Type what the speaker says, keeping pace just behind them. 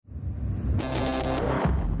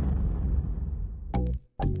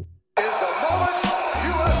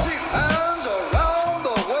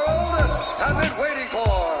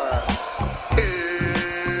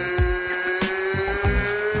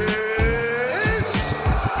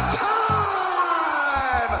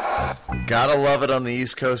Gotta love it on the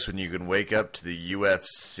East Coast when you can wake up to the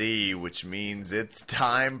UFC, which means it's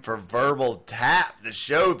time for Verbal Tap, the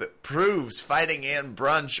show that proves fighting and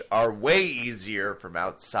brunch are way easier from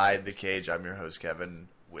outside the cage. I'm your host, Kevin.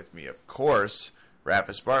 With me, of course, Raph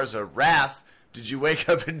Esparza. Raph, did you wake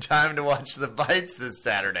up in time to watch the fights this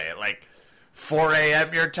Saturday at like 4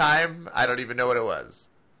 a.m. your time? I don't even know what it was.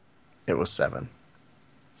 It was 7.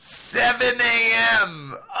 7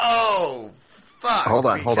 a.m. Oh, fuck. Hold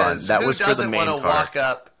on. That was for the main card. Who doesn't want to walk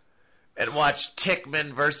up and watch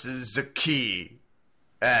Tickman versus Zaki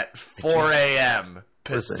at 4 a.m.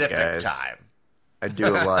 Pacific time? I do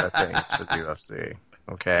a lot of things for the UFC.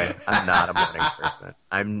 Okay? I'm not a morning person.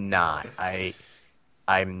 I'm not.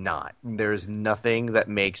 I'm not. There's nothing that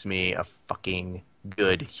makes me a fucking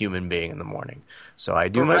good human being in the morning. So I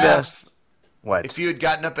do my best. What? If you had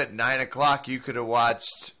gotten up at 9 o'clock, you could have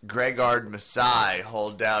watched Gegard Mousasi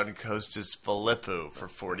hold down Kostas Philippou for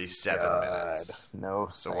 47 minutes. No.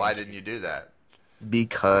 So why didn't you do that?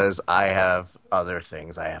 Because I have other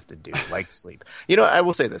things I have to do, like sleep. You know, I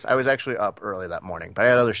will say this. I was actually up early that morning, but I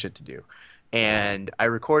had other shit to do. And I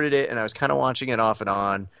recorded it, and I was kind of watching it off and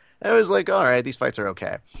on. And I was like, all right, these fights are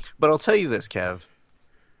okay. But I'll tell you this, Kev.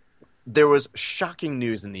 There was shocking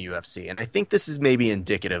news in the UFC, and I think this is maybe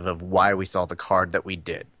indicative of why we saw the card that we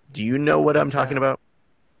did. Do you know what I'm talking about?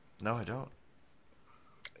 No, I don't.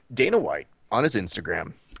 Dana White, on his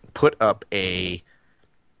Instagram, put up a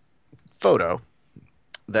photo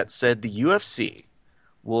that said the UFC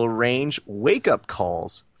will arrange wake-up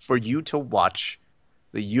calls for you to watch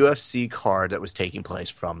the UFC card that was taking place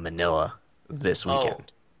from Manila this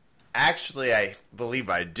weekend. Actually, I believe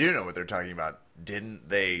I do know what they're talking about. Didn't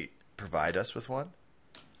they provide us with one?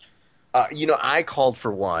 I called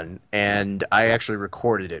for one, and I actually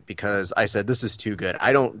recorded it because I said, this is too good.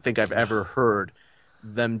 I don't think I've ever heard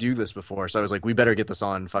them do this before. So I was like, we better get this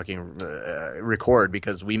on fucking record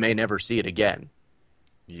because we may never see it again.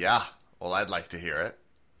 Yeah. Well, I'd like to hear it.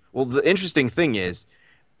 Well, the interesting thing is,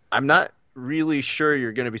 I'm not really sure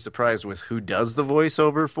you're going to be surprised with who does the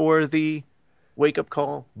voiceover for the wake-up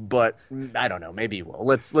call, but I don't know. Maybe you will.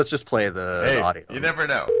 Let's just play the audio. You never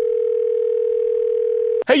know.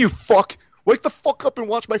 Hey, you fuck! Wake the fuck up and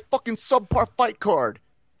watch my fucking subpar fight card.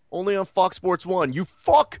 Only on Fox Sports 1. You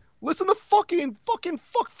fuck! Listen to fucking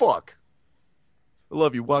fuck. I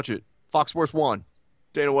love you. Watch it. Fox Sports 1.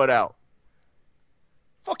 Dana White out.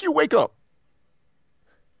 Fuck you, wake up.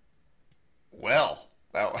 Well,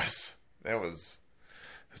 that was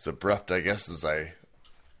as abrupt, I guess, as I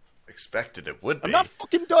expected it would be. I'm not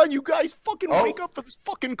fucking done, you guys. Fucking wake up for this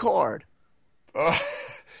fucking card.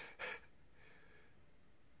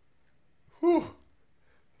 Whew.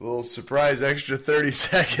 A little surprise extra 30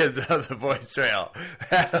 seconds of the voicemail.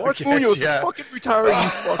 Mark Munoz is fucking retiring, you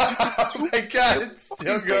fuck. Oh my god, it's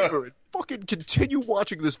still going. Fucking continue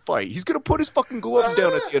watching this fight. He's gonna put his fucking gloves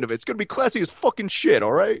down at the end of it. It's gonna be classy as fucking shit,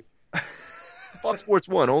 alright? Fox Sports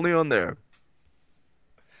 1, only on there.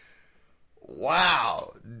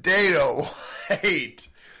 Wow. Dana White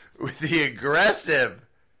with the aggressive.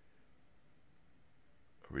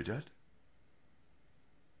 Are we done?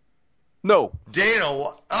 No.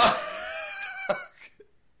 Dana,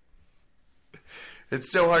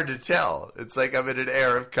 it's so hard to tell. It's like I'm in an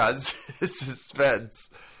air of constant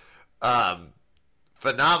suspense.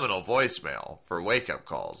 Phenomenal voicemail for wake-up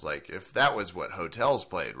calls. Like, if that was what hotels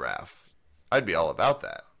played, Raph, I'd be all about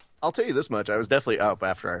that. I'll tell you this much. I was definitely up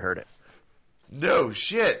after I heard it. No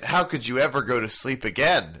shit. How could you ever go to sleep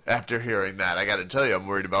again after hearing that? I got to tell you, I'm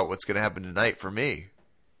worried about what's going to happen tonight for me.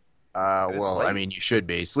 Well, I mean, you should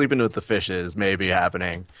be. Sleeping with the fishes may be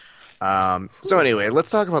happening. So anyway, let's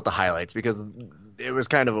talk about the highlights because it was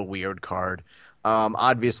kind of a weird card.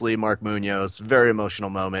 Obviously, Mark Munoz, very emotional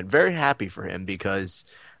moment. Very happy for him because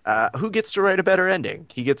who gets to write a better ending?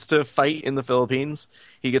 He gets to fight in the Philippines.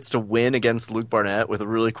 He gets to win against Luke Barnett with a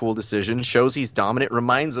really cool decision. Shows he's dominant.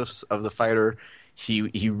 Reminds us of the fighter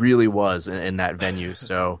he really was in that venue.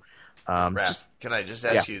 So, Raph, can I just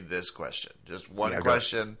ask you this question? Just one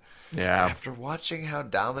question. Yeah. After watching how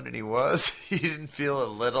dominant he was, you didn't feel a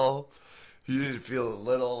little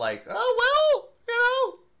like, oh,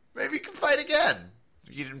 well, maybe he can fight again.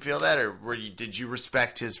 You didn't feel that, or did you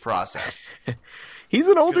respect his process? He's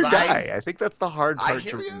an older guy. I think that's the hard part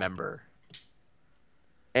to remember.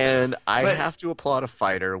 And I have to applaud a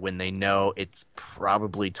fighter when they know it's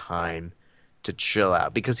probably time to chill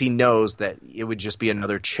out because he knows that it would just be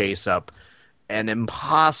another chase up an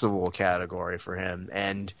impossible category for him.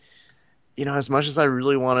 And as much as I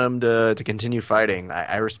really want him to continue fighting,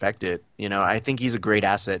 I respect it. I think he's a great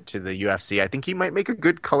asset to the UFC. I think he might make a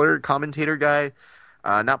good color commentator guy.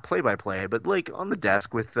 not play-by-play, but like on the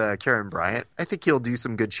desk with Karen Bryant. I think he'll do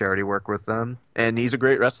some good charity work with them, and he's a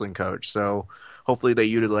great wrestling coach. So hopefully they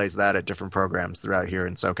utilize that at different programs throughout here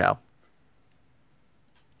in SoCal.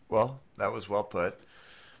 Well, that was well put.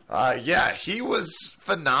 Yeah, he was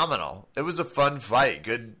phenomenal. It was a fun fight.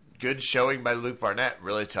 Good showing by Luke Barnett.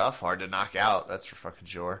 Really tough, hard to knock out. That's for fucking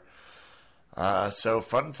sure. So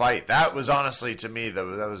fun fight. That was honestly to me that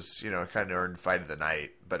was kind of earned fight of the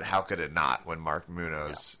night. But how could it not when Mark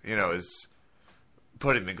Munoz is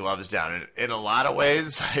putting the gloves down? And in a lot of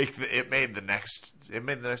ways, like it made the next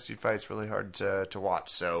few fights really hard to watch.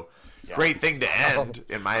 So great thing to end,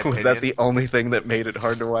 in my opinion. Was that the only thing that made it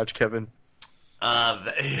hard to watch, Kevin?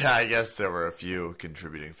 Yeah, I guess there were a few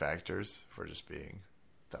contributing factors, for just being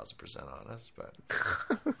 1,000% honest. But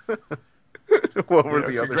What were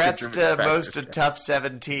the other congrats to factors? most of Tough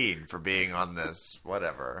 17 for being on this.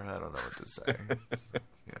 Whatever, I don't know what to say.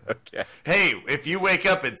 Okay. Hey, if you wake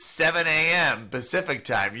up at 7 a.m. Pacific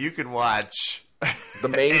time, you can watch The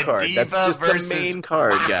main card. That's Indiva just the versus main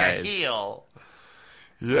card, guys. Makahil.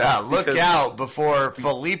 Yeah, look out before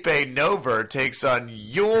Felipe Nover takes on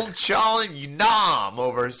Yul Nam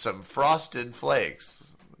over some Frosted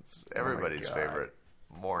Flakes. It's everybody's favorite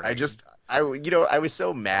morning. I was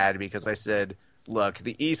so mad because I said, look,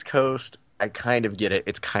 the East Coast, I kind of get it.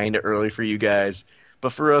 It's kind of early for you guys.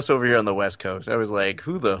 But for us over here on the West Coast, I was like,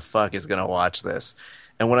 who the fuck is going to watch this?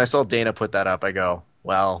 And when I saw Dana put that up, I go,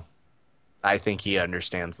 well, I think he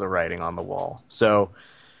understands the writing on the wall. So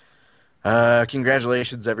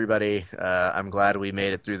congratulations, everybody. I'm glad we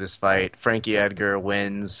made it through this fight. Frankie Edgar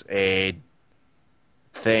wins a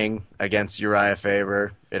thing against Uriah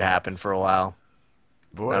Faber. It happened for a while.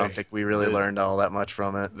 Boy, I don't think we really learned all that much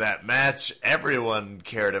from it. that match everyone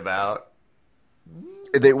cared about.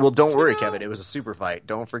 Don't worry, Kevin. It was a super fight.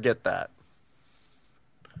 Don't forget that.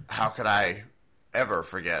 How could I ever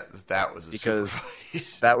forget that was a Because super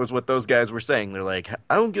fight? that was what those guys were saying. They're like,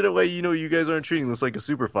 I don't get why you guys aren't treating this like a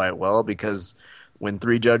super fight. Well, because when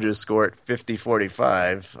three judges score it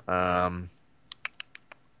 50-45,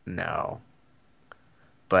 no.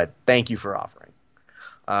 But thank you for offering.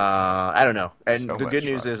 I don't know. And So the good much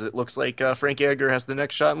news fun. is it looks like Frankie Edgar has the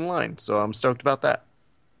next shot in line. So I'm stoked about that.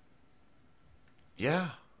 Yeah.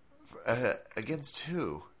 Against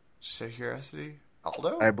who? Just out of curiosity?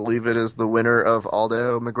 Aldo? I believe it is the winner of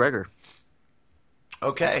Aldo McGregor.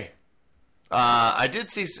 Okay. I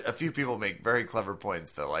did see a few people make very clever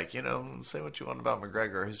points that, like, say what you want about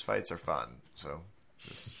McGregor. His fights are fun. So,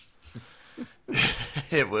 just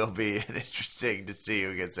it will be interesting to see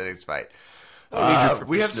who gets the next fight.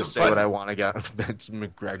 We have some say fun. what I want to get. It's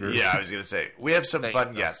McGregor. Yeah, I was going to say, we have some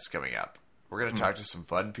fun guests coming up. We're going to talk to some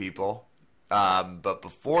fun people. But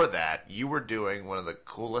before that, you were doing one of the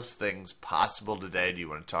coolest things possible today. Do you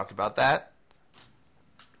want to talk about that?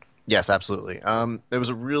 Yes, absolutely. There was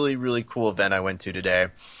a really, really cool event I went to today.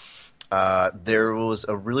 There was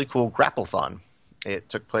a really cool grapple-thon. It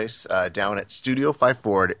took place down at Studio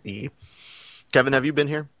 540. Kevin, have you been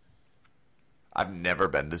here? I've never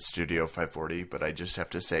been to Studio 540, but I just have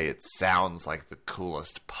to say it sounds like the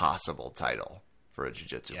coolest possible title for a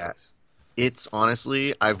jiu-jitsu place. It's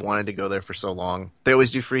honestly, I've wanted to go there for so long. They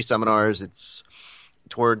always do free seminars. It's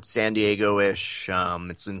towards San Diego-ish.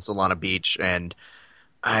 It's in Solana Beach, and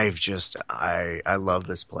I love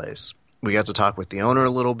this place. We got to talk with the owner a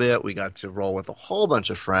little bit. We got to roll with a whole bunch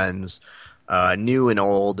of friends, new and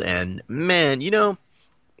old, and man,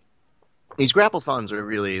 these grapple-thons are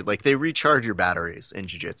really, like, they recharge your batteries in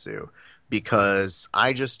jiu-jitsu, because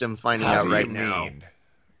I just am finding out right now.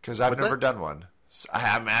 Because I've never done one.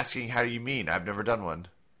 I'm asking, how do you mean? I've never done one.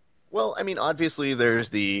 Well, I mean, obviously there's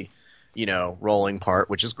the, rolling part,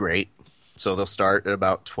 which is great. So they'll start at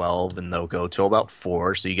about 12 and they'll go till about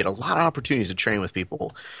 4. So you get a lot of opportunities to train with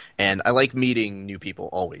people. And I like meeting new people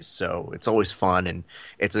always. So it's always fun. And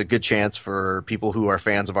it's a good chance for people who are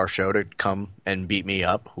fans of our show to come and beat me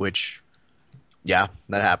up, which, yeah,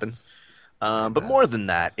 that happens. But more than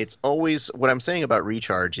that, it's always what I'm saying about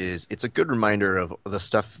Recharge is it's a good reminder of the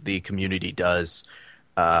stuff the community does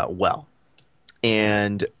well.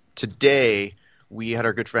 And today we had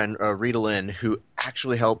our good friend Rita Lynn, who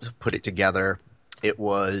actually helped put it together. It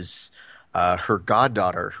was her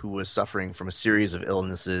goddaughter who was suffering from a series of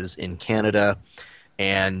illnesses in Canada.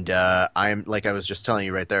 And I'm like I was just telling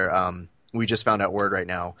you right there, we just found out word right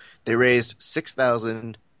now. They raised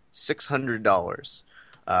 $6,600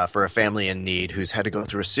 for a family in need who's had to go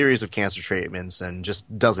through a series of cancer treatments and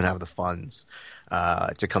just doesn't have the funds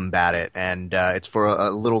to combat it. And it's for a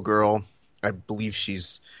little girl. I believe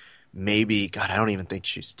she's maybe, God, I don't even think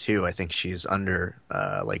she's 2. I think she's under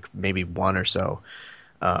like maybe 1 or so.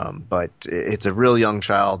 But it's a real young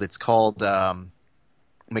child. It's called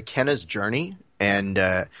McKenna's Journey. And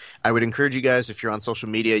I would encourage you guys, if you're on social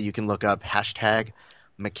media, you can look up hashtag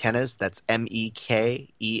McKenna's. That's MEKENAS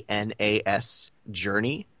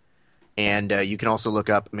Journey. And you can also look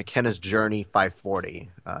up McKenna's Journey 540,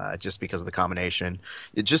 just because of the combination.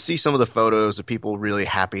 You just see some of the photos of people really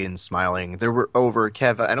happy and smiling. There were over,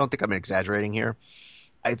 Kev, I don't think I'm exaggerating here.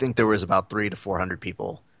 I think there was about 300 to 400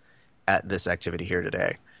 people at this activity here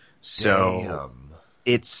today. So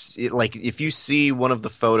it's like if you see one of the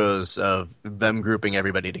photos of them grouping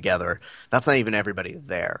everybody together, that's not even everybody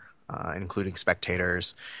there, including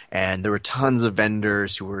spectators. And there were tons of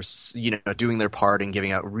vendors who were, doing their part and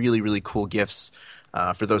giving out really, really cool gifts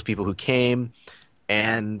for those people who came.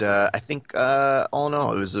 And I think all in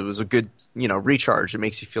all, it was a good, recharge. It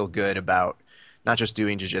makes you feel good about not just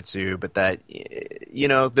doing jiu-jitsu, but that,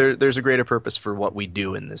 there's a greater purpose for what we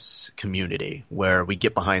do in this community, where we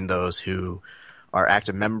get behind those who are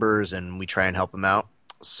active members and we try and help them out.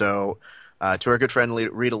 So to our good friend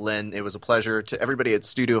Rita Lynn, it was a pleasure. To everybody at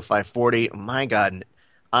Studio 540, my God,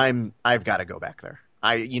 I've got to go back there.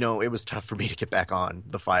 It was tough for me to get back on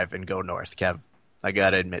the 5 and go north, Kev. I got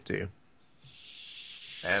to admit to you.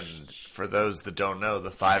 And for those that don't know,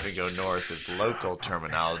 the 5 and go north is local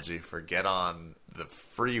terminology for get on the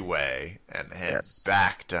freeway and head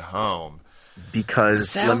back to home.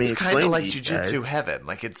 Because let me explain, kind of like jiu-jitsu heaven.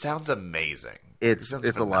 Like, it sounds amazing. It's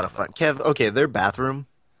a lot of fun. Kev, okay, their bathroom,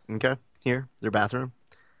 their bathroom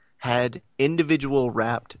had individual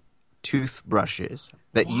wrapped toothbrushes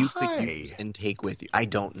that you could use and take with you. I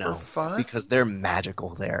don't know. For fun? Because they're magical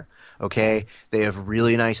there, okay? They have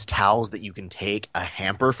really nice towels that you can take, a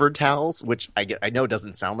hamper for towels, which I know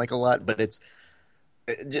doesn't sound like a lot, but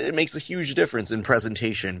it makes a huge difference in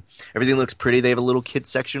presentation. Everything looks pretty. They have a little kids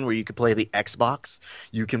section where you can play the Xbox.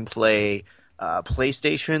 You can play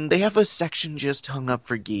PlayStation. They have a section just hung up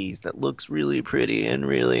for geese that looks really pretty and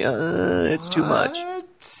really, it's too much.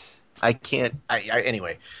 I can't.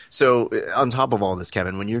 Anyway, so on top of all this,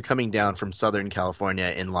 Kevin, when you're coming down from Southern California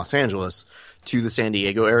in Los Angeles to the San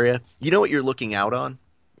Diego area, you know what you're looking out on?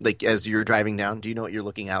 Like, as you're driving down, do you know what you're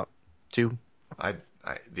looking out to?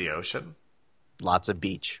 The ocean? Lots of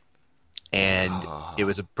beach. And it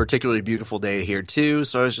was a particularly beautiful day here, too,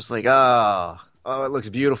 so I was just like, oh, it looks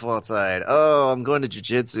beautiful outside. Oh, I'm going to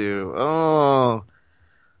jiu-jitsu. Oh,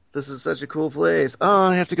 this is such a cool place. Oh,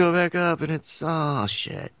 I have to go back up, and it's, oh,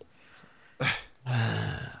 shit.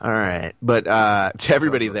 All right. But to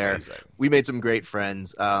everybody there, we made some great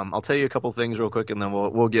friends. I'll tell you a couple things real quick, and then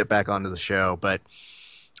we'll get back onto the show. But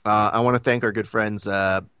I want to thank our good friends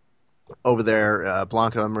over there,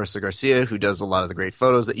 Blanca and Marissa Garcia, who does a lot of the great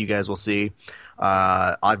photos that you guys will see.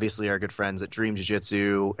 Obviously, our good friends at Dream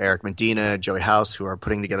Jiu-Jitsu, Eric Medina, Joey House, who are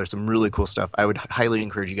putting together some really cool stuff. I would highly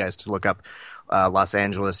encourage you guys to look up Los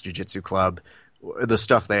Angeles Jiu-Jitsu Club. The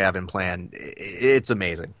stuff they have in plan, it's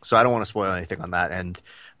amazing. So I don't want to spoil anything on that end.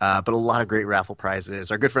 But a lot of great raffle prizes.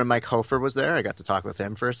 Our good friend Mike Hofer was there. I got to talk with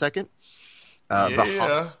him for a second.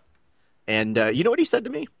 And you know what he said to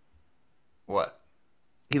me? What?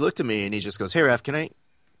 He looked at me and he just goes, "Hey, Raf, can I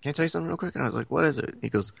tell you something real quick?" And I was like, "What is it?" He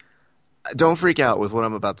goes, "Don't freak out with what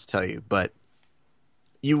I'm about to tell you, but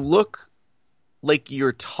you look like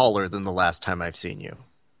you're taller than the last time I've seen you.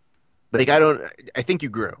 Like, I think you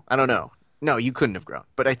grew. I don't know. No, you couldn't have grown,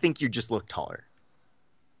 but I think you just look taller.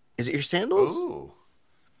 Is it your sandals?" Ooh.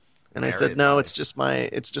 And I said, "No, it's just my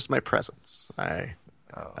presence. I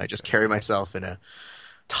just carry myself in a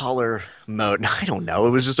taller mode." I don't know.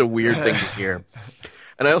 It was just a weird thing to hear.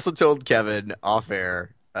 And I also told Kevin off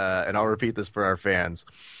air, and I'll repeat this for our fans.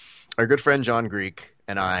 Our good friend John Greek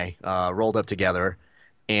and I rolled up together,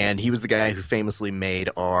 and he was the guy who famously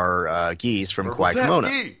made our gis from Kwai Kimono.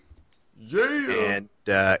 Yeah. And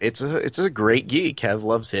it's a great gi. Kev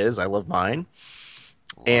loves his. I love mine.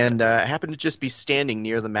 And I happened to just be standing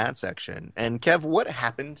near the mat section. And Kev, what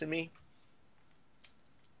happened to me?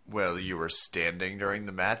 Well, you were standing during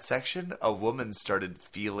the mat section. A woman started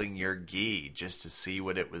feeling your gi just to see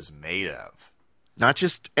what it was made of. Not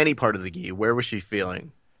just any part of the gi. Where was she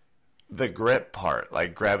feeling? The grip part,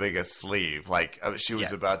 like grabbing a sleeve, like she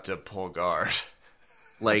was about to pull guard.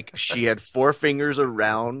 Like she had 4 fingers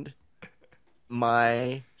around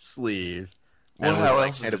my sleeve, and was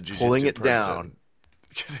like kind of pulling it down.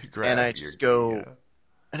 And I just go,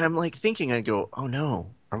 and I'm like thinking, I go, "Oh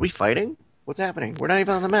no, are we fighting? What's happening? We're not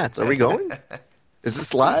even on the mats. Are we going? Is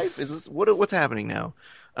this live? Is this what's happening now?"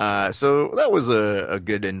 So that was a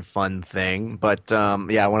good and fun thing. But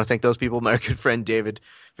I want to thank those people. My good friend David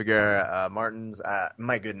Figueroa Martins.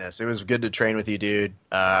 My goodness, it was good to train with you, dude.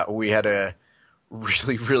 We had a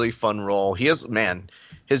really, really fun roll. He has, man,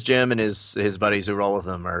 his gym and his buddies who roll with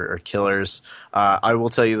him are killers. I will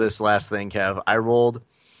tell you this last thing, Kev. I rolled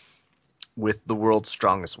with the world's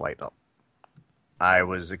strongest white belt. I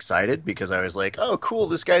was excited because I was like, oh, cool,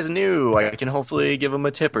 this guy's new. I can hopefully give him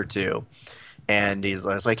a tip or two. And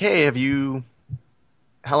I was like, hey,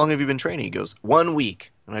 how long have you been training? He goes, 1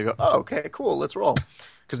 week. And I go, oh, okay, cool, let's roll.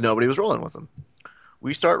 Because nobody was rolling with him.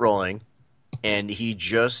 We start rolling, and he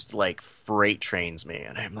just, like, freight trains me.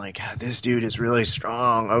 And I'm like, this dude is really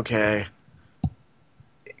strong. Okay.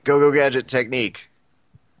 Go gadget technique.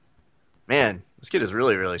 Man, this kid is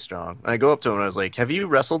really, really strong. And I go up to him, and I was like, have you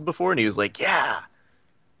wrestled before? And he was like, yeah.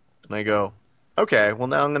 And I go, okay, well,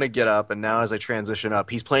 now I'm going to get up, and now as I transition up,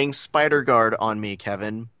 he's playing Spider Guard on me,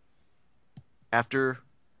 Kevin. After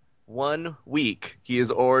 1 week, he has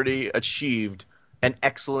already achieved an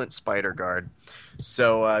excellent Spider Guard.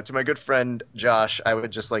 So to my good friend Josh, I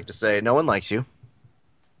would just like to say, no one likes you.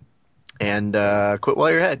 And quit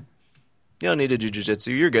while you're ahead. You don't need to do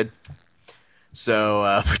jiu-jitsu. You're good.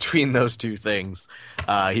 So between those two things,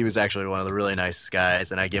 he was actually one of the really nice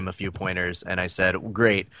guys, and I gave him a few pointers, and I said,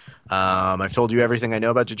 great, I've told you everything I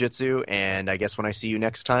know about jiu-jitsu, and I guess when I see you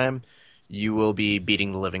next time, you will be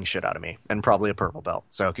beating the living shit out of me, and probably a purple belt.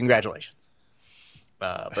 So congratulations.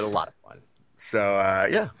 But a lot of fun. So,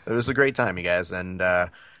 yeah, it was a great time, you guys, and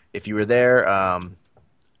if you were there,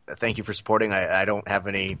 thank you for supporting. I don't have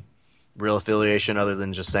any real affiliation other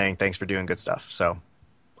than just saying thanks for doing good stuff. So,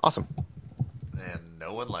 awesome. And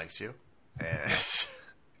no one likes you. And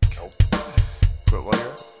quit while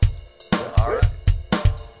you're all right.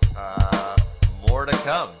 More to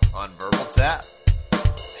come on Verbal Tap.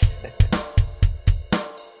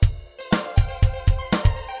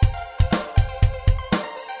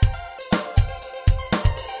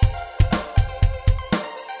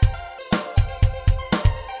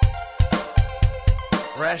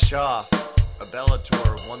 Fresh off a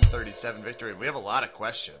Bellator 137 victory. We have a lot of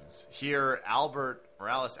questions. Here, Albert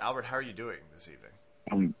Morales. Albert, how are you doing this evening?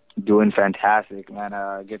 I'm doing fantastic, man.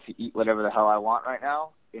 I get to eat whatever the hell I want right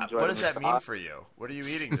now. What does that mean for you? What are you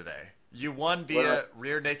eating today? You won via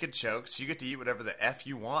rear naked chokes. You get to eat whatever the F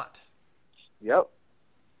you want. Yep.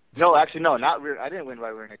 No, actually, no, not rear. I didn't win by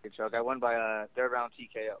rear naked choke. I won by a third round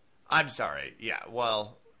TKO. I'm sorry. Yeah,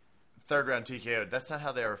 well, third round TKO. That's not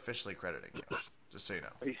how they are officially crediting you. Just so you know.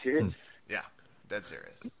 Are you serious? Yeah, dead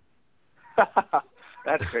serious.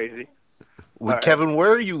 That's crazy. Kevin,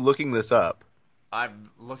 where are you looking this up? I've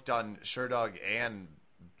looked on SureDog and,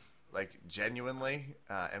 like, genuinely,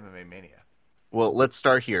 MMA Mania. Well, let's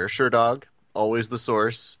start here. SureDog, always the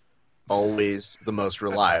source, always the most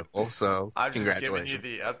reliable. So, I'm just congratulations.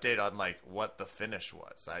 giving you the update on, like, what the finish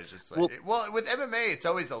was. I just, like, well, with MMA, it's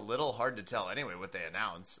always a little hard to tell anyway what they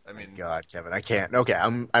announce. I mean, God, Kevin, I can't. Okay,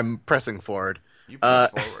 I'm pressing forward. You press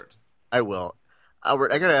forward. I will.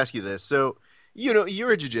 Albert, I got to ask you this. So, you know,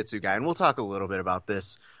 you're a jiu-jitsu guy, and we'll talk a little bit about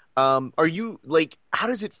this. Are you, like, how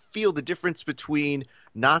does it feel, the difference between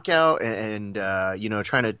knockout and you know,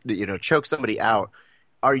 trying to, you know, choke somebody out?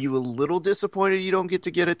 Are you a little disappointed you don't get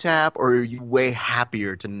to get a tap, or are you way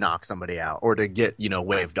happier to knock somebody out or to get, you know,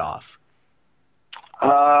 waved off?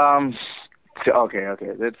 Okay.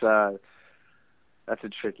 That's a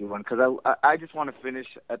tricky one because I just want to finish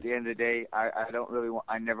at the end of the day. I don't really want.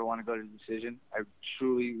 I never want to go to the decision. I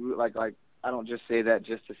truly like. I don't just say that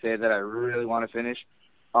just to say that. I really want to finish.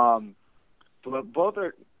 But both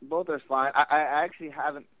are fine. I actually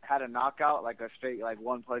haven't had a knockout, like a straight like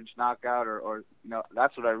one punch knockout, or you know,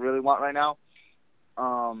 that's what I really want right now.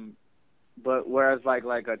 But whereas like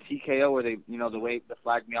a TKO where they, you know, they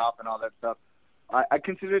flag me off and all that stuff, I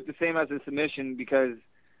consider it the same as a submission because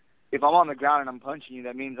if I'm on the ground and I'm punching you,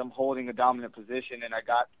 that means I'm holding a dominant position and I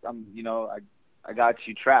got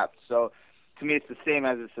you trapped. So to me, it's the same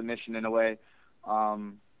as a submission in a way.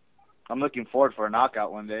 I'm looking forward for a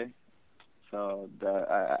knockout one day. So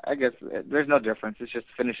I guess there's no difference. It's just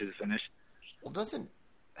finish is a finish. Well,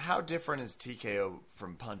 how different is TKO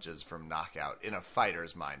from punches from knockout in a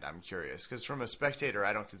fighter's mind? I'm curious because from a spectator,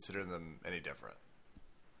 I don't consider them any different.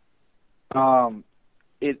 Because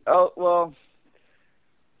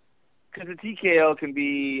the TKO can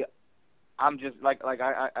be, I'm just like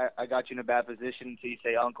I got you in a bad position until you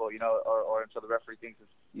say uncle, you know, or until the referee thinks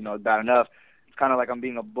it's, you know, bad enough. It's kind of like I'm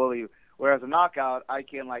being a bully. Whereas a knockout, I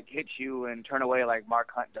can like hit you and turn away like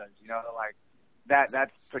Mark Hunt does, you know, like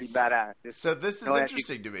that's pretty badass. So this is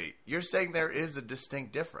interesting to me. You're saying there is a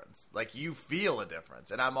distinct difference. Like you feel a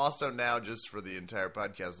difference. And I'm also now, just for the entire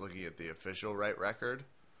podcast, looking at the official record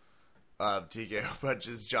of TKO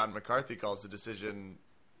punches. John McCarthy calls the decision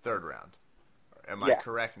third round. Am I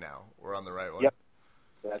correct now? We're on the right one? Yep.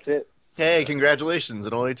 That's it. Hey, congratulations!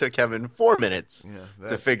 It only took Kevin 4 minutes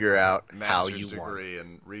to figure out how you master's won. degree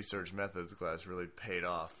in research methods class really paid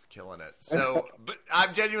off, killing it. So, but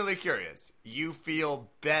I'm genuinely curious. You feel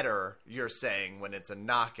better, you're saying, when it's a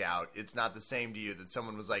knockout. It's not the same to you that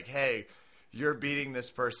someone was like, hey, you're beating this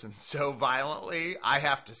person so violently, I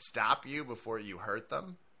have to stop you before you hurt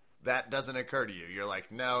them? That doesn't occur to you. You're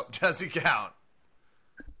like, no, doesn't count.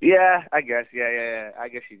 Yeah, I guess. Yeah. I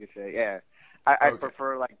guess you could say, yeah. I Okay.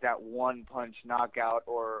 prefer like that one punch knockout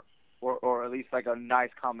or at least like a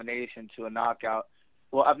nice combination to a knockout.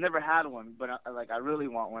 Well, I've never had one, but I really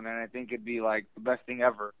want one, and I think it'd be like the best thing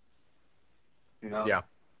ever. You know? Yeah.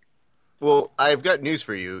 Well, I've got news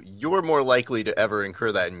for you. You're more likely to ever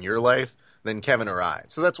incur that in your life than Kevin or I.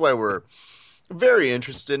 So that's why we're very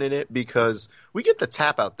interested in it, because we get the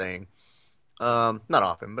tap out thing. Not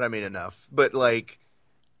often, but I mean enough. But like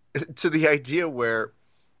to the idea where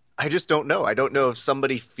I just don't know. I don't know if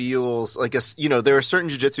somebody feels like there are certain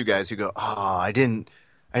jiu-jitsu guys who go, "Oh, I didn't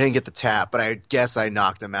get the tap, but I guess I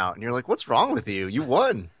knocked him out." And you're like, "What's wrong with you? You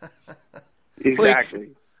won."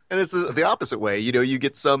 Exactly. And it's the opposite way. You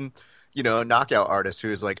get some, knockout artist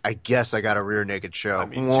who's like, "I guess I got a rear naked show." I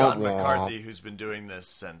mean, John McCarthy, who's been doing this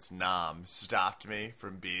since Nam, stopped me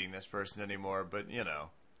from beating this person anymore, but,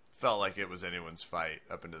 felt like it was anyone's fight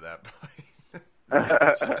up until that point.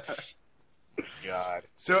 God.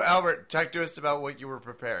 So, Albert, talk to us about what you were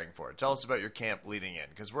preparing for. Tell us about your camp leading in,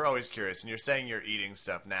 because we're always curious. And you're saying you're eating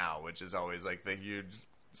stuff now, which is always like the huge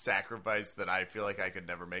sacrifice that I feel like I could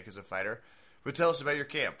never make as a fighter. But tell us about your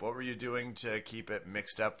camp. What were you doing to keep it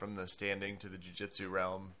mixed up from the standing to the jiu-jitsu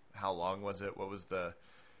realm? How long was it? What was the...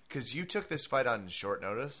 Because you took this fight on short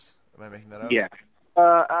notice. Am I making that up? Yeah.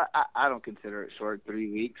 I don't consider it short.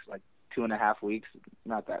 3 weeks, like 2.5 weeks.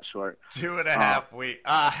 Not that short. 2.5 weeks.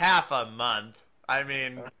 Half a month. I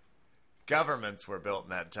mean, governments were built in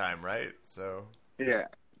that time, right? So... Yeah.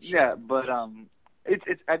 Sure. Yeah, but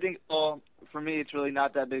it's I think for me it's really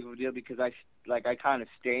not that big of a deal because I kind of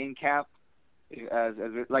stay in camp as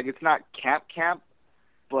like it's not camp,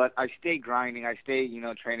 but I stay grinding. I stay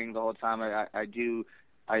training the whole time. I do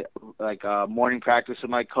morning practice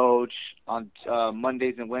with my coach on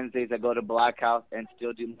Mondays and Wednesdays. I go to Black House and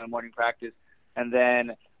still do my morning practice, and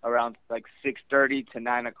then around like 6:30 to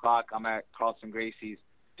 9 o'clock I'm at Carlson Gracie's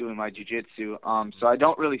doing my jiu-jitsu. So I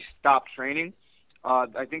don't really stop training.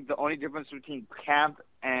 I think the only difference between camp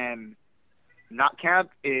and not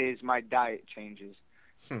camp is my diet changes.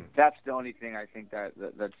 That's the only thing I think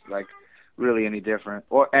that's like really any different.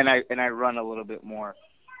 And I run a little bit more.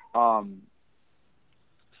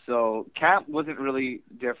 So camp wasn't really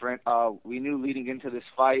different. We knew leading into this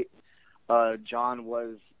fight, John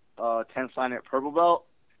was 10th Planet purple belt,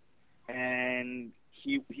 and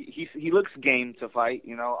he looks game to fight.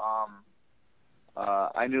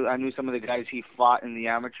 I knew some of the guys he fought in the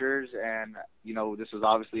amateurs, and this was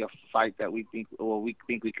obviously a fight that we think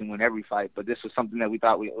we can win every fight, but this was something that we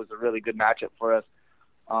thought was a really good matchup for us.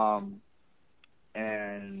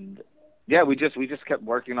 And yeah, we just kept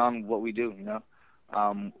working on what we do.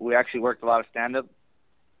 We actually worked a lot of stand up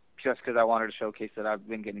just because I wanted to showcase that I've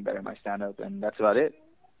been getting better at my stand up, and that's about it.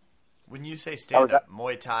 When you say stand-up,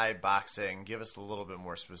 Muay Thai, boxing, give us a little bit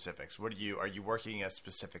more specifics. Are you working a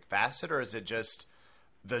specific facet, or is it just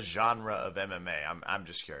the genre of MMA? I'm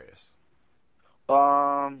just curious.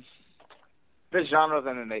 The genre of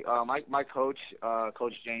MMA. My coach,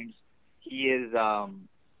 Coach James, he is a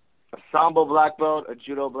Sambo black belt, a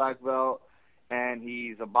Judo black belt, and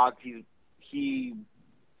he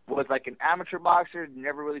was like an amateur boxer,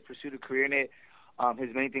 never really pursued a career in it.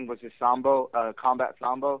 His main thing was his Sambo, combat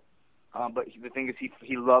Sambo. But the thing is,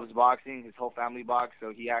 he loves boxing. His whole family boxes,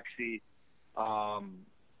 so he actually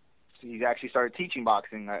started teaching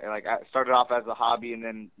boxing. I started off as a hobby, and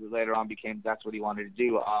then later on that's what he wanted to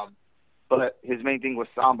do. But his main thing was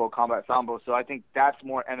Sambo, combat Sambo. So I think that's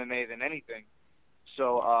more MMA than anything.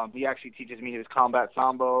 So he actually teaches me his combat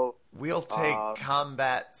Sambo. We'll take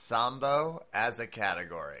combat Sambo as a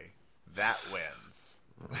category. That wins.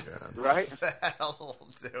 Right? That'll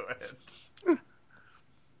do it.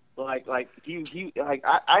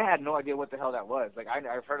 I had no idea what the hell that was.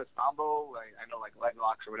 I've heard of Sambo, I know leg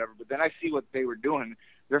locks or whatever, but then I see what they were doing.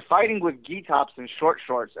 They're fighting with gi tops and short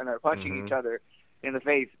shorts, and they're punching each other in the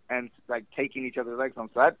face and taking each other's legs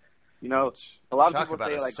home. So that, a lot of Talk people about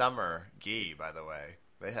say a summer gi, by the way.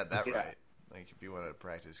 They had that right. If you want to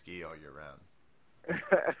practice gi all year round.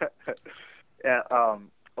 Yeah.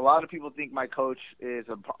 A lot of people think my coach is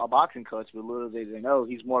a boxing coach, but little do they know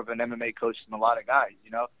he's more of an MMA coach than a lot of guys.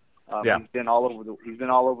 He's been all over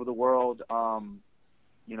the world,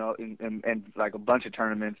 in like a bunch of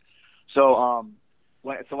tournaments. So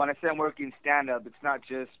when I say I'm working stand-up, it's not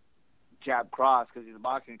just jab cross because he's a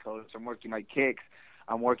boxing coach. I'm working my kicks.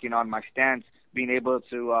 I'm working on my stance, being able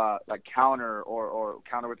to like counter or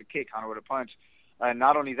counter with a kick, counter with a punch. And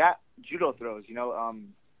not only that, judo throws.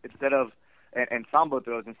 Instead of and sambo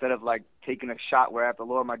throws, instead of like taking a shot where I have to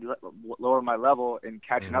lower my level and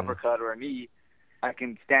catch an uppercut or a knee, I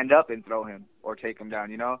can stand up and throw him or take him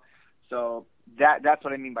down. So that's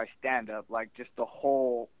what I mean by stand-up. Like just the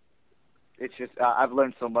whole. It's just I've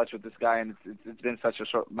learned so much with this guy, and it's been such a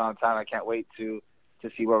short amount of time. I can't wait to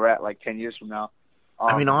see where we're at like 10 years from now.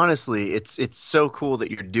 I mean, honestly, it's so cool that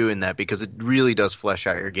you're doing that because it really does flesh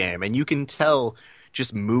out your game, and you can tell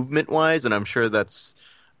just movement-wise. And I'm sure that's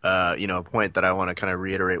a point that I want to kind of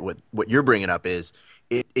reiterate. What you're bringing up is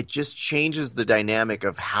it just changes the dynamic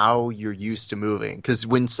of how you're used to moving. Because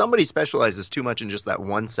when somebody specializes too much in just that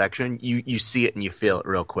one section, you see it and you feel it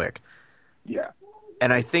real quick. Yeah,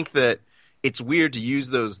 and I think that it's weird to use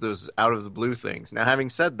those out of the blue things. Now, having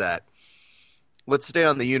said that, let's stay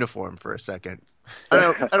on the uniform for a second.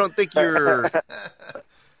 I don't think you're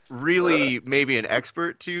really maybe an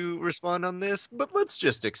expert to respond on this, but let's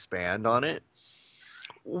just expand on it.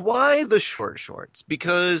 Why the short shorts?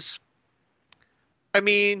 Because, I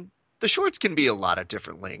mean, the shorts can be a lot of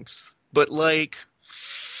different lengths, but like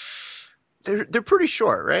they're pretty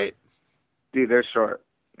short, right? Dude, they're short.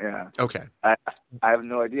 Yeah. Okay. I have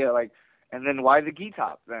no idea. Like, and then why the gi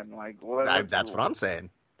top then? Like, what? That's what I'm saying.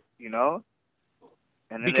 And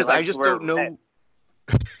then because I just don't know.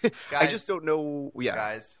 I just don't know. Yeah,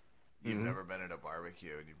 guys, you've never been at a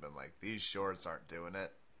barbecue and you've been like, these shorts aren't doing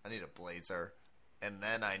it. I need a blazer, and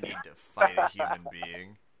then I need to fight a human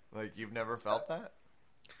being. Like, you've never felt that?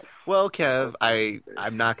 Well, Kev,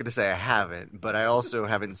 I'm not going to say I haven't, but I also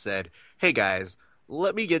haven't said, hey guys,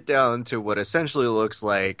 let me get down to what essentially looks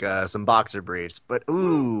like some boxer briefs. But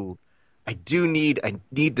ooh, I need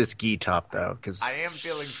this gi top though, because I am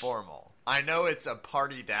feeling formal. I know it's a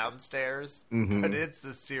party downstairs, but it's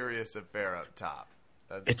a serious affair up top.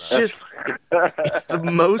 It's the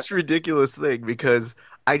most ridiculous thing because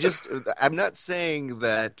I'm not saying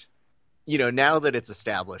that, now that it's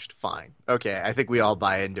established, fine. Okay, I think we all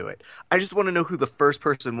buy into it. I just want to know who the first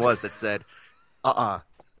person was that said,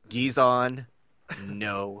 gi's on,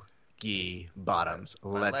 no gi bottoms.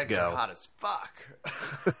 Let's go. My legs are hot as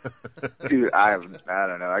fuck. Dude, I don't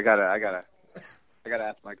know. I gotta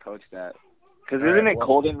ask my coach that. Because isn't it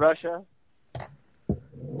cold in Russia?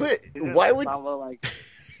 But why would... like...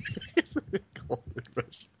 Isn't it cold in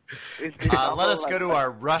Russia? Let us go to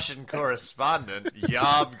our Russian correspondent,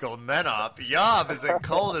 Yob Golmenov. Yob, is it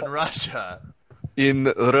cold in Russia? In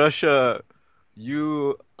Russia,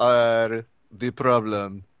 you are the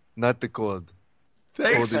problem, not the cold.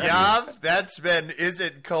 Thanks, Yob. That's been Is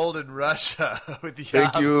It Cold in Russia with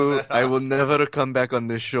Yob. Thank you. I will never come back on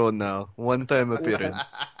this show now. One-time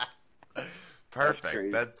appearance.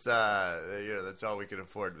 Perfect. That's that's all we can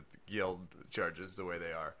afford with the guild charges the way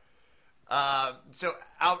they are. So,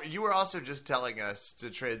 Albert, you were also just telling us to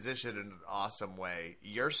transition in an awesome way.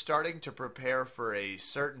 You're starting to prepare for a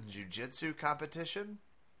certain jiu-jitsu competition?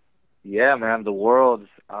 Yeah, man. The Worlds,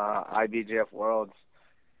 IBJF Worlds.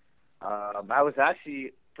 I was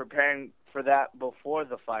actually preparing for that before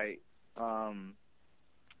the fight.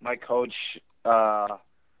 My coach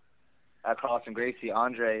at Carlson Gracie,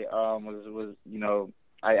 Andre, was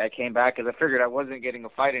I came back because I figured I wasn't getting a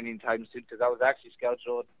fight anytime soon because I was actually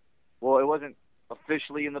scheduled. Well, it wasn't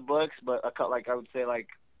officially in the books, but I would say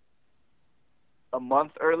a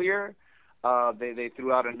month earlier, they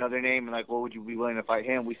threw out another name and well, would you be willing to fight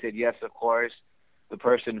him? We said yes, of course. The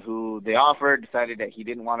person who they offered decided that he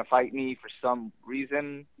didn't want to fight me for some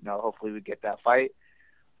reason. Hopefully we get that fight.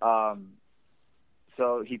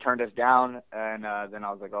 So he turned us down, and then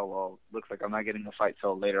I was like, oh, well, looks like I'm not getting the fight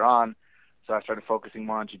till later on. So I started focusing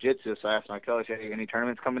more on jiu-jitsu. So I asked my coach, hey, any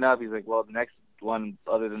tournaments coming up? He's like, well, the next one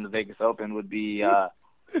other than the Vegas Open would be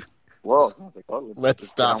Worlds. I was like, oh, let's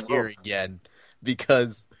stop here again,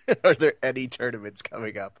 because are there any tournaments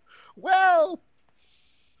coming up? Well,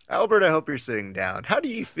 Albert, I hope you're sitting down. How do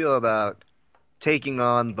you feel about taking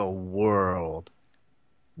on the world?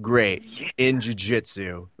 Great. In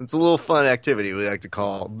jiu-jitsu. It's a little fun activity we like to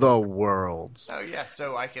call the Worlds. Oh, yeah,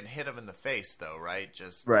 so I can hit him in the face, though, right?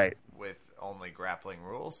 Just right. With only grappling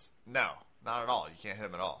rules? No, not at all. You can't hit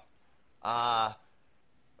him at all.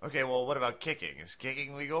 Okay, well, what about kicking? Is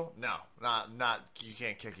kicking legal? No, not. You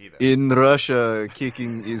can't kick either. In Russia,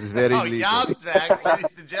 kicking is very legal. Yob's back,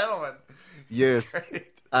 ladies and gentlemen. Yes.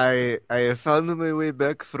 I have found my way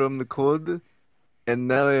back from the code, and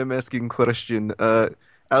now I am asking question.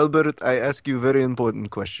 Albert, I ask you a very important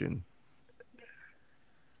question.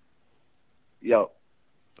 Yo.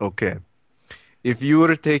 Okay. If you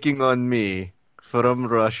were taking on me from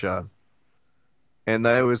Russia and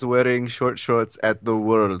I was wearing short shorts at the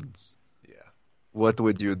Worlds, Yeah. what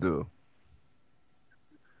would you do?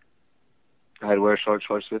 I'd wear short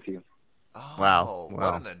shorts with you. Oh, Wow.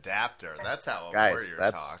 what an adapter. That's how a Guys, warrior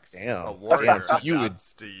that's- talks. damn. A warrior Damn, so you would-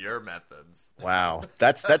 adapts to your methods. Wow.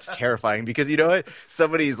 That's terrifying because you know what?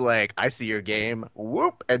 Somebody's like, I see your game,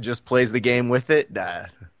 whoop, and just plays the game with it. Nah,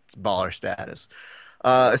 it's baller status.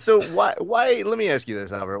 So why let me ask you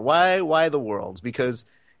this, Albert. Why the Worlds? Because,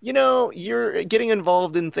 you know, you're getting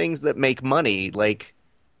involved in things that make money, like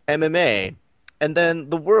MMA, and then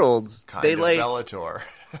the Worlds, Kind they of like Bellator.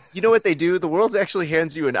 you know what they do? The Worlds actually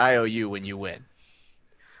hands you an IOU when you win.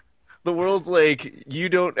 The Worlds, like, you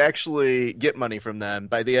don't actually get money from them.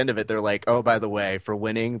 By the end of it, they're like, oh, by the way, for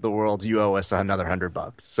winning the Worlds, you owe us another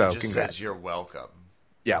 $100. So Just congrats. says you're welcome.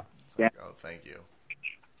 Yeah. It's like, oh, thank you.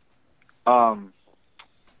 Why?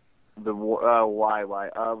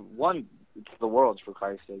 One, it's the Worlds, for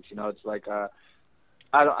Christ's sakes. You know, it's like I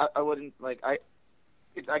wouldn't like I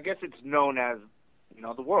guess it's known as, you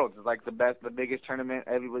know, the Worlds is like the biggest tournament.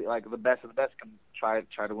 Everybody, like, the best of the best can try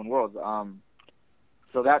to win Worlds.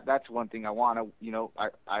 So that's one thing I want to, you know,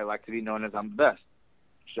 I like to be known as I'm the best.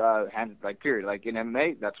 Hands, like, period. Like in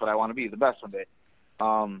MMA, that's what I want to be, the best one day.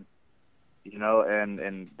 You know,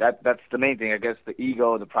 and that's the main thing. I guess the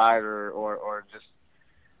ego, the pride, or just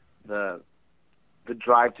the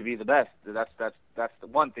drive to be the best. That's the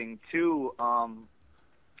one thing. Two, I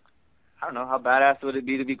don't know, how badass would it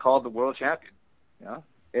be to be called the world champion? You know,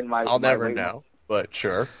 I'll never know, but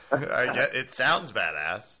sure. I get, it sounds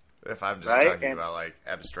badass if I'm just Right? talking about, like,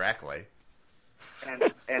 abstractly.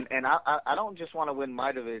 And I don't just want to win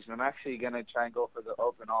my division. I'm actually gonna try and go for the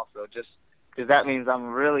Open also, just because that means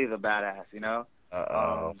I'm really the badass. You know.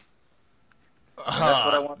 Uh-oh. That's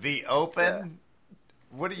what I want. The Open? Yeah.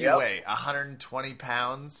 What do you Yep. weigh? 120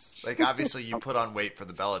 pounds? Like, obviously, you put on weight for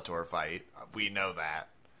the Bellator fight. We know that.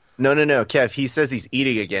 No, Kev. He says he's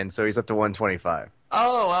eating again, so he's up to 125.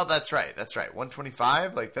 Oh, well, that's right.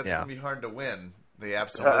 125? Like, that's Yeah. going to be hard to win. The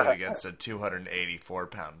absolute against a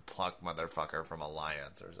 284-pound plunk motherfucker from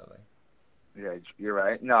Alliance or something. Yeah, you're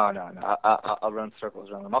right. No. I'll run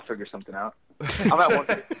circles around them. I'll figure something out. I'm at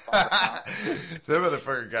 155 now. That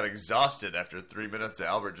motherfucker got exhausted after 3 minutes of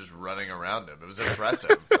Albert just running around him. It was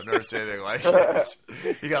impressive. I've never seen anything like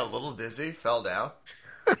it. He got a little dizzy, fell down.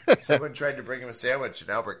 Someone tried to bring him a sandwich, and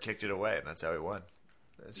Albert kicked it away, and that's how he won.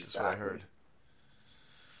 That's just what I heard.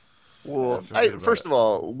 Well, I feel good first about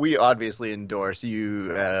of all, we obviously endorse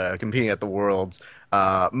you competing at the Worlds,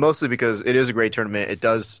 mostly because it is a great tournament. It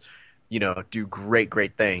does, you know, do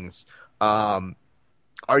great things.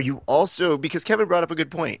 Are you also, because Kevin brought up a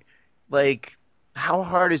good point, like, how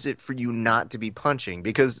hard is it for you not to be punching?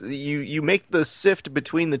 Because you make the sift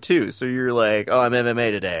between the two. So you're like, oh, I'm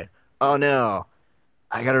MMA today. Oh, no,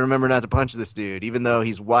 I got to remember not to punch this dude, even though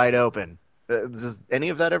he's wide open. Does any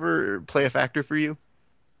of that ever play a factor for you?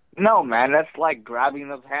 No, man, that's like grabbing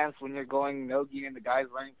the pants when you're going no-gi and the guy's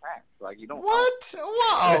wearing pants. Like, you don't. What?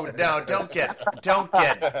 Whoa! No, don't get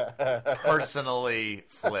personally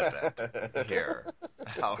flippant here.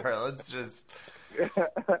 Albert,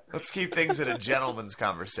 let's keep things in a gentleman's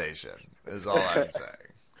conversation. Is all I'm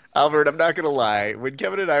saying. Albert, I'm not going to lie. When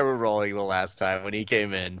Kevin and I were rolling the last time when he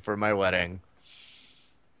came in for my wedding,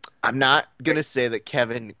 I'm not going to say that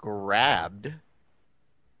Kevin grabbed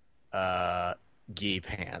gi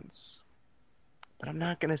pants, but I'm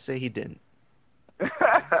not going to say he didn't.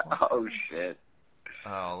 Oh, shit.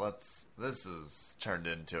 Oh, this is turned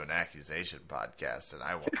into an accusation podcast, and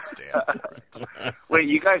I won't stand for it. Wait,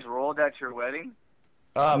 you guys rolled at your wedding?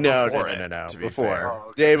 No. To be Before. fair. Oh,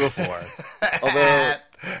 okay. Day before. Although,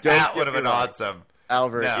 don't that get would have me been wrong. awesome.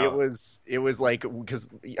 Albert, No. it was like, because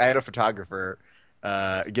I had a photographer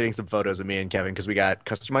getting some photos of me and Kevin because we got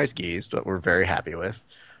customized gis that we're very happy with.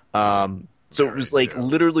 So it was like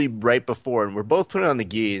literally right before, and we're both putting on the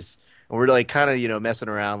gis, and we're like kind of, you know, messing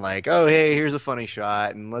around like, oh, hey, here's a funny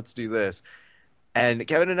shot, and let's do this. And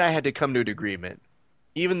Kevin and I had to come to an agreement,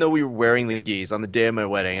 even though we were wearing the gis on the day of my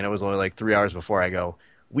wedding, and it was only like 3 hours before I go,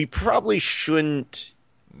 we probably shouldn't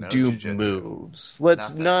do jujitsu. moves. Let's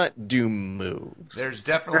Nothing. not do moves. There's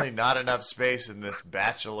definitely not enough space in this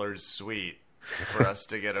bachelor's suite for us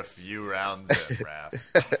to get a few rounds in,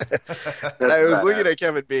 Raph. And I was looking at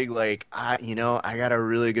Kevin being like, I got a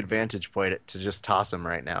really good vantage point to just toss him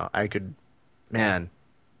right now. I could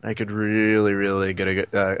really get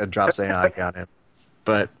a drop Sayonaki on him.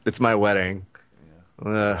 But it's my wedding.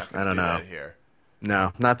 I don't know. Here.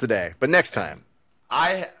 No, not today. But next time.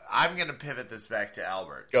 I'm going to pivot this back to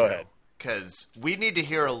Albert. Go ahead. Because we need to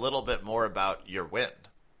hear a little bit more about your win.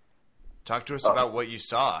 Talk to us about what you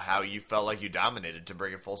saw, how you felt like you dominated to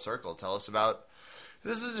bring it full circle. Tell us about.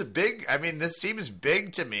 This is a big. I mean, this seems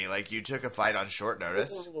big to me. Like you took a fight on short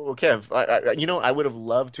notice. Well, Kev, I would have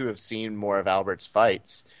loved to have seen more of Albert's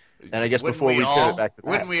fights. And I guess before we pivot back to that,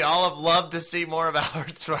 wouldn't we all have loved to see more of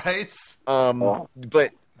Albert's fights?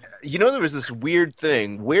 But there was this weird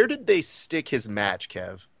thing. Where did they stick his match,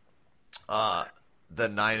 Kev? The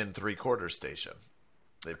 9 3/4 station.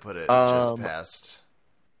 They put it just past.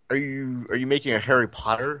 Are you making a Harry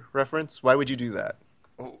Potter reference? Why would you do that?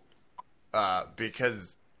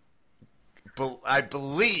 Because I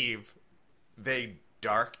believe they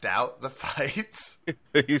darked out the fights.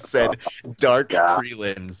 He said dark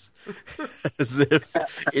prelims. As if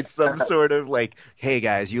it's some sort of like, hey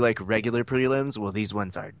guys, you like regular prelims? Well, these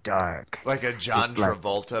ones are dark. Like a John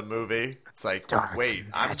Travolta movie. It's like, wait,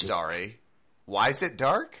 I'm sorry. Why is it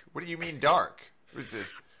dark? What do you mean dark? Is it?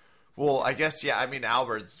 Well, I guess, yeah, I mean,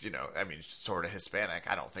 Albert's, sort of Hispanic.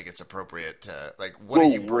 I don't think it's appropriate to, like, what are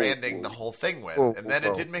you branding the whole thing with? And then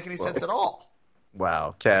it didn't make any sense at all.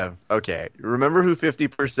 Wow, Kev. Okay. Remember who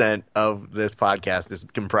 50% of this podcast is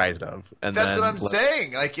comprised of. And that's what I'm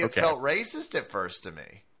saying. Like, it felt racist at first to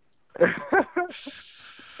me.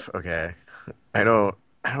 Okay. I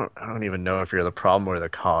don't even know if you're the problem or the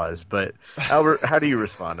cause, but Albert, how do you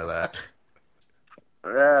respond to that?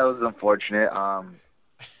 Yeah, it was unfortunate. A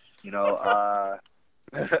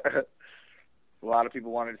lot of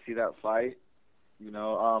people wanted to see that fight.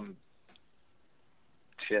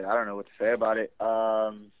 Shit, I don't know what to say about it.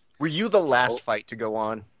 Were you the last fight to go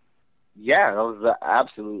on? Yeah, that was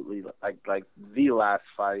absolutely like the last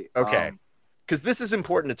fight. Okay, because this is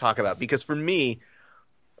important to talk about. Because for me,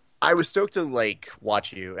 I was stoked to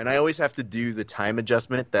watch you, and I always have to do the time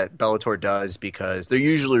adjustment that Bellator does because they're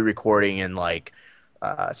usually recording in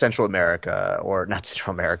Central America, or not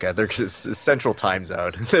Central America. They're Central Time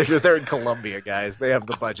Zone. They're in Colombia, guys. They have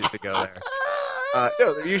the budget to go there.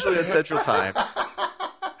 No, they're usually in Central Time.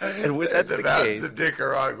 And when that's the case,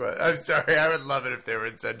 Nicaragua. I'm sorry. I would love it if they were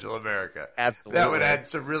in Central America. Absolutely, that would add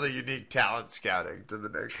some really unique talent scouting to the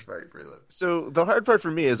next fight prelim. So the hard part for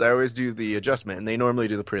me is I always do the adjustment, and they normally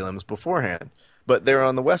do the prelims beforehand. But they're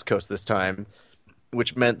on the West Coast this time,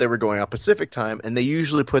 which meant they were going on Pacific time, and they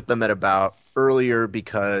usually put them at about earlier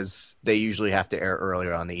because they usually have to air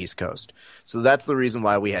earlier on the East Coast. So that's the reason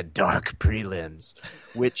why we had dark prelims,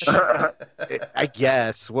 which I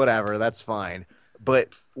guess, whatever, that's fine.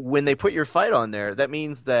 But when they put your fight on there, that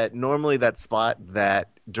means that normally that spot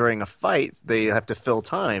that during a fight they have to fill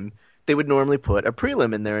time, they would normally put a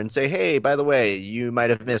prelim in there and say, hey, by the way, you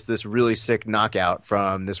might have missed this really sick knockout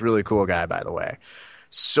from this really cool guy, by the way.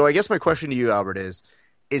 So I guess my question to you, Albert, is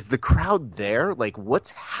the crowd there? Like,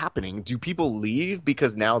 what's happening? Do people leave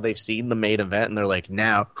because now they've seen the main event and they're like,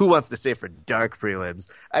 now, who wants to stay for dark prelims?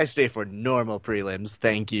 I stay for normal prelims.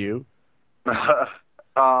 Thank you.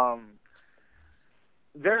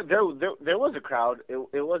 There was a crowd. It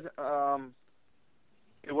wasn't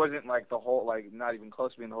like the whole, not even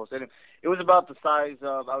close to being the whole stadium. It was about the size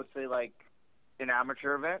of, I would say, an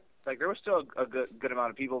amateur event. There was still a good amount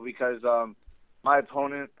of people because my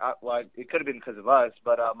opponent, it could have been because of us,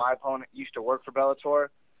 but my opponent used to work for Bellator,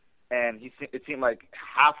 and it seemed like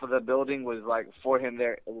half of the building was for him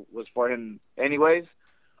there, was for him anyways.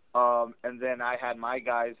 And then I had my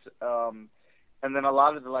guys, and then a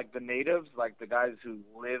lot of the natives, the guys who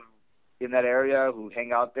live in that area, who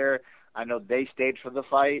hang out there, I know they stayed for the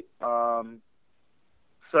fight. So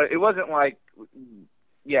it wasn't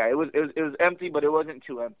it was empty, but it wasn't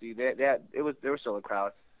too empty. There was still a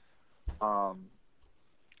crowd.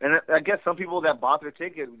 And I guess some people that bought their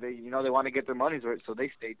ticket, they want to get their money's worth, so they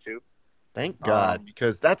stayed too. Thank God,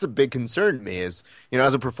 because that's a big concern to me is,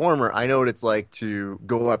 as a performer, I know what it's like to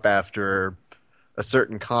go up after a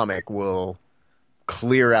certain comic will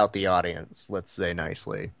clear out the audience, let's say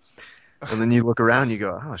nicely. And then you look around and you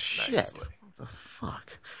go, oh, shit, Nicely. what the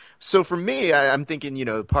fuck? So for me, I'm thinking,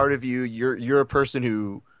 part of you're a person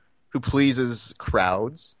who pleases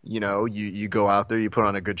crowds. You go out there, you put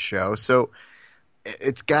on a good show. So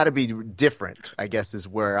it's got to be different, I guess, is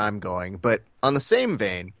where I'm going. But on the same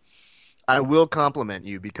vein, I will compliment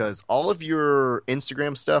you because all of your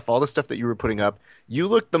Instagram stuff, all the stuff that you were putting up, you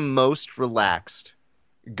looked the most relaxed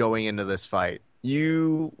going into this fight.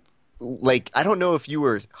 You, I don't know if you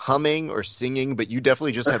were humming or singing, but you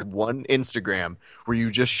definitely just had one Instagram where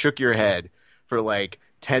you just shook your head for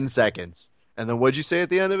 10 seconds. And then what'd you say at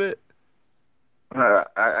the end of it?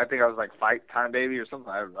 I think I was fight time, baby, or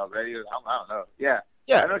something. I was ready. I don't know. Yeah.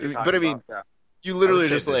 Yeah, I know what you're but I mean, about. you literally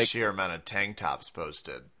just the sheer amount of tank tops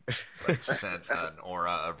posted sent an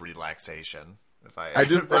aura of relaxation. If I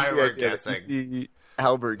just if I were you guessing, see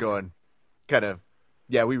Albert going, kind of,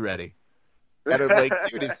 yeah, we ready. And I'm like,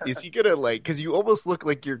 dude, is he gonna like? Because you almost look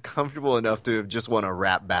like you're comfortable enough to have just won a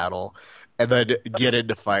rap battle and then get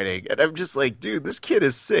into fighting. And I'm just like, dude, this kid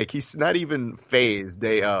is sick. He's not even phased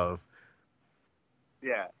day of.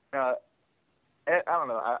 Yeah. I don't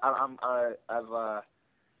know.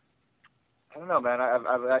 I don't know, man.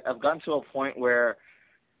 I've gotten to a point where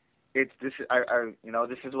it's this.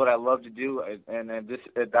 This is what I love to do, and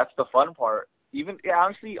that's the fun part. Even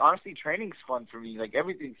honestly, training's fun for me. Like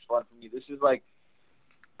everything's fun for me. This is like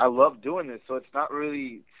I love doing this, so it's not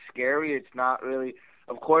really scary. It's not really.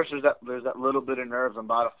 Of course, there's that little bit of nerves. I'm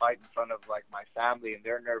about to fight in front of like my family, and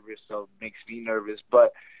they're nervous, so it makes me nervous.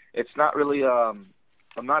 But it's not really.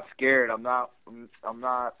 I'm not scared. I'm not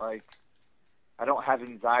like. I don't have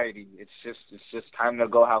anxiety. It's just time to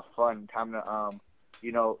go have fun. Time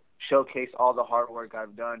to showcase all the hard work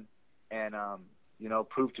I've done, and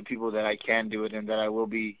prove to people that I can do it and that I will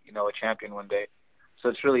be a champion one day. So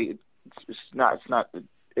it's really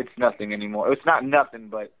it's nothing anymore. It's not nothing,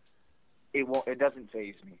 but it doesn't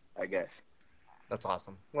faze me, I guess. That's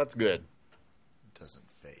awesome. That's good. It doesn't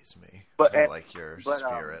faze me. I like your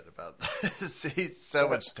spirit about this. He's so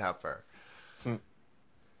much tougher.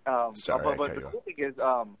 Sorry, but the cool thing is,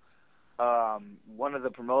 one of the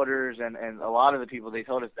promoters and a lot of the people, they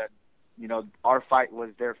told us that, our fight was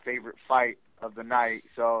their favorite fight of the night.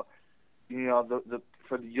 So,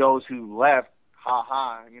 for those who left,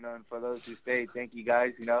 and for those who stayed, thank you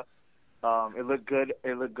guys. It looked good.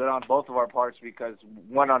 It looked good on both of our parts because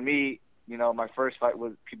one on me, my first fight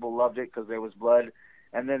was people loved it because there was blood,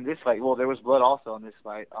 and then this fight, well, there was blood also in this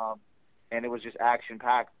fight, and it was just action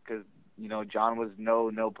packed because. John was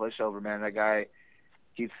no pushover, man. That guy,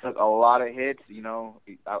 he took a lot of hits. He was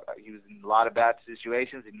in a lot of bad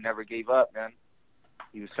situations. He never gave up, man.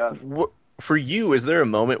 He was tough. For you, is there a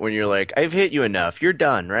moment when you're like, I've hit you enough. You're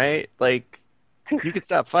done, right? Like, you could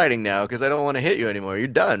stop fighting now because I don't want to hit you anymore. You're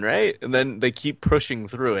done, right? And then they keep pushing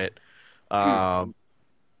through it.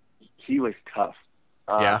 He was tough.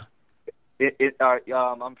 Yeah.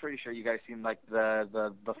 I'm pretty sure you guys seen like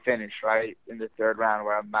the finish right in the third round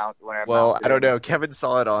where I mounted. I don't know. Kevin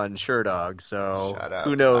saw it on Sherdog, so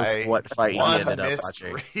who knows what fight he ended up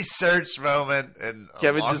watching. Research moment and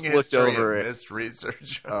Kevin just looked over it. Missed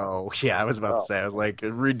research. Oh yeah, I was about to say. I was like,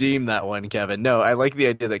 redeem that one, Kevin. No, I like the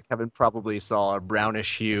idea that Kevin probably saw a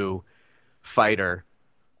brownish hue fighter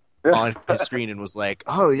on his screen and was like,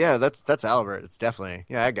 "Oh yeah, that's Albert. It's definitely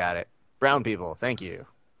I got it. Brown people, thank you."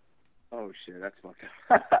 Oh shit, that's fucking.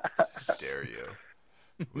 Dare you?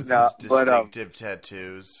 With his distinctive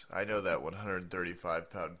tattoos, I know that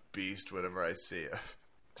 135-pound beast whenever I see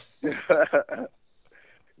him.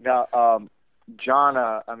 Now, John.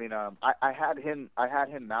 I had him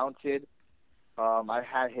mounted. I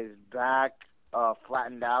had his back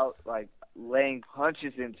flattened out, like laying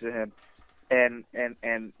punches into him, and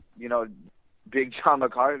Big John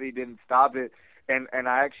McCarthy didn't stop it, and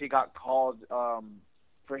I actually got called.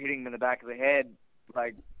 For hitting him in the back of the head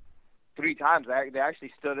like 3 times. They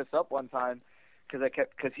actually stood us up one time because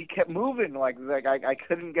he kept moving like I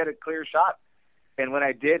couldn't get a clear shot. And when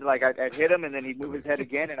I did, like I'd hit him and then he'd move his head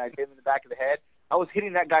again and I'd hit him in the back of the head. I was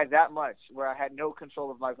hitting that guy that much where I had no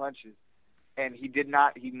control of my punches, and he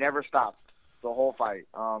never stopped the whole fight.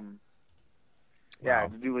 Yeah,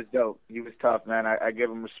 the dude was dope. He was tough, man. I give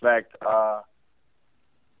him respect.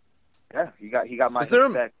 He got my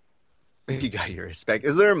respect. You got your respect.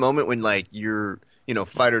 Is there a moment when like you're,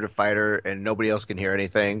 fighter to fighter and nobody else can hear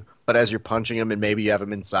anything, but as you're punching him and maybe you have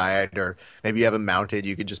him inside or maybe you have him mounted,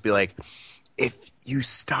 you could just be like, if you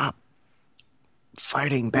stop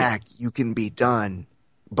fighting back, you can be done.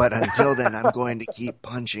 But until then, I'm going to keep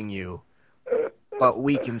punching you. But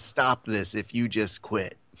we can stop this if you just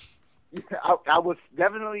quit. I was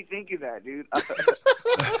definitely thinking that, dude.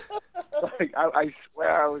 I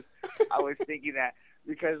swear I was thinking that.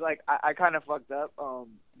 Because like I kind of fucked up.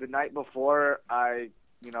 The night before I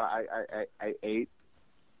ate.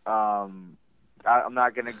 I'm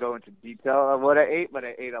not gonna go into detail of what I ate, but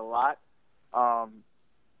I ate a lot. I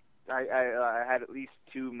had at least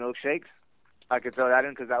 2 milkshakes. I could throw that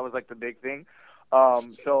in because that was like the big thing.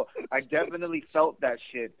 So I definitely felt that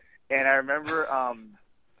shit. And I remember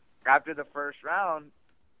after the first round,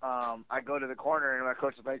 I go to the corner and my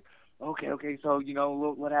coach was like, "Okay, so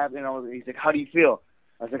what happened?" He's like, "How do you feel?"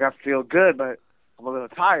 I was like, "I feel good, but I'm a little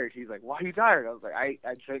tired." He's like, "Why are you tired?" I was like, I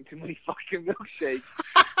drank too many fucking milkshakes.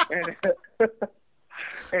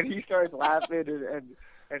 and he starts laughing, and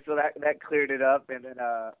so that cleared it up, and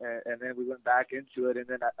then we went back into it, and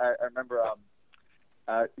then I remember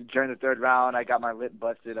during the third round, I got my lip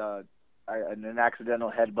busted, an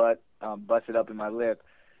accidental headbutt busted up in my lip,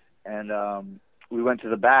 and we went to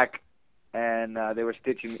the back, and they were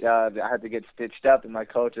stitching. I had to get stitched up, and my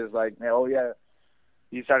coach was like, "Oh yeah,"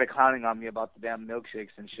 he started clowning on me about the damn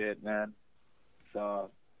milkshakes and shit, man. So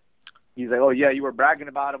he's like, "Oh yeah, you were bragging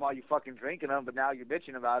about them while you fucking drinking them, but now you're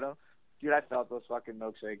bitching about them." Dude, I felt those fucking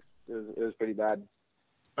milkshakes. It was pretty bad.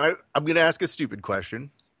 I'm going to ask a stupid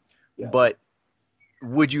question, but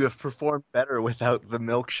would you have performed better without the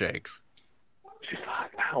milkshakes? I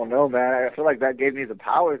don't know, man. I feel like that gave me the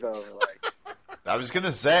power, though. Like, I was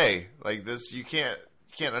gonna say, like this, you can't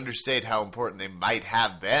understate how important they might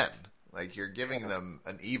have been. Like you're giving them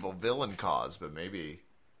an evil villain cause, but maybe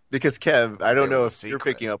because Kev, I don't know if you're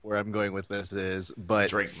picking up where I'm going with this but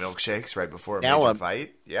drink milkshakes right before a major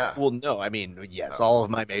fight. Yeah. Well, no, I mean, yes, all of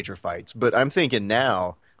my major fights, but I'm thinking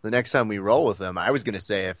now. The next time we roll with him, I was going to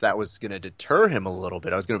say if that was going to deter him a little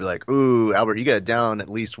bit, I was going to be like, "Ooh, Albert, you got to down at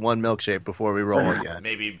least one milkshake before we roll again."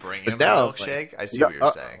 Maybe bring him a milkshake. I see what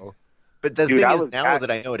you're saying. But the thing is, now that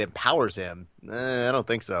I know it empowers him, I don't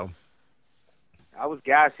think so. I was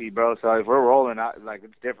gassy, bro. So if we're rolling, like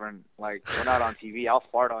it's different. Like we're not on TV. I'll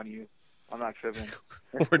fart on you. I'm not tripping.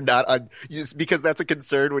 We're not on because that's a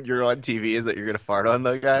concern when you're on TV is that you're going to fart on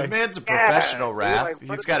the guy. The man's a professional, Raph. Like,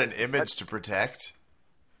 he's got an image to protect.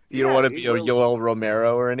 You don't want to be a Yoel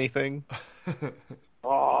Romero or anything?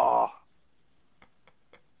 Oh.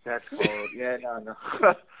 That's cold. Yeah, no.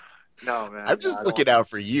 No, man. I'm just looking out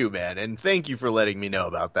for you, man, and thank you for letting me know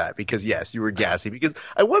about that, because, yes, you were gassy, because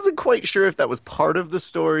I wasn't quite sure if that was part of the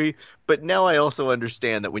story, but now I also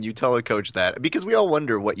understand that when you tell a coach that, because we all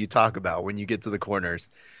wonder what you talk about when you get to the corners.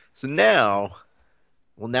 So now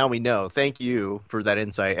we know. Thank you for that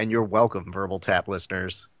insight, and you're welcome, Verbal Tap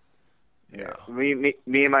listeners. Yeah, me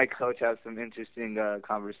and my coach have some interesting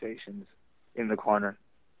conversations in the corner.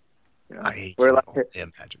 You know? I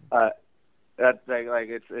imagine. That's like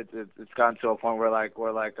it's gotten to a point where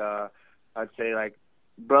we're like I'd say like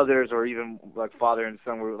brothers or even like father and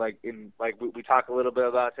son. We're like we talk a little bit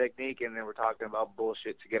about technique, and then we're talking about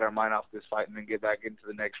bullshit to get our mind off this fight and then get back into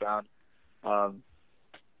the next round.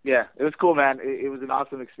 Yeah, it was cool, man. It was an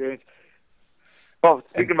awesome experience. Oh,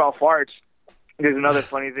 speaking about farts. There's another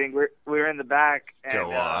funny thing. We were in the back. And,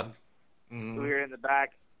 Go on. We were in the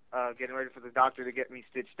back getting ready for the doctor to get me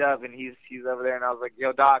stitched up, and he's over there, and I was like,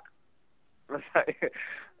 "Yo, doc." I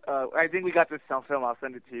think we got this on film. I'll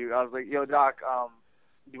send it to you. I was like, "Yo, doc,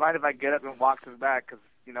 do you mind if I get up and walk to the back? Because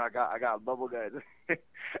I got bubble guts."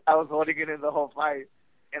 I was holding it in the whole fight,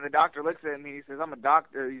 and the doctor looks at me. He says, "I'm a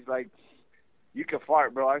doctor." He's like, "You can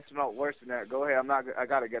fart, bro. I smell worse than that. Go ahead. I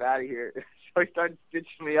gotta get out of here." So he started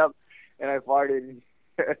stitching me up. And I farted,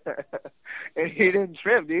 and he didn't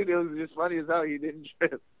trip, dude. It was just funny as hell. He didn't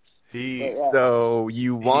trip. So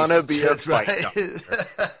you want to be a fight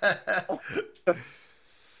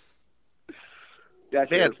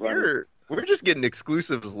Man, we're just getting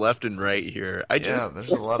exclusives left and right here.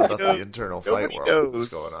 There's a lot about the internal fight world that's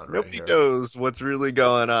going on right here. Nobody knows what's really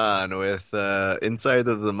going on with inside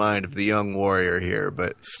of the mind of the young warrior here.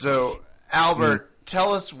 But so, Albert.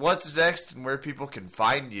 Tell us what's next and where people can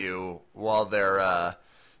find you while they're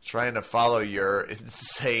trying to follow your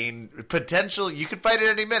insane potential. You could fight at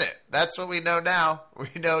any minute. That's what we know now. We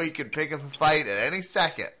know you can pick up a fight at any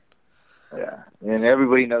second. Yeah, and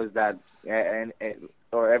everybody knows that.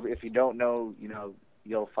 If you don't know,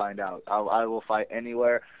 you'll find out. I will fight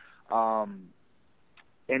anywhere,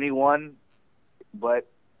 anyone, but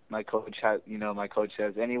my coach says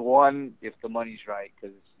anyone if the money's right,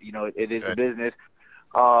 because it is a business.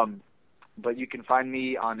 But you can find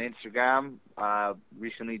me on Instagram.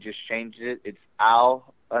 Recently just changed it. It's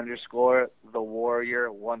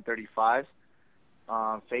Al_TheWarrior135.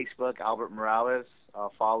 Facebook, Albert Morales.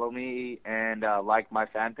 Follow me and like my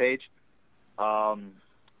fan page.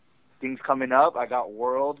 Things coming up. I got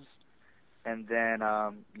Worlds, and then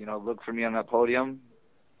look for me on that podium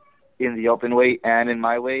in the open weight and in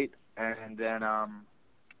my weight. And then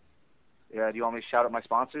do you want me to shout out my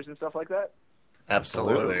sponsors and stuff like that?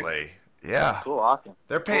 Absolutely. Yeah. Cool, awesome.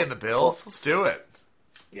 They're paying the bills. Let's do it.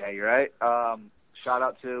 Yeah, you're right. Shout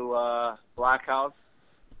out to Black House.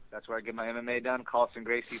 That's where I get my MMA done. Carlson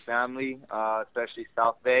Gracie family, especially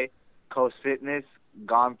South Bay. Coast Fitness,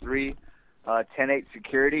 Gone 3, 10-8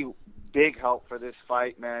 Security. Big help for this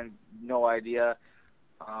fight, man. No idea.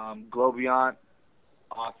 Globiant,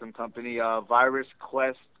 awesome company. Virus,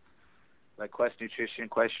 Quest, like Quest Nutrition,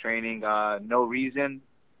 Quest Training. No Reason.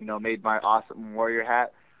 Made my awesome warrior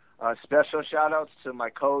hat. Special shout-outs to my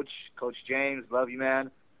coach, Coach James. Love you, man.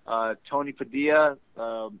 Tony Padilla,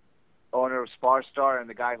 owner of Spar Star and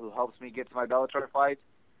the guy who helps me get to my Bellator fights.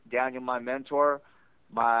 Daniel, my mentor.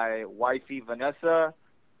 My wifey, Vanessa.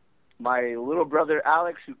 my little brother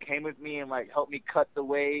Alex, who came with me and like helped me cut the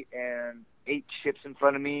weight and ate chips in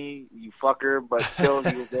front of me, you fucker. But still,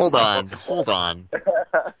 he was there. Hold on.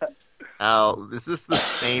 Al, is this the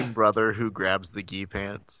same brother who grabs the gi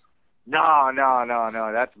pants? No.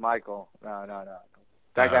 That's Michael. No.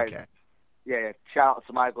 That guy. Okay. Yeah. Shout out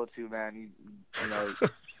to Michael too, man.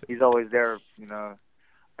 He's always there.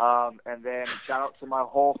 And then shout out to my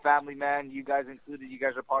whole family, man. You guys included. You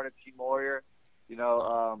guys are part of Team Warrior.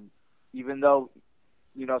 Even though,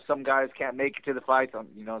 some guys can't make it to the fight.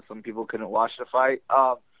 Some people couldn't watch the fight.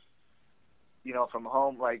 From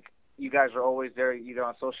home, like, you guys are always there,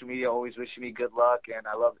 on social media, always wishing me good luck. And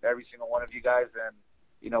I love every single one of you guys. And,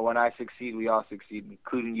 when I succeed, we all succeed,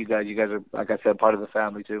 including you guys. You guys are, like I said, part of the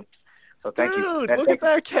family, too. So thank you. Dude, look at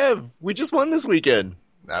that, Kev. We just won this weekend.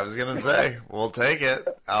 I was going to say, we'll take it.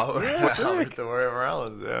 Albert the Warrior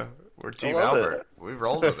Morales, yeah. We're Team Albert. We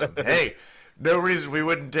rolled with him. Hey, no reason we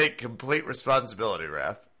wouldn't take complete responsibility,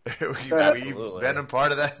 Raph. We've been a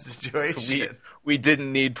part of that situation. We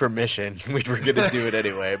didn't need permission. We were going to do it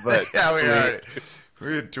anyway. But yeah, we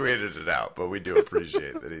tweeted it out, but we do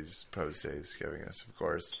appreciate that he's post-haste giving us, of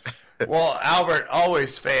course. Well, Albert,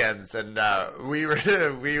 always fans, and we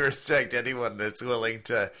respect anyone that's willing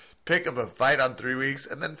to pick up a fight on 3 weeks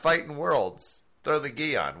and then fight in Worlds. Throw the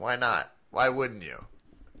gi on. Why not? Why wouldn't you?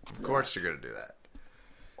 Of course you're going to do that.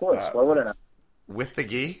 Of course. Why wouldn't I? With the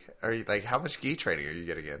gi? Are you how much gi training are you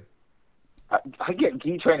getting in? I get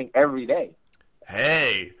gi training every day.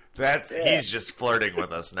 Hey, he's just flirting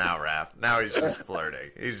with us now, Raph. Now he's just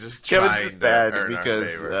flirting. He's just trying Kevin's to earn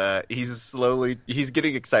because our favor. He's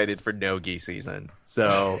getting excited for no gi season.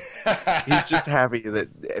 So he's just happy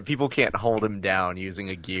that people can't hold him down using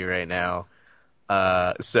a gi right now.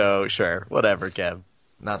 So sure, whatever, Kev.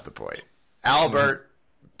 Not the point. Albert,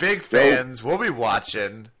 big fans. We'll be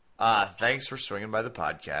watching. Thanks for swinging by the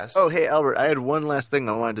podcast. Oh, hey, Albert, I had one last thing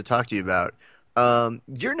I wanted to talk to you about.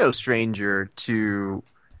 You're no stranger to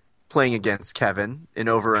playing against Kevin in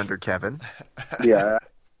Over Under Kevin. Yeah.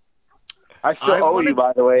 I still owe you,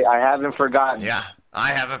 by the way. I haven't forgotten. Yeah,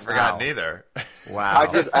 I haven't forgotten either. Wow.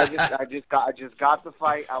 I just got the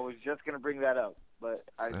fight. I was just gonna bring that up, but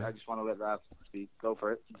I just want to let Raph speak. Go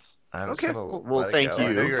for it. Okay. Well, thank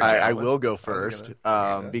you. I will go first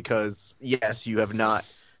because yes, you have not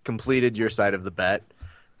completed your side of the bet,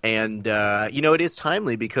 and it is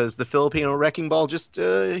timely because the Filipino wrecking ball just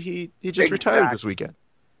he just retired this weekend.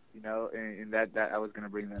 And that I was going to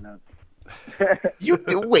bring that up.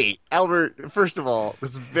 Wait, Albert. First of all,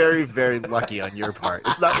 it's very, very lucky on your part.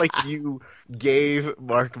 It's not like you gave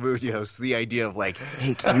Mark Munoz the idea of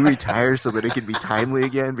hey, can you retire so that it can be timely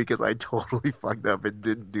again? Because I totally fucked up and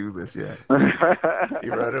didn't do this yet.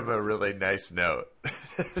 You wrote him a really nice note.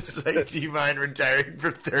 It's do you mind retiring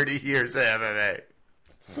for 30 years of MMA?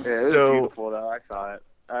 Yeah, it was beautiful, though. I saw it.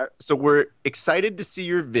 So we're excited to see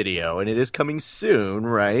your video, and it is coming soon,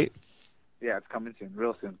 right? Yeah, it's coming soon,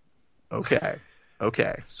 real soon. Okay.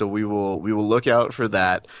 So we will look out for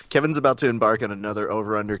that. Kevin's about to embark on another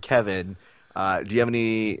Over Under Kevin. Do you have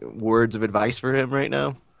any words of advice for him right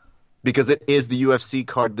now? Because it is the UFC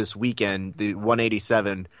card this weekend, the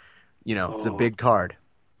 187. It's a big card.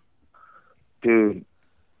 Dude,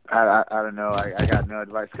 I don't know. I got no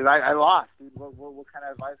advice because I lost. Dude, what kind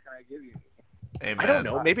of advice can I give you? Hey, I don't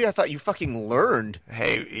know. Maybe I thought you fucking learned.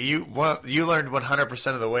 Hey, you learned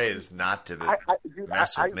 100% of the ways not to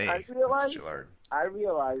mess with me. That's what you learned. I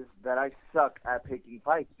realized that I suck at picking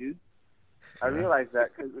fights, dude. I realized that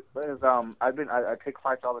because I pick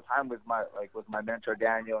fights all the time with my mentor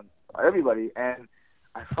Daniel and everybody, and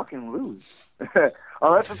I fucking lose.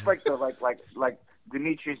 Unless it's like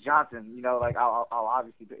Demetrius Johnson, I'll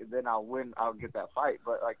obviously then I'll win. I'll get that fight,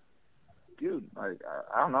 but dude, I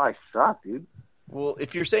don't know. I suck, dude. Well,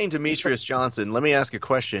 if you're saying Demetrius Johnson, let me ask a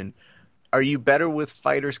question. Are you better with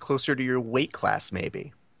fighters closer to your weight class,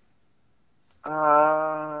 maybe?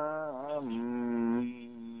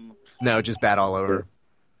 No, just bad all over.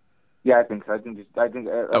 Yeah, I think so. I think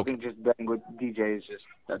just betting with DJ is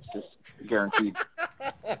that's guaranteed.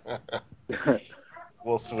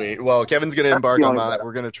 Well, sweet. Well, Kevin's going to embark on that.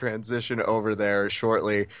 We're going to transition over there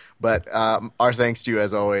shortly. But our thanks to you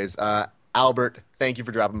as always. Albert, thank you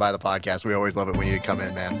for dropping by the podcast. We always love it when you come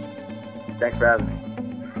in, man. Thanks for having me.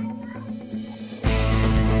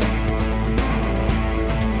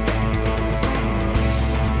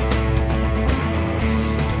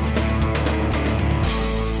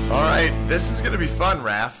 All right, this is going to be fun,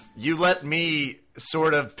 Raph. You let me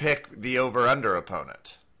sort of pick the over-under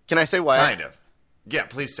opponent. Can I say why? Kind of. Yeah,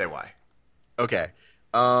 please say why. Okay.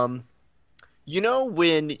 When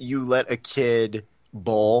you let a kid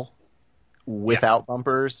bowl without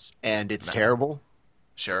bumpers, and it's terrible.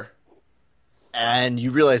 Sure. And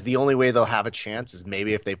you realize the only way they'll have a chance is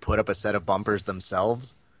maybe if they put up a set of bumpers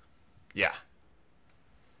themselves. Yeah.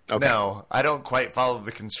 Okay. No, I don't quite follow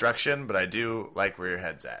the construction, but I do like where your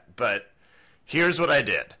head's at. But here's what I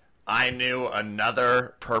did. I knew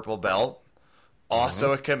another purple belt,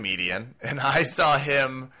 also a comedian, and I saw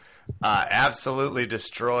him absolutely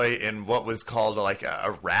destroy in what was called like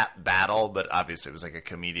a rap battle, but obviously it was like a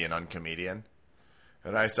comedian on comedian.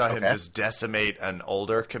 And I saw him just decimate an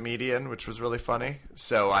older comedian, which was really funny.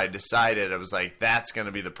 So I decided, I was like, that's going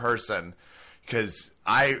to be the person, because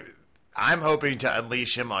I'm hoping to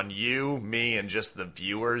unleash him on you, me, and just the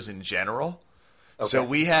viewers in general. Okay. So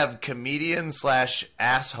we have comedian /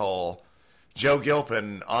 asshole Joe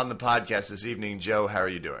Gilpin on the podcast this evening. Joe, how are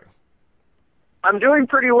you doing? I'm doing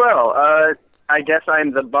pretty well. I guess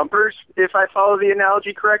I'm the bumpers, if I follow the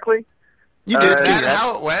analogy correctly. You did. Is that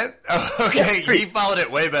how it went? Oh, okay, he followed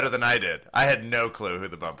it way better than I did. I had no clue who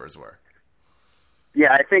the bumpers were.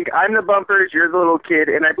 Yeah, I think I'm the bumpers, you're the little kid,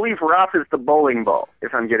 and I believe Roth is the bowling ball,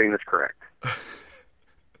 if I'm getting this correct.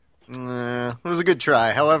 It was a good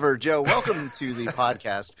try. However, Joe, welcome to the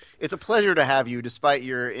podcast. It's a pleasure to have you, despite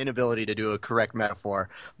your inability to do a correct metaphor.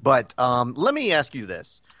 But let me ask you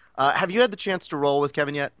this. Have you had the chance to roll with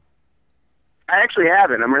Kevin yet? I actually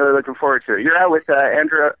haven't. I'm really looking forward to it. You're out with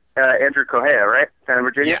Andrew Correa, right? Santa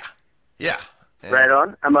Virginia? Yeah. Right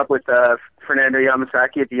on. I'm up with Fernando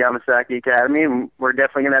Yamasaki at the Yamasaki Academy, and we're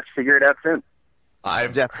definitely going to have to figure it out soon.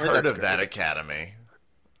 I've heard of that academy,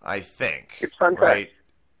 I think. It's fun, right?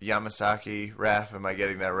 Yamasaki, Raf, am I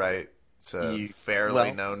getting that right? It's a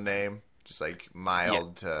fairly known name, just like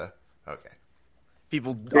mild to... Okay.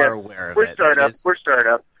 People are aware of it. We're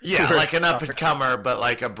startup. Yeah, like an up-and-comer, but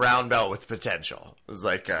like a brown belt with potential. It's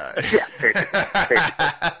like... Yeah, basically.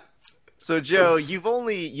 So, Joe,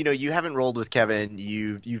 you haven't rolled with Kevin.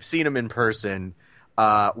 You've seen him in person.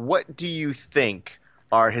 What do you think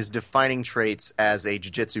are his defining traits as a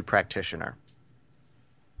jiu-jitsu practitioner?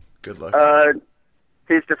 Good looks. Sure,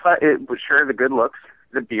 the good looks,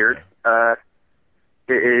 the beard.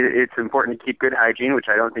 It's important to keep good hygiene, which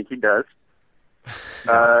I don't think he does.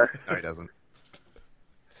 No, he doesn't.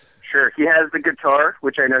 Sure, he has the guitar,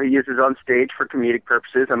 which I know he uses on stage for comedic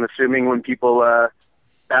purposes. I'm assuming when people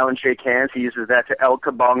bow and shake hands, he uses that to El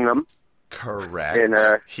Kabong them. Correct.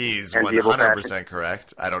 He's 100%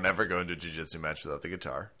 correct. I don't ever go into a jiu-jitsu match without the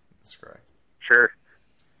guitar. That's correct. Sure.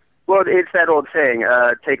 Well, it's that old saying,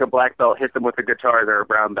 take a black belt, hit them with a guitar, they're a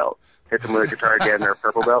brown belt. Hit them with a guitar again, they're a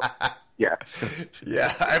purple belt. Yeah.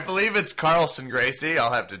 Yeah, I believe it's Carlson Gracie.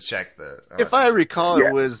 I'll have to check the... If I recall,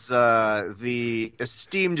 it was the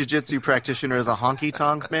esteemed jiu-jitsu practitioner, the Honky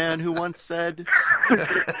Tonk Man, who once said,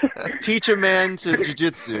 teach a man to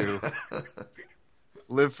jiu-jitsu,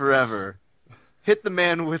 live forever. Hit the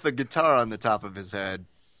man with a guitar on the top of his head.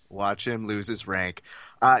 Watch him lose his rank.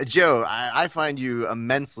 Joe, I find you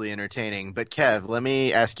immensely entertaining, but Kev, let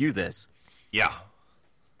me ask you this. Yeah.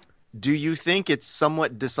 Do you think it's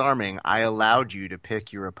somewhat disarming I allowed you to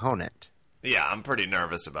pick your opponent? Yeah, I'm pretty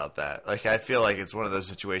nervous about that. Like, I feel like it's one of those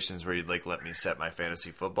situations where you'd like let me set my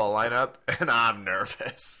fantasy football lineup, and I'm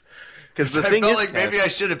nervous. Because the I thing felt is, like Kev, maybe I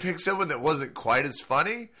should have picked someone that wasn't quite as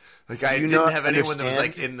funny. Like, I didn't have anyone that was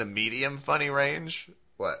like in the medium funny range.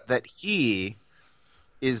 What? That he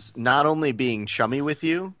is not only being chummy with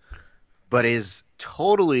you, but is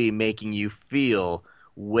totally making you feel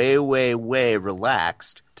way, way, way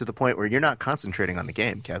relaxed to the point where you're not concentrating on the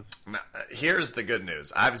game, Kev. Now, here's the good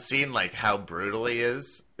news. I've seen like how brutal he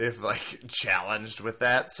is if like challenged with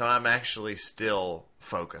that, so I'm actually still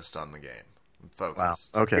focused on the game. I'm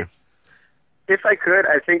focused. Wow. Okay. If I could,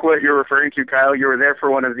 I think what you're referring to, Kyle, you were there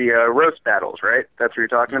for one of the roast battles, right? That's what you're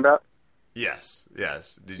talking about? Yes.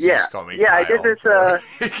 Did you just call me Kyle? I did this...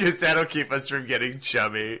 Because that'll keep us from getting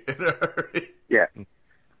chummy in a hurry. Yeah.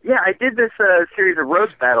 Yeah, I did this series of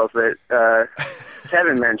roast battles that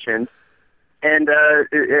Kevin mentioned, and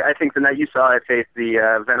I think the night you saw, I faced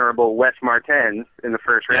the venerable Wes Martens in the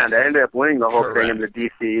first round. Yes. I ended up winning the whole thing in the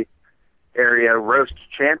D.C. area roast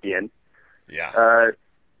champion. Yeah.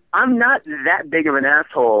 I'm not that big of an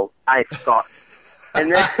asshole, I thought.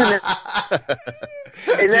 And then,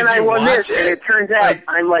 I won this, and it turns out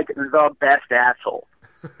I'm like the best asshole.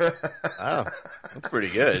 Wow, that's pretty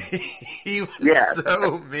good. He was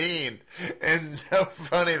so mean and so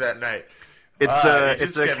funny that night.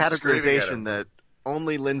 It's a categorization that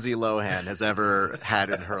only Lindsay Lohan has ever had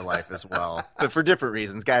in her life as well, but for different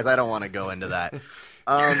reasons. Guys, I don't want to go into that.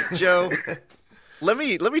 Joe, let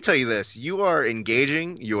me tell you this: you are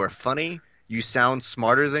engaging, you are funny, you sound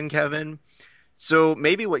smarter than Kevin. So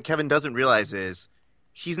maybe what Kevin doesn't realize is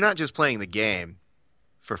he's not just playing the game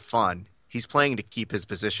for fun. He's playing to keep his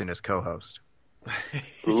position as co-host.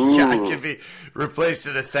 Yeah, I can be replaced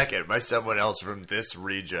in a second by someone else from this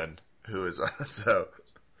region who is also.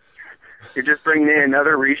 You're just bringing in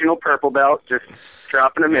another regional purple belt, just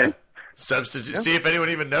dropping them in. Substitute. See if anyone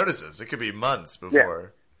even notices. It could be months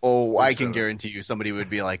before. Oh, I can guarantee you somebody would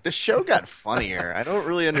be like, "The show got funnier. I don't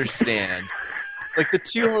really understand." Like, the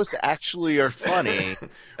two hosts actually are funny,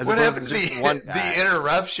 as what opposed happened to to just one guy. the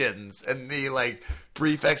interruptions and the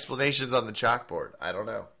brief explanations on the chalkboard? I don't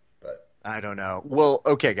know, but I don't know. Well,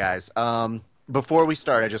 okay, guys. Before we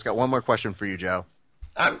start, I just got one more question for you, Joe.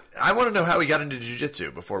 I want to know how we got into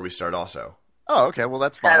jiu-jitsu before we start. Also, Oh, okay. Well,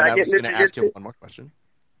 that's fine. I was going to ask you one more question.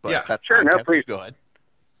 But Yeah. that's Sure, fine. no, Kevin, please. Go ahead.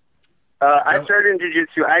 I started in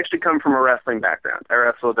jiu-jitsu. I actually come from a wrestling background. I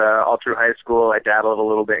wrestled all through high school. I dabbled a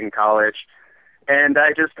little bit in college. And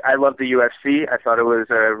I love the UFC. I thought it was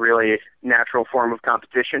a really natural form of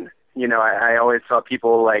competition. You know, I always saw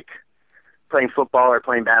people playing football or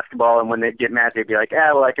playing basketball, and when they'd get mad, they'd be like,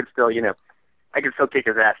 well, I could still kick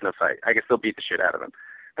his ass in a fight. I could still beat the shit out of him.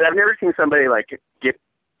 But I've never seen somebody get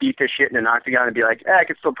beat to shit in an octagon and be like, I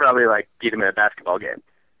could still probably beat him in a basketball game.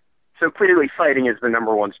 So clearly fighting is the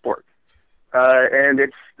number one sport. And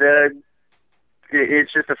it's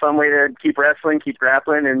just a fun way to keep wrestling, keep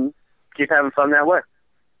grappling, and keep having fun that way.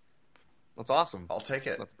 That's awesome. I'll take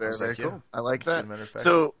it. That's very, I'll very take it. cool. I like As a that. matter of fact.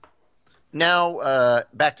 So now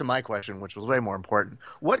back to my question, which was way more important.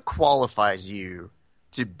 What qualifies you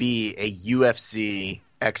to be a UFC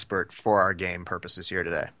expert for our game purposes here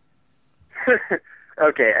today?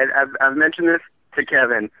 Okay, I've mentioned this to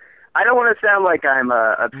Kevin. I don't want to sound like I'm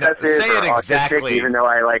obsessive say it or exactly. autistic, even though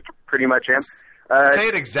I pretty much am. Say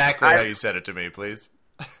it exactly how you said it to me, please.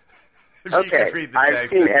 If you Okay, could read the I've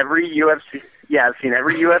text. seen every UFC. Yeah, I've seen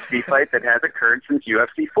every UFC fight that has occurred since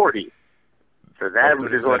UFC 40. So That's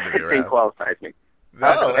what he is what said I to me, think Rob. qualifies me.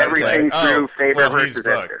 That's what I was everything like, through Faber well, he's versus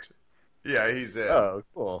Edgar. booked. Yeah, he's in. Oh,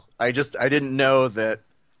 cool. I didn't know that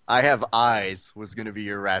I have eyes was going to be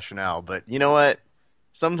your rationale, but you know what?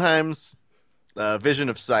 Sometimes vision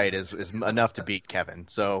of sight is enough to beat Kevin.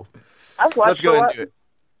 So I've let's watched go a ahead lot. and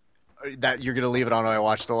do it. That you're going to leave it on. I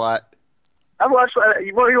watched a lot. I've watched.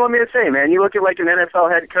 What do you want me to say, man? You look at an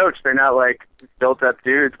NFL head coach. They're not built up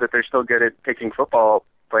dudes, but they're still good at picking football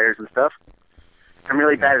players and stuff. I'm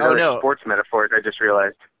really bad at other sports metaphors. I just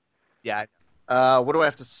realized. Yeah. What do I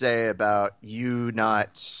have to say about you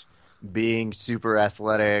not being super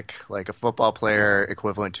athletic, like a football player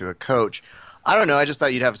equivalent to a coach? I don't know. I just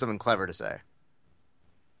thought you'd have something clever to say.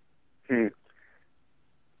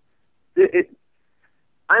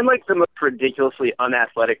 I'm the most ridiculously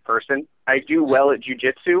unathletic person. I do well at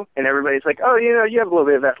jiu-jitsu, and everybody's like, oh, you have a little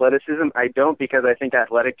bit of athleticism. I don't, because I think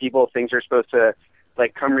athletic people, things are supposed to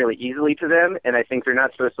come really easily to them, and I think they're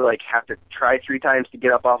not supposed to have to try 3 times to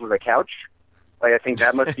get up off of a couch. I think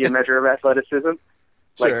that must be a measure of athleticism.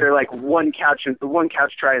 Sure. They're one couch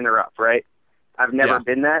try and they're up, right? I've never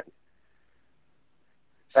been that.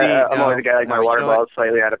 See, I'm always a guy my water ball is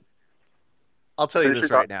slightly out of. I'll tell you this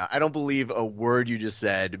right now. I don't believe a word you just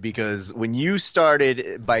said, because when you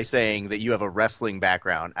started by saying that you have a wrestling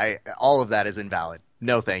background, all of that is invalid.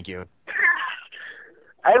 No, thank you.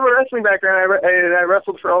 I have a wrestling background, and I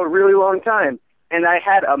wrestled for a really long time, and I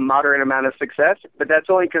had a moderate amount of success, but that's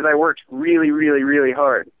only because I worked really, really, really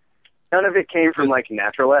hard. None of it came from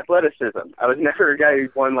natural athleticism. I was never a guy who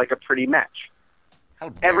won a pretty match.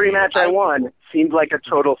 Every match I won seemed like a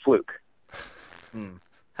total fluke.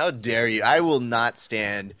 How dare you? I will not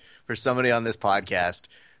stand for somebody on this podcast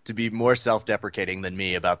to be more self-deprecating than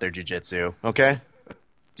me about their jiu-jitsu, okay?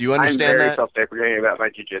 Do you understand I'm very that? self-deprecating about my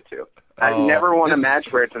jiu-jitsu. I've never won a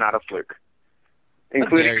match where it's not a fluke,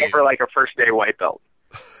 including over a first-day white belt.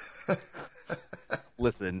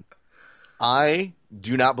 Listen, I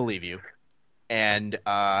do not believe you, and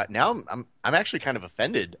now I'm actually kind of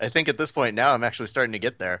offended. I think at this point now I'm actually starting to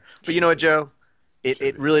get there. But you know what, Joe?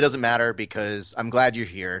 It really doesn't matter, because I'm glad you're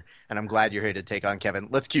here, and I'm glad you're here to take on Kevin.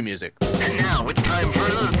 Let's cue music. And now it's time for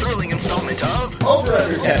another thrilling installment of Over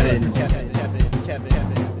Under Kevin.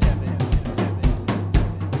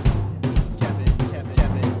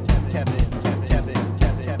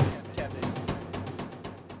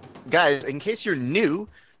 Guys, in case you're new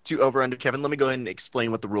to Over Under Kevin, let me go ahead and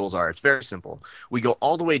explain what the rules are. It's very simple. We go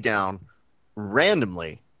all the way down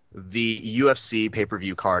randomly the UFC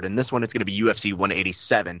pay-per-view card, and this one it's going to be UFC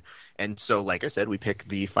 187. And so, like I said, we pick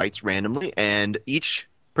the fights randomly, and each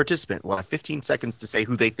participant will have 15 seconds to say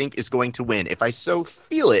who they think is going to win. If I so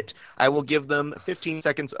feel it, I will give them 15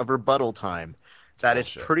 seconds of rebuttal time. That is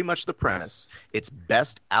pretty much the premise. It's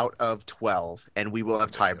best out of 12, and we will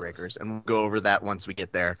have tiebreakers, and we'll go over that once we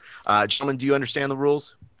get there. Gentlemen, do you understand the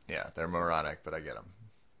rules? Yeah, they're moronic, but I get them.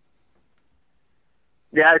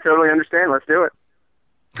 Yeah, I totally understand. Let's do it.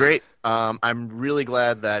 Great. I'm really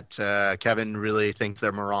glad that Kevin really thinks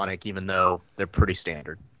they're moronic, even though they're pretty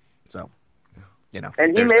standard. So,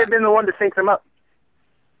 And he may have been the one to think them up.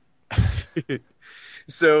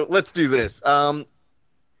 So let's do this.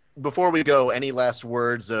 Before we go, any last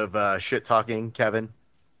words of shit talking, Kevin?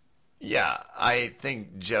 Yeah, I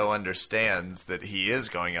think Joe understands that he is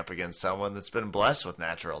going up against someone that's been blessed with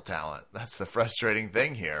natural talent. That's the frustrating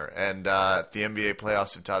thing here. And if the NBA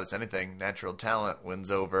playoffs have taught us anything, natural talent wins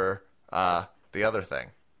over the other thing.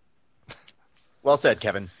 Well said,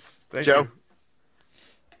 Kevin. Thank Joe? you.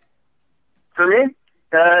 For me,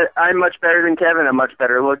 I'm much better than Kevin. I'm much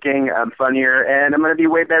better looking. I'm funnier, and I'm going to be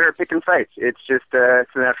way better at picking fights. It's just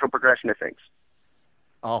it's a natural progression of things.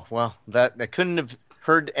 Oh, well, I couldn't have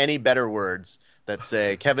heard any better words that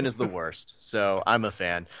say Kevin is the worst. So I'm a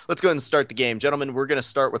fan. Let's go ahead and start the game. Gentlemen, we're going to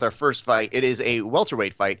start with our first fight. It is a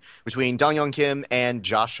welterweight fight between Dong Hyun Kim and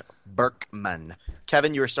Josh Berkman.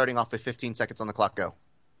 Kevin, you are starting off with 15 seconds on the clock. Go.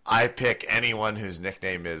 I pick anyone whose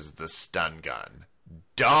nickname is the Stun Gun.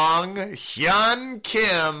 Dong Hyun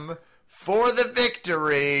Kim for the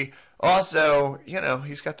victory. Also,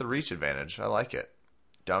 he's got the reach advantage. I like it.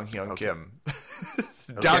 Dong Hyun Kim.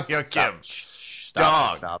 Dong Hyun Kim.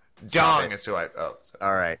 Stop. Dong is who I... Oh,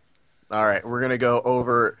 sorry. All right. We're going to go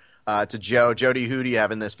over to Joe. Jody, who do you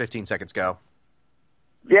have in this? 15 seconds, go.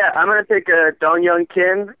 Yeah, I'm going to pick Dong Hyun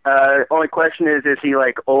Kim. Only question is he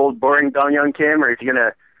like old, boring Dong Hyun Kim, or is he going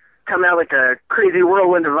to come out like a crazy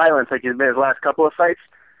whirlwind of violence like he's been his last couple of fights?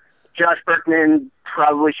 Josh Berkman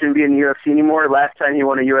probably shouldn't be in the UFC anymore. Last time he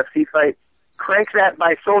won a UFC fight, Crank That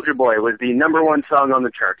by Soulja Boy was the #1 song on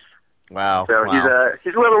the charts. Wow. So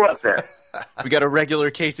he's a little up there. We got a regular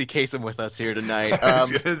Casey Kasem with us here tonight. I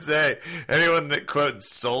was going to say, anyone that quotes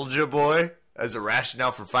Soulja Boy as a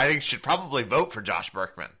rationale for fighting should probably vote for Josh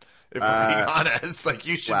Berkman. If we're being honest,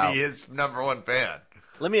 you should be his #1 fan.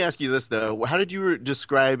 Let me ask you this, though. How did you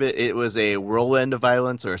describe it? It was a whirlwind of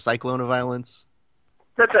violence or a cyclone of violence?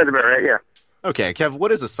 That sounds about right, yeah. Okay, Kev,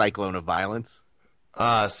 what is a cyclone of violence?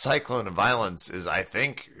 Cyclone of violence is, I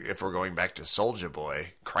think, if we're going back to Soulja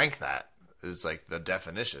Boy, Crank That is like the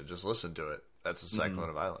definition. Just listen to it. That's a cyclone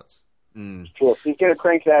of violence. Cool. He's going to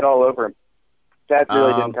crank that all over him. That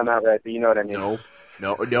really didn't come out right, but you know what I mean.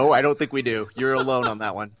 No, I don't think we do. You're alone on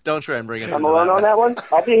that one. Don't try and bring us I'm alone on that one?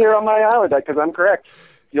 I'll be here on my island because I'm correct.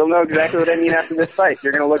 You'll know exactly what I mean after this fight.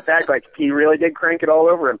 You're going to look back like he really did crank it all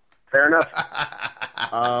over him. Fair enough.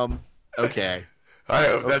 Okay. I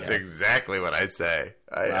hope that's exactly what I say.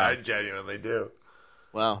 I genuinely do.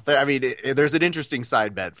 Well, there's an interesting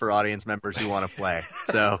side bet for audience members who want to play.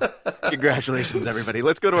 So, congratulations, everybody.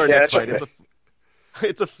 Let's go to our next fight. Okay.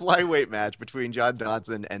 It's a flyweight match between John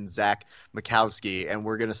Dodson and Zach Mikowski, and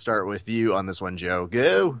we're going to start with you on this one, Joe.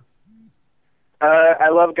 Go. I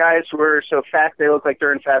love guys who are so fast they look like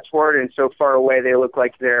they're in fast forward, and so far away they look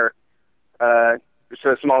like they're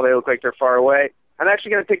so small they look like they're far away. I'm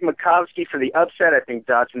actually going to pick Mikowski for the upset. I think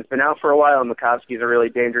Dodson's been out for a while, and Mikowski's a really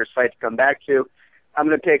dangerous fight to come back to. I'm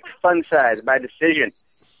going to pick Fun Size by decision.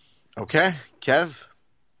 Okay. Kev?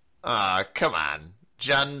 Come on.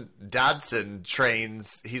 John Dodson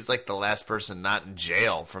trains. He's like the last person not in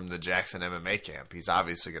jail from the Jackson MMA camp. He's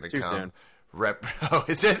obviously going to come. Soon. Oh,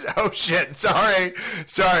 is it? Oh, shit. Sorry.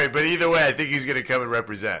 But either way, I think he's going to come and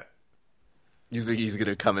represent. You think he's going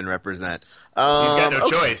to come and represent? He's got no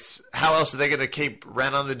choice. How else are they going to keep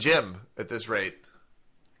rent on the gym at this rate?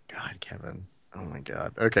 God, Kevin. Oh, my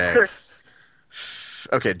God. Okay.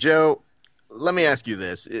 Okay, Joe, let me ask you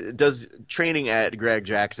this. Does training at Greg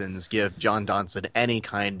Jackson's give John Dodson any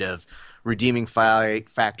kind of redeeming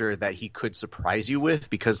factor that he could surprise you with?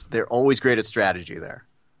 Because they're always great at strategy there.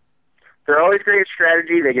 They're always great at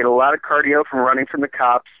strategy. They get a lot of cardio from running from the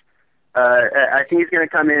cops. I think he's going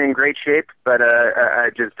to come in great shape, but I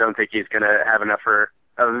just don't think he's going to have enough for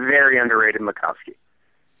a very underrated Mikowski.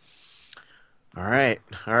 All right.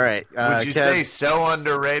 Would you Kev, say so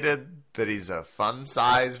underrated that he's a fun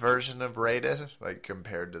size version of rated, like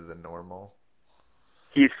compared to the normal?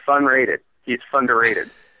 He's fun rated. He's underrated.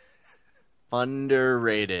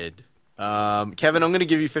 Underrated. Kevin, I'm going to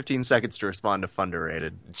give you 15 seconds to respond to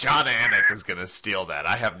underrated. John Anik is going to steal that.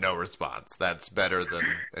 I have no response. That's better than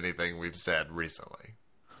anything we've said recently.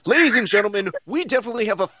 Ladies and gentlemen, we definitely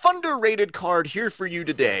have a underrated card here for you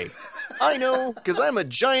today. I know, because I'm a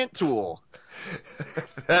giant tool.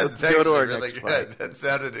 That's Let's go to our really next good. fight. That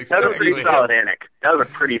sounded That was exactly pretty solid, Anik. That was a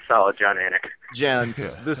pretty solid John Anik.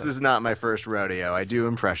 Gents, this is not my first rodeo. I do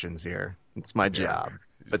impressions here. It's my job.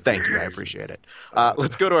 But thank you. I appreciate it.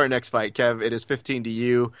 Let's go to our next fight, Kev. It is 15 to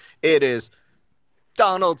you. It is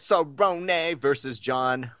Donald Cerrone versus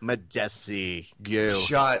John Makdessi. Go.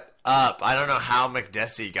 Shut up. I don't know how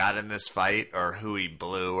Makdessi got in this fight or who he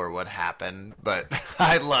blew or what happened, but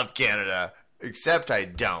I love Canada, except I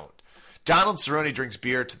don't. Donald Cerrone drinks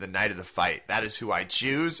beer to the night of the fight. That is who I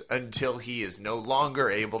choose until he is no longer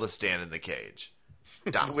able to stand in the cage.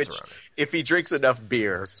 Donald Which, Cerrone. if he drinks enough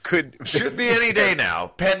beer, should be any day now,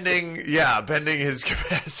 pending his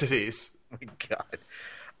capacities. Oh my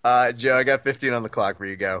God. Joe, I got 15 on the clock for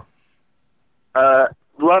you. Go.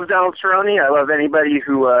 Love Donald Cerrone. I love anybody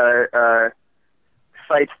who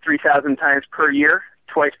fights 3,000 times per year,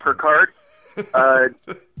 twice per card.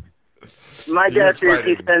 My guess is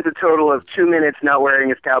he spends a total of 2 minutes not wearing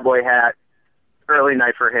his cowboy hat. Early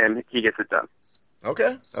night for him. He gets it done.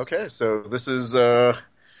 Okay. So this is Donald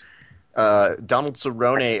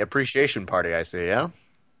Cerrone appreciation party, I see, yeah?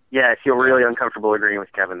 Yeah, I feel really uncomfortable agreeing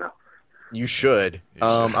with Kevin, though. You should.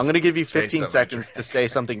 I'm going to give you 15 seconds to say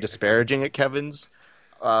something disparaging at Kevin's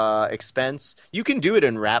expense. You can do it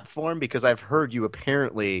in rap form because I've heard you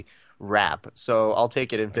apparently rap. So I'll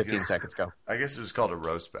take it in 15 seconds. Go. I guess it was called a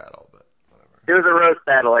roast battle, but whatever. It was a roast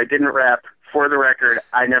battle. I didn't rap. For the record,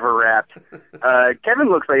 I never rapped. Kevin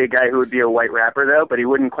looks like a guy who would be a white rapper, though, but he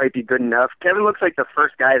wouldn't quite be good enough. Kevin looks like the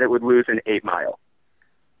first guy that would lose an 8 Mile.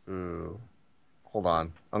 Ooh. Hold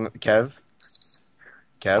on. Kev?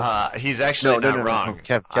 He's actually not wrong.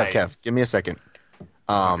 No. Kev, give me a second.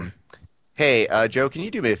 Okay. Hey, Joe, can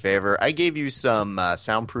you do me a favor? I gave you some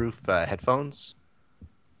soundproof headphones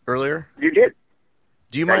earlier. You did.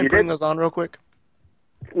 Do you mind putting those on real quick?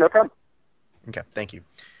 No problem. Okay, thank you.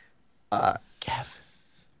 Kev.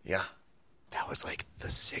 Yeah. That was like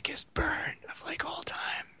the sickest burn of like all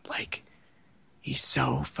time. Like, he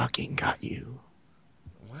so fucking got you.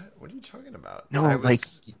 What are you talking about? No,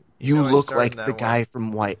 you look like the guy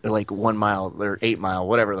from 1 Mile or 8 Mile,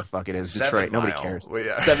 whatever the fuck it is, Detroit. Nobody cares. Well,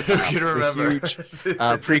 yeah. 7 Mile. You can remember. The huge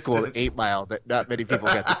prequel to 8 Mile that not many people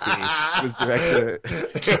got to see. It was directed.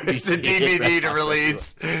 It's a DVD to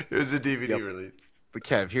release. It was a DVD release. But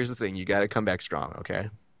Kev, here's the thing: you got to come back strong,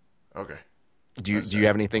 okay? Okay. Do you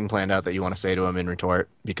have anything planned out that you want to say to him in retort?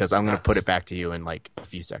 Because I'm going to put it back to you in like a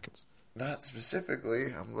few seconds. Not specifically.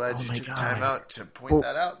 I'm glad you took time out to point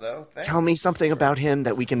that out, though. Thanks. Tell me something about him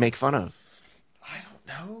that we can make fun of. I don't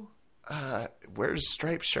know. Wears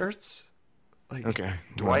striped shirts? Like okay.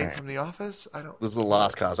 Dwight from The Office? This is a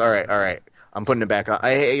lost cause. All right. I'm putting it back on.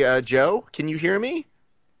 Hey, Joe, can you hear me?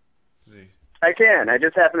 I can. I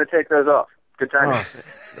just happened to take those off. Good timing.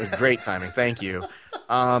 Great timing. Thank you.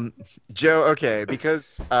 Joe, okay,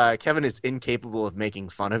 because Kevin is incapable of making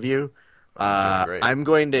fun of you, I'm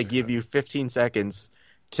going to give you 15 seconds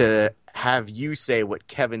to have you say what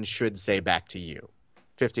Kevin should say back to you.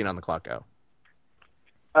 15 on the clock, go.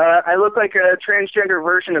 I look like a transgender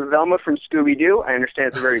version of Velma from Scooby-Doo. I understand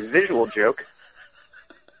it's a very visual joke.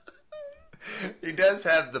 He does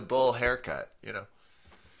have the bull haircut, you know.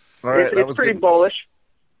 All right, it's pretty bullish.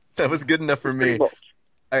 That was good enough for me.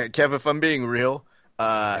 Kev, if I'm being real,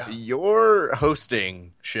 your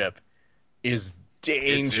hosting ship is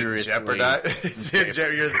dangerous.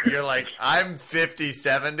 You're like, I'm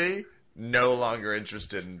 50-70, no longer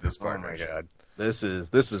interested in this partnership. Oh my God. This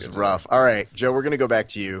is rough. All right, Joe, we're going to go back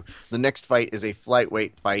to you. The next fight is a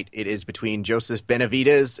flyweight fight. It is between Joseph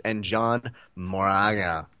Benavidez and John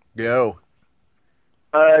Moraga. Go.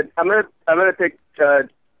 I'm gonna pick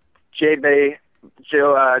Joseph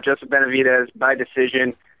Benavidez by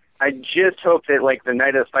decision. I just hope that like the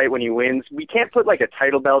night of the fight when he wins, we can't put like a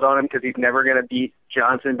title belt on him because he's never gonna beat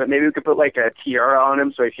Johnson, but maybe we could put like a tiara on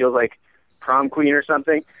him so he feels like prom queen or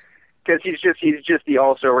something. Because he's just the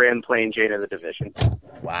also-ran plain Jane of the division.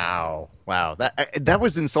 Wow. That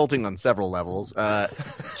was insulting on several levels.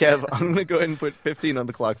 Kev, I'm going to go ahead and put 15 on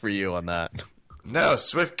the clock for you on that. No,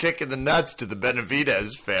 swift kick in the nuts to the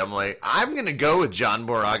Benavidez family. I'm going to go with John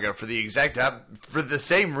Moraga for the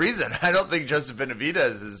same reason. I don't think Joseph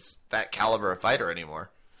Benavidez is that caliber of fighter anymore.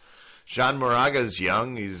 John Moraga's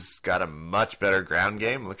young. He's got a much better ground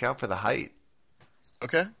game. Look out for the height.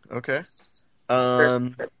 Okay.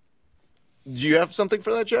 Do you have something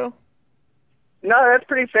for that, Joe? No, that's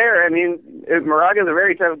pretty fair. I mean, Moraga's a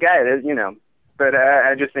very tough guy, but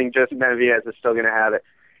I just think Joseph Benavidez is still going to have it.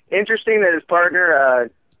 Interesting that his partner,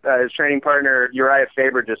 his training partner, Uriah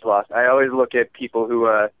Faber, just lost. I always look at people who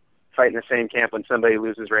fight in the same camp when somebody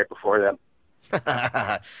loses right before them.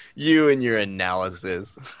 You and your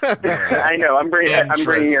analysis. I know. I'm bringing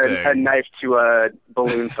a knife to a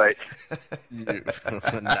balloon fight.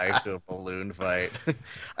 A knife to a balloon fight.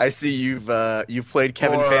 I see you've played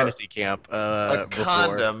Kevin Fantasy Camp. A before.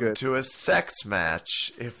 condom Good. to a sex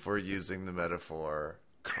match, if we're using the metaphor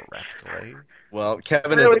correctly. Well,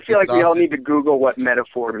 Kevin I is really feel like we all exhausted. need to Google what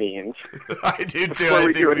metaphor means I do too. before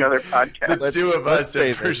we do another podcast. The two of us say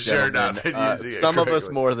have for this, sure not been gentlemen. using it Some of us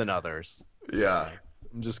correctly. more than others. Yeah.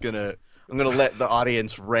 I'm gonna let the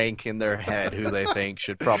audience rank in their head who they think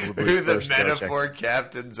should probably Who the first go check. metaphor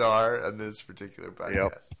captains are on this particular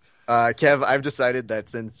podcast. Kev, I've decided that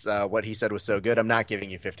since what he said was so good, I'm not giving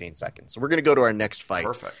you 15 seconds. So we're going to go to our next fight.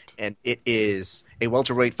 Perfect. And it is a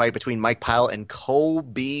welterweight fight between Mike Pyle and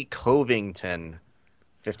Colby Covington.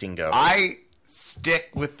 15 go. I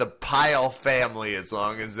stick with the Pyle family as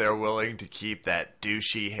long as they're willing to keep that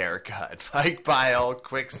douchey haircut. Mike Pyle,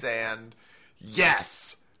 quicksand,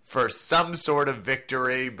 yes, for some sort of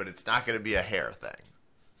victory, but it's not going to be a hair thing.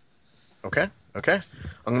 Okay. I'm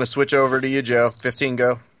going to switch over to you, Joe. 15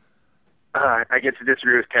 go. I get to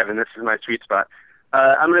disagree with Kevin. This is my sweet spot.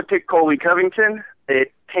 I'm going to pick Colby Covington.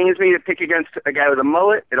 It pains me to pick against a guy with a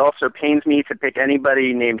mullet. It also pains me to pick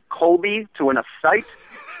anybody named Colby to win a fight,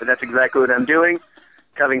 but that's exactly what I'm doing.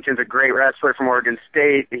 Covington's a great wrestler from Oregon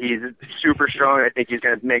State. He's super strong. I think he's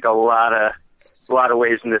going to make a lot of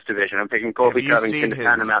waves in this division. I'm picking Colby Covington to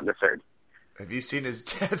pound him out in the third. Have you seen his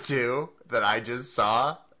tattoo that I just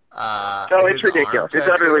saw? So it's ridiculous. It's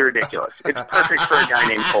utterly ridiculous. It's perfect for a guy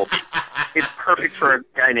named Colby. It's perfect for a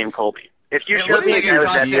guy named Colby. If you showed me a guy with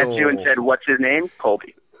that tattoo and said, "What's his name?"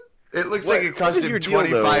 Colby. It looks like it cost him your deal,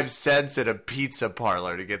 25 cents at a pizza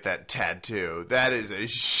parlor to get that tattoo. That is a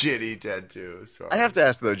shitty tattoo. Sorry. I have to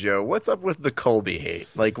ask, though, Joe, what's up with the Colby hate?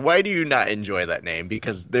 Like, why do you not enjoy that name?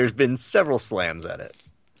 Because there's been several slams at it.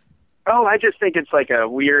 Oh, I just think it's like a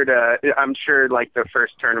weird. I'm sure, like the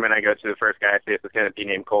first tournament I go to, the first guy I see is going to be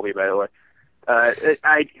named Colby. By the way,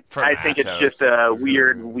 I think it's just a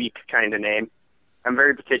weird, weak kind of name. I'm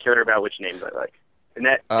very particular about which names I like, and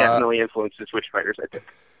that definitely influences which fighters I pick.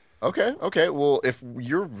 Okay. Well, if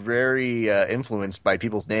you're very influenced by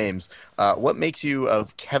people's names, what makes you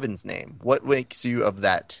of Kevin's name? What makes you of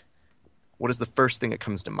that? What is the first thing that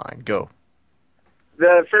comes to mind? Go.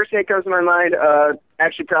 The first thing that comes to my mind,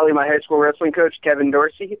 actually probably my high school wrestling coach, Kevin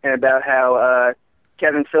Dorsey, and about how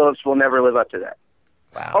Kevin Phillips will never live up to that.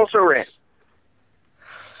 Wow. Also ran.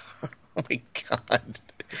 Oh, my God.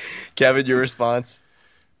 Kevin, your response?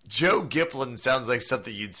 Joe Giplin sounds like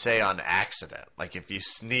something you'd say on accident. Like if you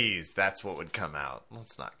sneeze, that's what would come out.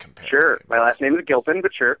 Let's not compare. Sure. names. My last name is Gilpin,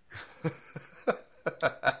 but sure.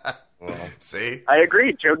 Well, see? I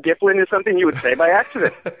agree. Joe Giplin is something you would say by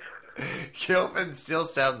accident. Gilpin still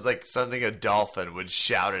sounds like something a dolphin would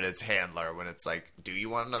shout at its handler when it's like, "Do you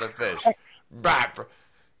want another fish?" Bap.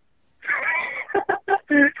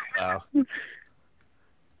 Wow.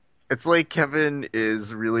 It's like Kevin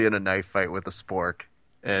is really in a knife fight with a spork,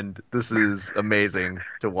 and this is amazing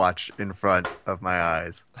to watch in front of my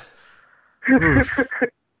eyes.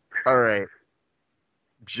 All right.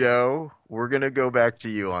 Joe, we're going to go back to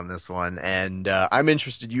you on this one, and I'm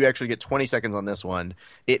interested. You actually get 20 seconds on this one.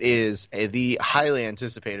 It is the highly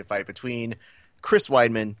anticipated fight between Chris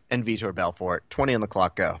Weidman and Vitor Belfort. 20 on the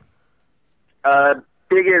clock, go.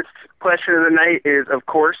 Biggest question of the night is, of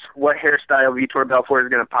course, what hairstyle Vitor Belfort is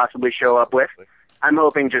going to possibly show up with. I'm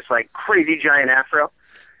hoping just like crazy giant afro.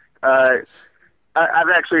 I've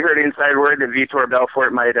actually heard inside word that Vitor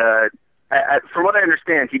Belfort might, from what I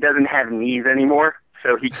understand, he doesn't have knees anymore,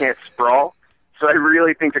 so he can't sprawl. So I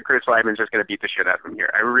really think that Chris Weidman's just going to beat the shit out of him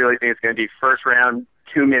here. I really think it's going to be first round,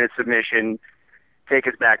 2-minute submission, take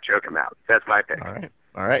his back, choke him out. That's my pick.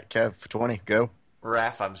 All right, Kev, for 20, go.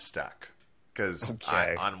 Raph, I'm stuck. Because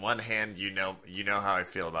Okay. on one hand, you know how I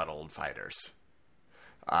feel about old fighters.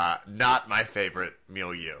 Not my favorite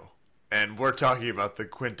milieu. And we're talking about the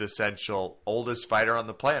quintessential oldest fighter on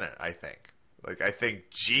the planet, I think. Like, I think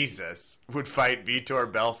Jesus would fight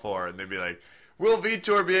Vitor Belfort, and they'd be like, will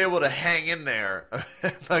Vitor be able to hang in there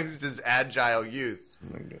amongst his agile youth?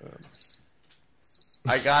 Oh, my God.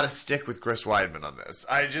 I gotta stick with Chris Weidman on this.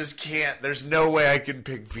 I just can't. There's no way I can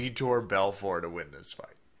pick Vitor Belfort to win this fight.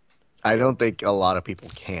 I don't think a lot of people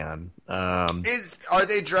can. Are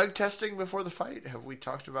they drug testing before the fight? Have we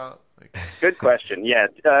talked about? Good question. Yeah,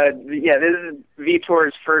 this is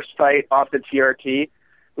Vitor's first fight off the TRT,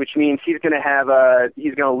 which means he's going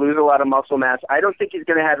to lose a lot of muscle mass. I don't think he's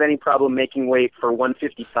going to have any problem making weight for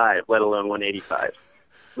 155, let alone 185,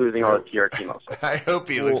 losing all the TRT muscle. I hope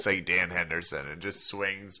he looks like Dan Henderson and just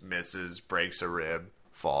swings, misses, breaks a rib,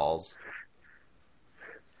 falls.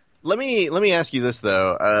 Let me ask you this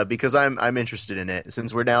though, because I'm interested in it.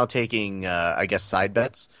 Since we're now taking, I guess, side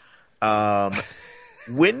bets.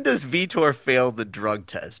 When does Vitor fail the drug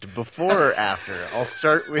test? Before or after? I'll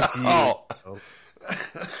start with you. Oh.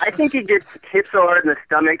 I think he gets hit so hard in the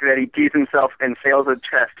stomach that he pees himself and fails a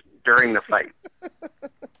test during the fight.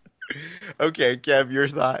 Okay, Kev, your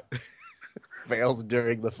thought? Fails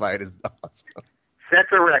during the fight is awesome. Sets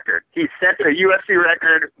a record. He sets a UFC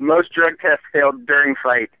record. Most drug tests failed during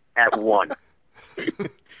fight at 1.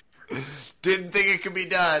 Didn't think it could be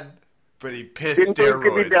done, but he pissed Didn't think it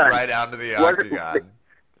could be steroids done. right onto the Wasn't- octagon.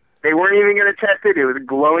 They weren't even going to test it. It was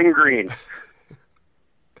glowing green.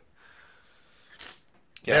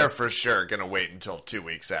 They're for sure going to wait until 2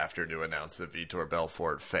 weeks after to announce that Vitor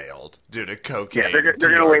Belfort failed due to cocaine. Yeah, they're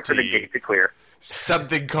going to wait for the TRT, gate to clear.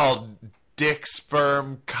 something called dick,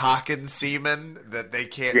 sperm, cock, and semen that they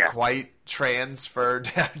can't Yeah. quite transfer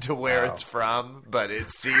down to where it's from, but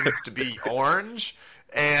it seems to be orange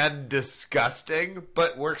and disgusting,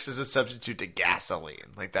 but works as a substitute to gasoline.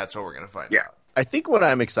 Like, that's what we're going to find Yeah. out. I think what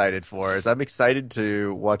I'm excited for is I'm excited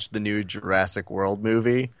to watch the new Jurassic World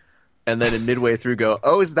movie, and then in midway through go,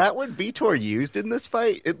 oh, is that what Vitor used in this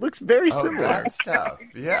fight? It looks very Oh, similar. that stuff.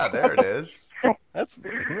 Yeah, there it is. That's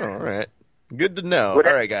all right. Good to know. What-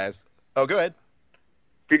 All right, guys. Oh, go ahead.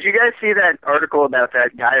 Did you guys see that article about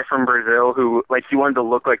that guy from Brazil who, like, he wanted to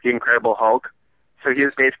look like the Incredible Hulk? So he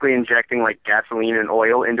was basically injecting, like, gasoline and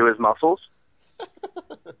oil into his muscles?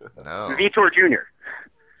 No. Vitor Jr.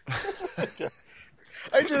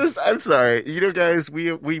 I'm sorry. You know, guys,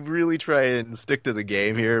 we really try and stick to the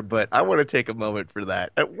game here, but I want to take a moment for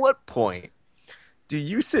that. At what point do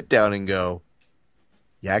you sit down and go,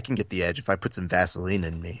 yeah, I can get the edge if I put some Vaseline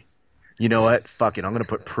in me? You know what? Fuck it. I'm going to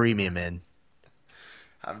put premium in.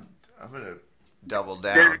 I'm going to double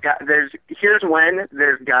down. Here's when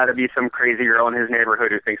there's got to be some crazy girl in his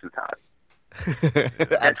neighborhood who thinks it's hot.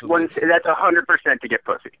 That's 100% to get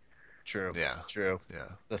pussy. True. Yeah. True. Yeah.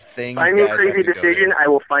 The things Find me a guys crazy have to go decision, to. I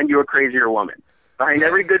will find you a crazier woman. Behind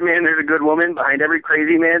every good man, there's a good woman. Behind every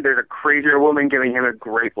crazy man, there's a crazier woman giving him a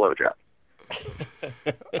great blowjob.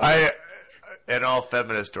 And all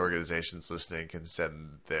feminist organizations listening can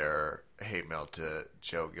send their hate mail to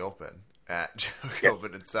Joe Gilpin at Joe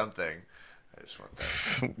Gilpin and something. I just want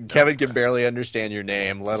that. Kevin can barely understand your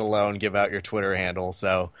name, let alone give out your Twitter handle.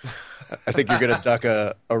 So I think you're going to duck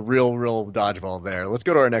a real dodgeball there. Let's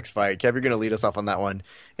go to our next fight. Kev, you're going to lead us off on that one.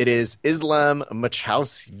 It is Islam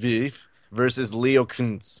Makhachev versus Leo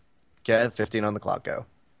Kuntz. Kev, 15 on the clock, go.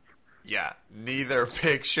 Yeah, neither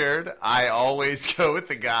pictured. I always go with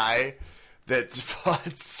the guy that's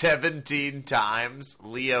fought 17 times,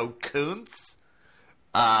 Leo Kuntz.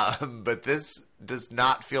 But this does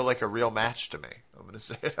not feel like a real match to me. I'm going to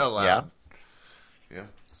say it out loud. Yeah.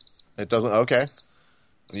 It doesn't. Okay.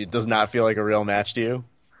 It does not feel like a real match to you.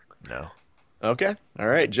 No. Okay. All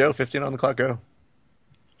right, Joe. 15 on the clock. Go.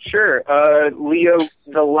 Sure. Leo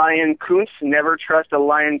the Lion Kuntz. Never trust a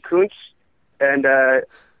Lion Kuntz. And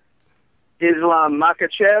Islam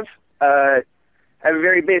Makhachev. I have a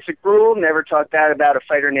very basic rule. Never talk bad about a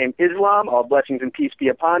fighter named Islam. All blessings and peace be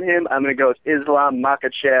upon him. I'm going to go with Islam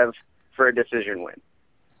Makhachev for a decision win.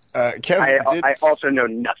 Kevin, I also know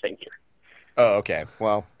nothing here. Oh, okay.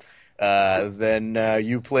 Well, then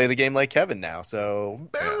you play the game like Kevin now. So,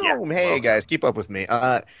 boom. Yeah. Hey, guys, keep up with me.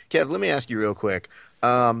 Kev, let me ask you real quick.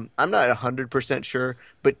 I'm not 100% sure,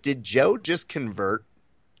 but did Joe just convert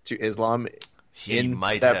to Islam He in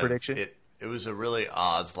might that have. prediction? It was a really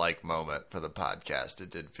Oz-like moment for the podcast. It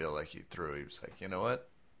did feel like he threw. He was like, you know what?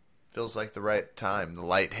 Feels like the right time. The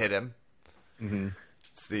light hit him. Mm-hmm.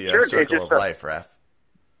 It's the Sure, circle it's of just life, Ref.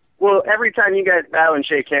 Well, every time you guys bow and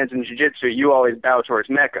shake hands in jiu-jitsu, you always bow towards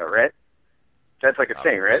Mecca, right? That's like a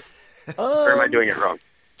thing, right? Or am I doing it wrong?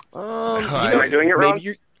 Am I doing it wrong?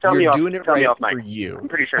 Maybe Tell you're me off- doing it tell me right off mic. for you. I'm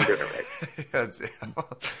pretty sure I'm doing it right. That's-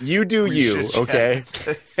 You do We you, should okay? check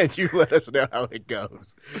this. And you let us know how it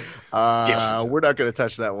goes. We're not going to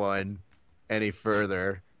touch that one any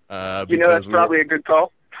further. You know that's probably a good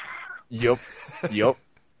call. Yup.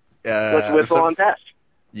 Let's whistle on past.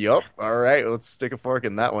 Yup. All right, let's stick a fork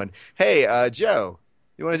in that one. Hey, Joe,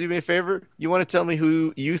 you want to do me a favor? You want to tell me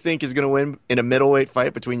who you think is going to win in a middleweight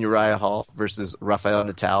fight between Uriah Hall versus Rafael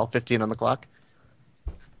Natal? 15 on the clock.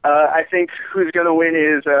 I think who's going to win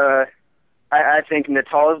is I think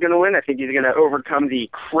Natal is going to win. I think he's going to overcome the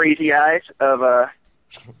crazy eyes of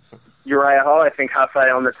Uriah Hall. I think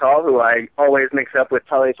Rafael Natal, who I always mix up with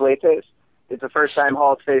Pales Leites. It's the first time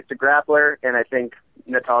Hall's faced a grappler, and I think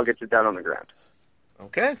Natal gets it done on the ground.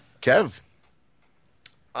 Okay. Kev.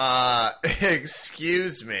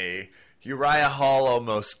 Excuse me. Uriah Hall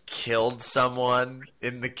almost killed someone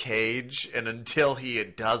in the cage, and until he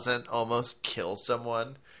doesn't almost kill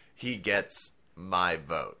someone, he gets my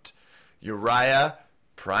vote. Uriah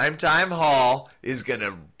Primetime Hall is going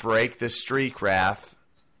to break the streak, Raph.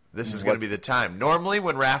 This is going to be the time. Normally,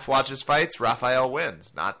 when Raph watches fights, Raphael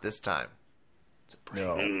wins. Not this time. It's a break.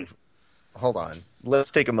 No. Hold on.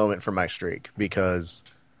 Let's take a moment for my streak, because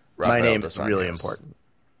Rafael my name Dos is really Anjos. important.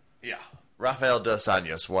 Yeah. Rafael Dos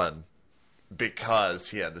Anjos won because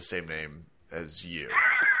he had the same name as you,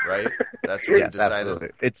 right? That's what Yes, we decided. absolutely.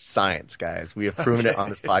 It's science, guys. We have proven it on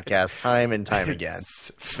this podcast time and time again.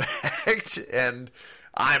 It's fact, and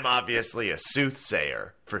I'm obviously a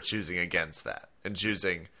soothsayer for choosing against that and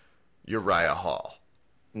choosing Uriah Hall.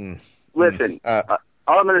 Listen, all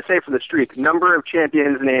I'm going to say for the streak, number of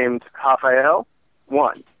champions named Rafael,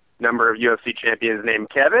 1. Number of UFC champions named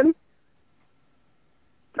Kevin,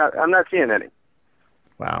 I'm not seeing any.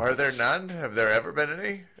 Wow. Are there none? Have there ever been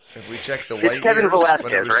any? Have we checked the white It's Kevin years, when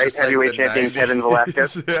Velasquez, it was right? just like Heavyweight the champion 90s? Kevin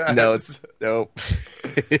Velasquez. Yes. No, nope.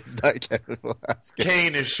 It's not Kevin Velasquez.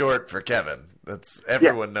 Kane is short for Kevin. That's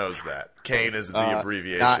everyone knows that. Kane is the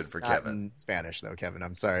abbreviation for not Kevin. in Spanish, though, Kevin.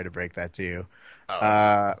 I'm sorry to break that to you.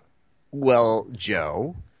 Oh. Well,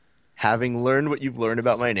 Joe, having learned what you've learned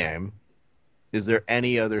about my name, is there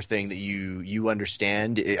any other thing that you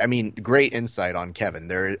understand? I mean, great insight on Kevin.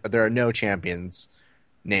 There are no champions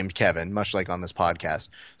named Kevin, much like on this podcast.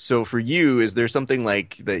 So for you, is there something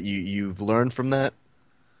like that you've learned from that?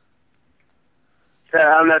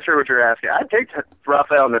 I'm not sure what you're asking. I picked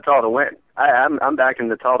Rafael Natal to win. I'm backing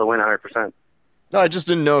Natal to win 100%. No, I just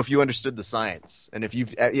didn't know if you understood the science, and if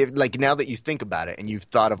like now that you think about it and you've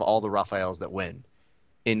thought of all the Rafaels that win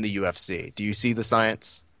in the UFC, do you see the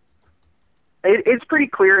science? It's pretty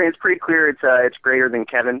clear. It's greater than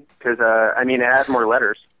Kevin because it has more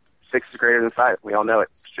letters. 6 is greater than 5. We all know it.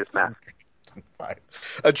 It's just math.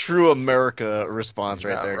 A true America response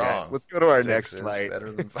right Not there, wrong. guys. Let's go to our 6 next is fight.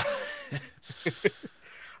 better than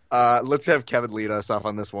 5. Let's have Kevin lead us off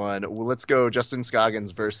on this one. Well, let's go Justin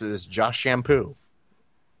Scoggins versus Josh Shampoo.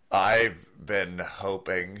 I've been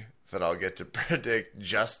hoping that I'll get to predict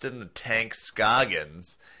Justin the Tank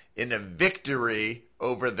Scoggins in a victory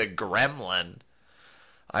over the Gremlin.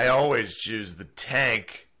 I always choose the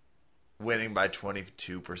Tank winning by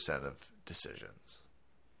 22% of decisions.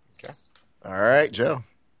 All right, Joe.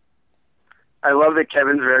 I love that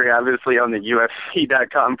Kevin's very obviously on the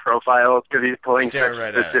UFC.com profile because he's pulling Staring such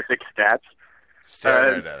right at specific stats.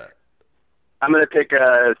 Stare right at it. I'm going to pick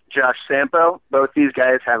Josh Sampo. Both these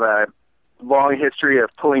guys have a long history of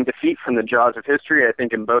pulling defeat from the jaws of history. I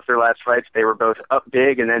think in both their last fights, they were both up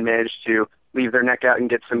big and then managed to leave their neck out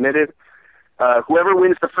and get submitted. Whoever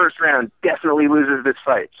wins the first round definitely loses this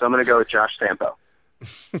fight. So I'm going to go with Josh Sampo.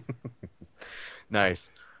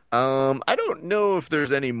 Nice. I don't know if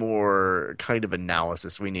there's any more kind of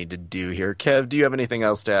analysis we need to do here. Kev, do you have anything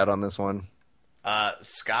else to add on this one?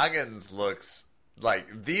 Scoggins looks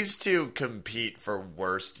like these two compete for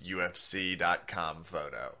worst UFC.com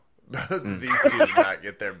photo. These two did not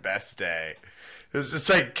get their best day. It was just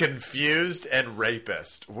like confused and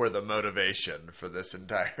rapist were the motivation for this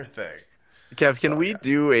entire thing. Kev, can we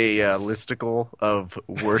do a listicle of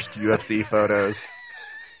worst UFC photos?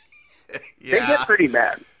 They get pretty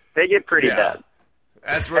bad. Bad.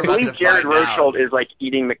 That's where I believe Jared Roshold is like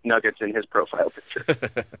eating McNuggets in his profile picture.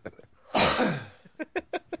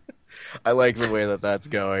 I like the way that that's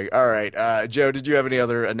going. All right. Joe, did you have any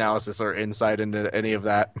other analysis or insight into any of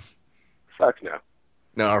that? Fuck no.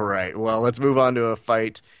 All right. Well, let's move on to a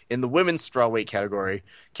fight in the women's strawweight category.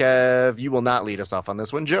 Kev, you will not lead us off on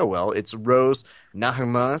this one. Joe will. It's Rose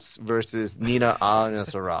Namajunas versus Nina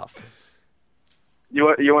Al-Nasarov. You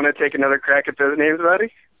want to take another crack at those names,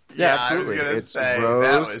 buddy? Yeah, I was absolutely. gonna It's say, Rose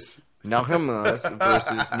that was Namajunas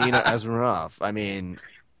versus Nina Azarov. I mean,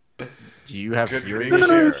 do you have good your to be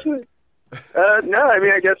clear. No, I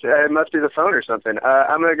mean, I guess it must be the phone or something.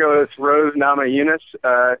 I'm going to go with Rose Namajunas.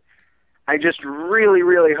 I just really,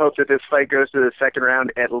 really hope that this fight goes to the second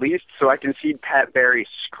round at least so I can see Pat Barry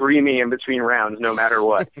screaming in between rounds no matter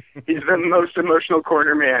what. He's the most emotional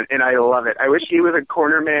corner man, and I love it. I wish he was a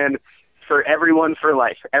corner man for everyone for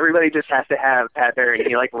life. Everybody just has to have Pat Barry.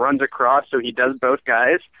 He like runs across, so he does both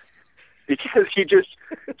guys because he just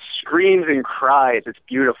screams and cries. It's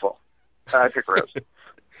beautiful. I pick Rose.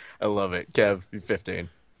 I love it. Kev, you're 15.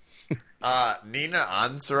 Nina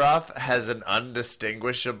Ansaroff has an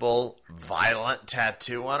undistinguishable violent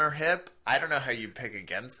tattoo on her hip. I don't know how you pick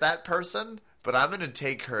against that person, but I'm going to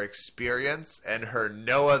take her experience and her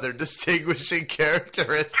no other distinguishing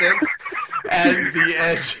characteristics as the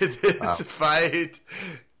edge of this fight.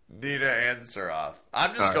 Nina Ansaroff.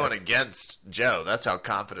 I'm just going against Joe. That's how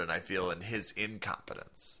confident I feel in his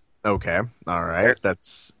incompetence. Okay. All right.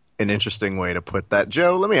 That's an interesting way to put that.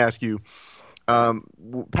 Joe, let me ask you,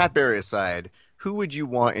 Pat Barry aside, who would you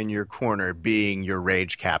want in your corner being your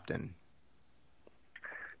rage captain?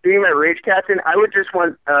 Being my rage captain, I would just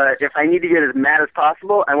want, if I need to get as mad as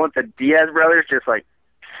possible, I want the Diaz brothers just like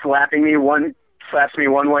slapping me. One slaps me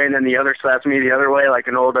one way and then the other slaps me the other way, like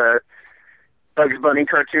an old Bugs Bunny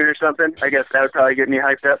cartoon or something. I guess that would probably get me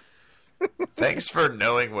hyped up. Thanks for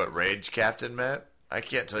knowing what Rage Captain meant. I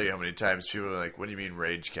can't tell you how many times people are like, what do you mean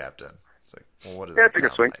Rage Captain? It's like, well, what does that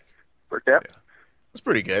sound swing. like? Worked out. Yeah. That's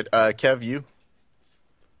pretty good. Kev, you?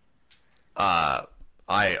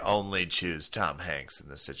 I only choose Tom Hanks in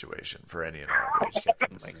this situation for any and all Rage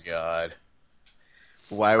Captains. Oh my God.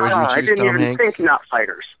 Why would you choose I didn't Tom even Hanks? think not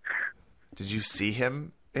fighters. Did you see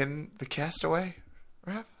him in The Castaway,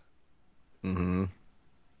 Raph? Mm-hmm.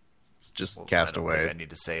 It's just Well, Castaway. I don't think I need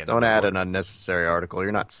to say Don't add word. an unnecessary article.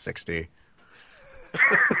 You're not 60.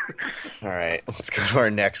 All right, let's go to our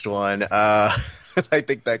next one. I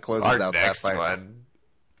think that closes Our out next that fight. one.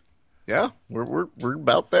 Yeah, we're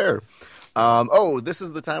about there. This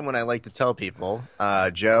is the time when I like to tell people,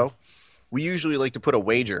 Joe, we usually like to put a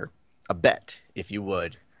wager, a bet, if you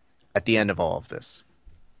would, at the end of all of this.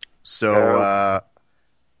 So,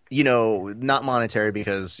 not monetary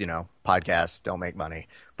because, podcasts don't make money.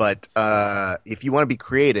 But if you want to be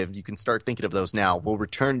creative, you can start thinking of those now. We'll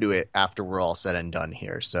return to it after we're all said and done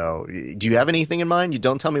here. So do you have anything in mind? You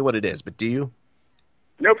don't tell me what it is, but do you?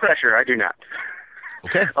 No pressure. I do not.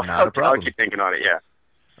 Okay, not a problem. I'll keep thinking on it, yeah.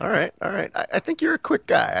 All right. I think you're a quick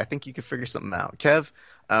guy. I think you can figure something out. Kev,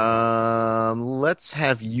 let's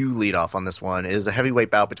have you lead off on this one. It is a heavyweight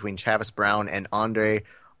bout between Travis Brown and Andrei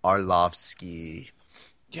Arlovsky.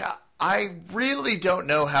 Yeah, I really don't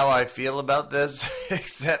know how I feel about this,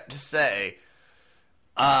 except to say,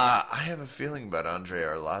 I have a feeling about Andrei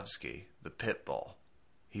Arlovsky, the pit bull.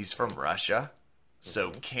 He's from Russia,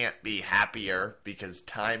 so can't be happier because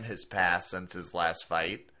time has passed since his last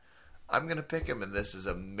fight. I'm going to pick him, and this is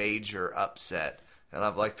a major upset. And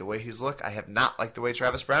I've liked the way he's looked. I have not liked the way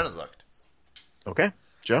Travis Brown has looked. Okay,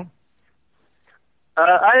 Joe?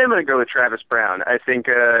 I am going to go with Travis Brown. I think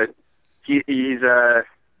he's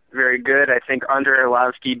very good. I think Andrei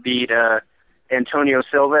Arlovsky beat Antonio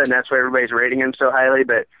Silva, and that's why everybody's rating him so highly.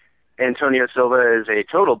 But Antonio Silva is a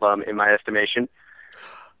total bum, in my estimation.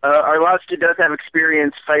 Arlovsky does have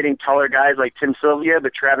experience fighting taller guys like Tim Sylvia,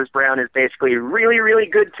 but Travis Brown is basically really, really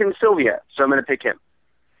good Tim Sylvia, so I'm going to pick him.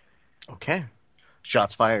 Okay.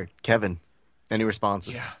 Shots fired. Kevin, any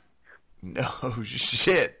responses? Yeah. No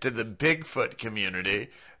shit to the Bigfoot community.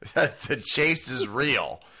 The chase is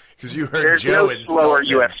real. Because you heard There's Joe no insult slower him.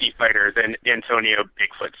 UFC fighter than Antonio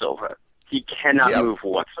Bigfoot Silva. He cannot move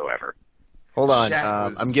whatsoever. Hold on. Shaq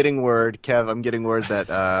was- I'm getting word, Kev,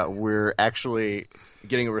 that we're actually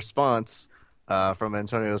getting a response from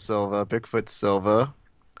Antonio Silva, Bigfoot Silva.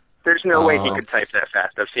 There's no way he could type that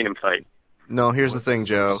fast. I've seen him fight. No, here's What's the thing, his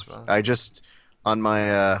Joe. response? I just, on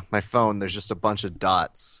my my phone, there's just a bunch of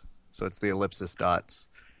dots. So it's the ellipsis dots.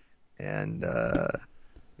 And,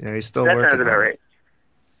 he's still That working sounds about on right. it.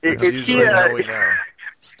 That's It's usually how we know.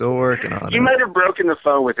 Still working on he it. might have broken the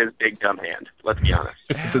phone with his big dumb hand. Let's be honest.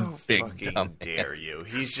 This How big fucking dumb dare you?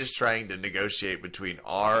 He's just trying to negotiate between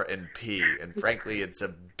R and P, and frankly, it's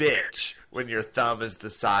a bitch when your thumb is the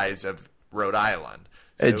size of Rhode Island.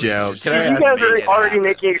 Hey, he's Joe, just can I trying You to ask- guys make are it already happen.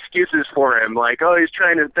 making excuses for him, like, oh, he's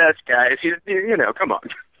trying his best, guys. He's, come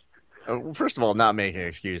on. First of all, not making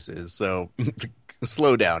excuses, so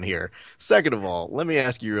slow down here. Second of all, let me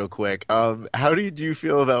ask you real quick. How do you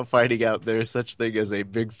feel about finding out there's such thing as a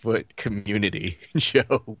Bigfoot community,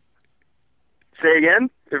 Joe? Say again?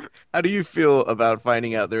 How do you feel about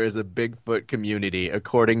finding out there is a Bigfoot community,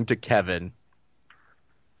 according to Kevin?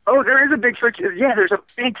 Oh, there is a Bigfoot. Yeah, there's a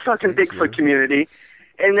big fucking Bigfoot community,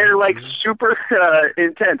 and they're like super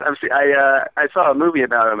intense. I saw a movie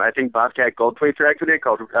about them. I think Bobcat Goldthwait directed it,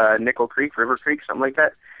 called Nickel Creek, River Creek, something like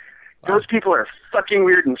that. Those people are fucking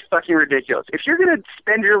weird and fucking ridiculous. If you're gonna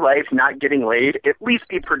spend your life not getting laid, at least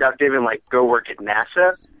be productive and like go work at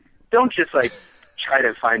NASA. Don't just like try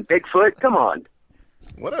to find Bigfoot. Come on.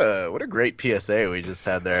 What a great PSA we just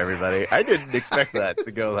had there, everybody. I didn't expect that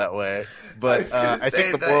to go that way, but I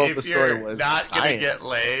think the moral of the story was not science. going to get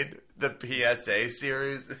laid. The PSA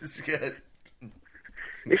series is good.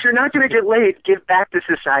 If you're not gonna get laid, give back to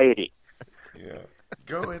society. Yeah,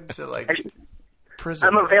 go into like prison.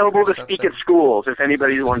 I'm work available or to speak something. at schools if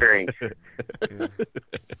anybody's wondering.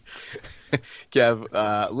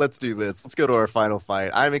 Kev, let's do this. Let's go to our final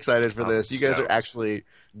fight. I'm excited for I'm this. You guys are stoked. actually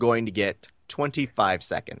going to get 25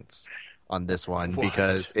 seconds on this one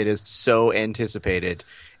because it is so anticipated.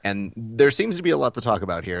 And there seems to be a lot to talk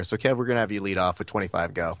about here. So, Kev, we're going to have you lead off with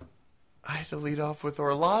 25. Go. I had to lead off with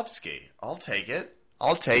Orlovsky. I'll take it.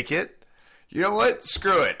 You know what?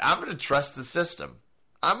 Screw it. I'm going to trust the system.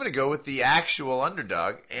 I'm going to go with the actual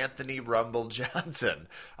underdog, Anthony Rumble Johnson.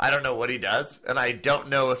 I don't know what he does, and I don't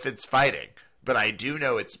know if it's fighting. But I do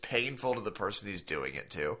know it's painful to the person he's doing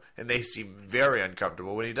it to, and they seem very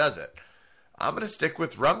uncomfortable when he does it. I'm going to stick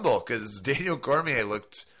with Rumble because Daniel Cormier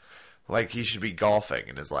looked like he should be golfing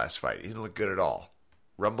in his last fight. He didn't look good at all.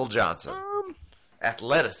 Rumble Johnson.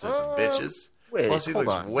 Athleticism, bitches. Wait, Plus, he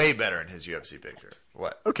looks on. way better in his UFC picture.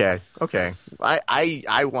 What? Okay.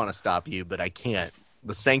 I want to stop you, but I can't.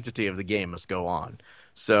 The sanctity of the game must go on.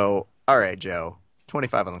 So, all right, Joe.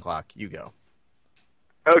 25 on the clock. You go.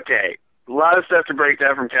 Okay. A lot of stuff to break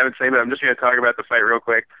down from Kevin's thing, but I'm just going to talk about the fight real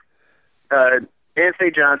quick.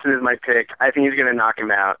 Anthony Johnson is my pick. I think he's going to knock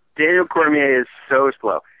him out. Daniel Cormier is so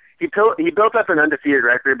slow. He built up an undefeated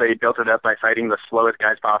record, but he built it up by fighting the slowest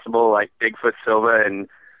guys possible, like Bigfoot Silva and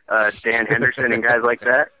Dan Henderson and guys like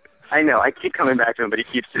that. I know. I keep coming back to him, but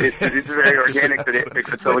it's very organic that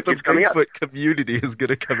Bigfoot Silva keeps coming up. The Bigfoot community is going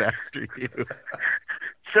to come after you.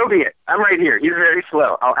 So be it. I'm right here. He's very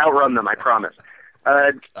slow. I'll outrun them, I promise.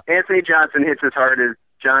 Anthony Johnson hits as hard as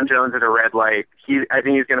John Jones at a red light. I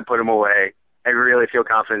think he's going to put him away. I really feel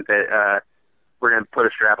confident that we're going to put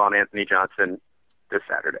a strap on Anthony Johnson this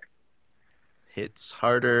Saturday. Hits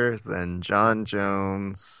harder than John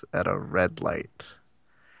Jones at a red light.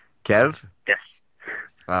 Kev? Yes.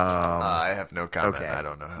 I have no comment. Okay. I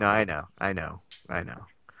don't know how. No, I know.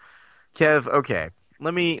 Kev, okay.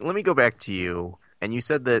 Let me go back to you. And you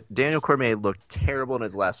said that Daniel Cormier looked terrible in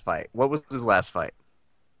his last fight. What was his last fight?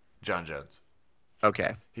 John Jones.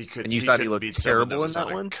 Okay. And you thought he looked terrible in that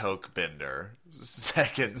on one? A coke bender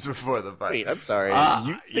seconds before the fight. Wait, I'm sorry.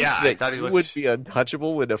 You think I thought he would be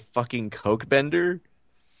untouchable with a fucking coke bender?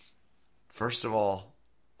 First of all,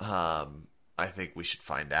 I think we should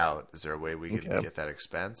find out. Is there a way we can get that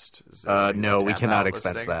expensed? No, we cannot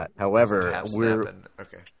expense that. However, we're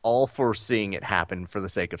okay. all for seeing it happen for the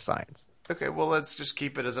sake of science. Okay, well, let's just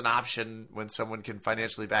keep it as an option when someone can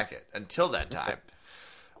financially back it. Until that time,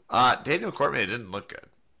 Daniel Cormier didn't look good.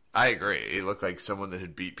 I agree. He looked like someone that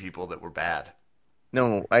had beat people that were bad.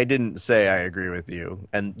 No, I didn't say I agree with you.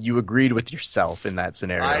 And you agreed with yourself in that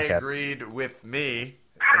scenario. I agreed with me,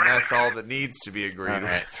 and that's all that needs to be agreed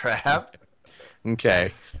with, Rap.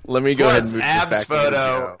 Okay. Let me go ahead and move abs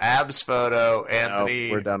photo, Anthony.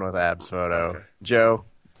 No, we're done with abs photo. Okay. Joe,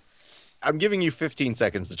 I'm giving you 15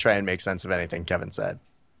 seconds to try and make sense of anything Kevin said.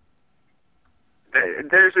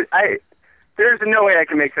 There's no way I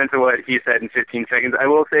can make sense of what he said in 15 seconds. I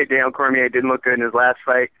will say Daniel Cormier didn't look good in his last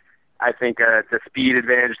fight. I think the speed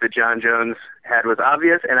advantage that John Jones had was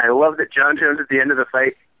obvious, and I love that John Jones at the end of the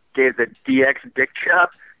fight gave the DX dick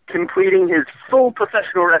chop, completing his full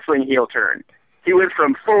professional wrestling heel turn. He went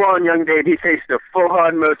from full-on young babyface to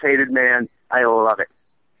full-on most hated man. I love it.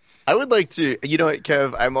 I would like to, you know what,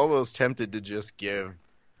 Kev? I'm almost tempted to just give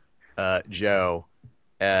Joe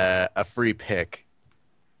a free pick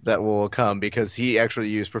that will come because he actually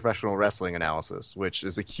used professional wrestling analysis, which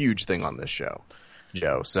is a huge thing on this show,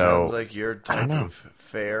 Joe. So sounds like your type of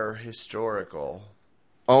fair historical.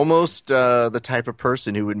 Almost the type of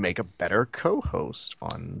person who would make a better co-host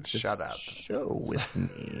on this show with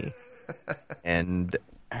me and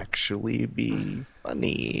actually be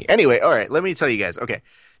funny. Anyway, all right, let me tell you guys. Okay.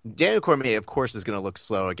 Daniel Cormier, of course, is going to look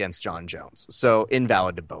slow against John Jones. So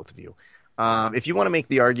invalid to both of you. If you want to make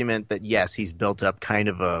the argument that, yes, he's built up kind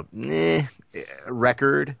of a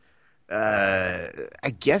record,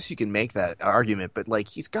 I guess you can make that argument. But, like,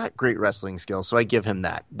 he's got great wrestling skills, so I give him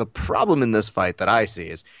that. The problem in this fight that I see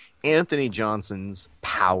is Anthony Johnson's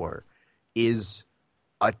power is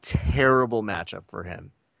a terrible matchup for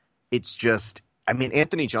him. It's just, I mean,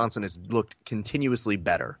 Anthony Johnson has looked continuously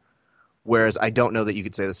better. Whereas I don't know that you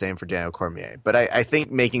could say the same for Daniel Cormier. But I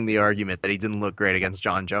think making the argument that he didn't look great against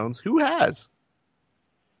John Jones, who has?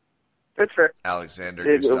 That's fair. Alexander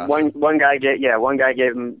Gustafsson. One guy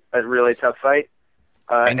gave him a really tough fight.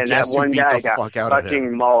 And that one guy got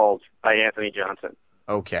fucking mauled by Anthony Johnson.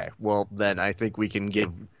 Okay, well, then I think we can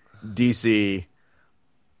give DC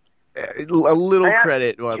a little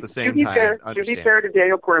credit while at the same time. To be fair to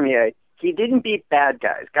Daniel Cormier, he didn't beat bad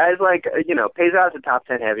guys. Guys like, Pezat's a top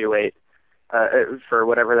 10 heavyweight. For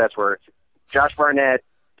whatever that's worth. Josh Barnett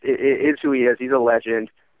is who he is. He's a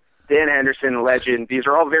legend. Dan Henderson, legend. These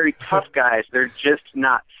are all very tough guys. They're just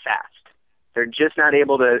not fast. They're just not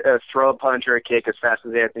able to throw a punch or a kick as fast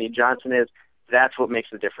as Anthony Johnson is. That's what makes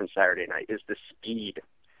the difference Saturday night, is the speed.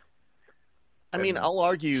 I mean, I'll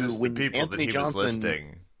argue just when the people Anthony that he Johnson was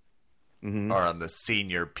listing are on the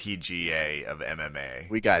senior PGA of MMA.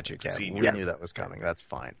 We got you, Kevin. We knew that was coming. That's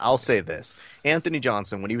fine. I'll say this. Anthony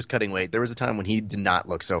Johnson, when he was cutting weight, there was a time when he did not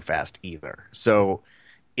look so fast either. So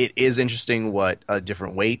it is interesting what a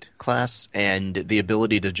different weight class and the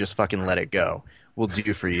ability to just fucking let it go will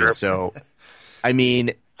do for you. So, I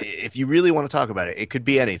mean, if you really want to talk about it, it could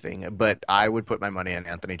be anything. But I would put my money on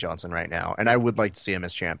Anthony Johnson right now. And I would like to see him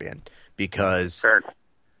as champion because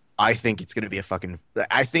I think it's going to be a fucking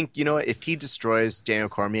 – I think, you know what, if he destroys Daniel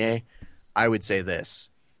Cormier, I would say this.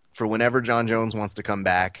 For whenever John Jones wants to come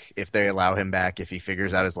back, if they allow him back, if he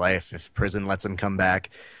figures out his life, if prison lets him come back,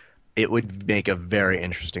 it would make a very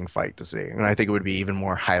interesting fight to see. And I think it would be even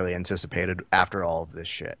more highly anticipated after all of this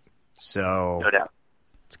shit. So no doubt.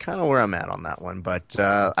 It's kind of where I'm at on that one, but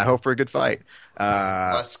I hope for a good fight.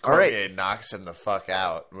 Unless Cormier knocks him the fuck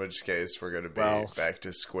out, in which case we're going to be back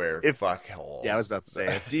to square fuck holes. Yeah, I was about to say,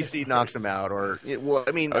 if DC knocks him out, I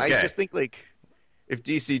just think, like, if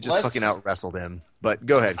DC just fucking out-wrestled him. But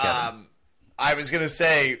go ahead, Kevin. I was going to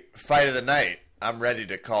say, fight of the night. I'm ready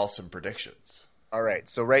to call some predictions. All right,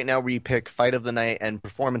 so right now we pick fight of the night and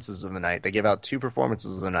performances of the night. They give out 2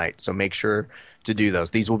 performances of the night, so make sure to do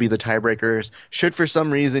those. These will be the tiebreakers. Should for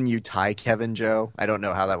some reason you tie Kevin, Joe, I don't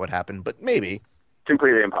know how that would happen, but maybe.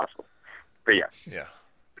 Completely impossible. But yeah. Yeah.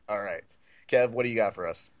 All right. Kev, what do you got for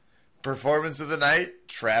us? Performance of the night,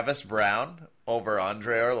 Travis Brown over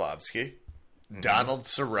Andrei Arlovsky. Donald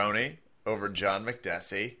Cerrone over John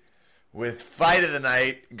McDessie. With fight of the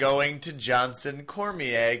night going to Johnson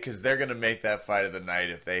Cormier because they're going to make that fight of the night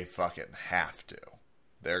if they fucking have to.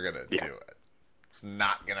 They're going to do it. It's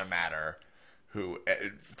not going to matter who.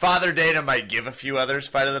 Father Dana might give a few others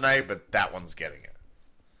fight of the night, but that one's getting it.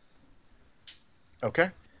 Okay.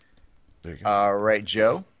 All right,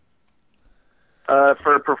 Joe.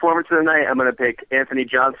 For performance of the night, I'm going to pick Anthony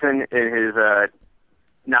Johnson in his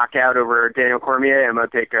knockout over Daniel Cormier. I'm going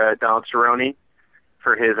to pick Donald Cerrone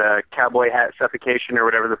for his cowboy hat suffocation or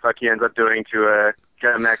whatever the fuck he ends up doing to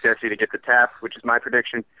John McDessie to get the tap, which is my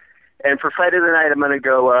prediction. And for fight of the night, I'm going to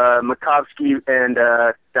go Makovsky and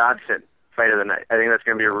Dodson fight of the night. I think that's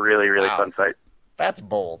going to be a really, really fun fight. That's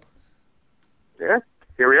bold. Yeah,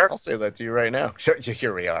 here we are. I'll say that to you right now.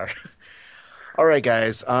 Here we are. All right,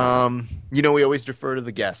 guys. We always defer to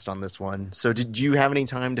the guest on this one. So did you have any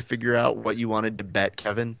time to figure out what you wanted to bet,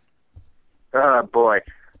 Kevin? Oh, boy.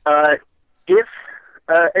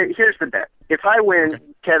 Here's the bet. If I win,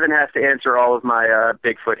 Kevin has to answer all of my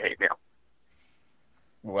Bigfoot hate mail.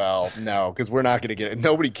 Well, no, because we're not going to get it.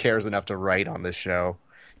 Nobody cares enough to write on this show.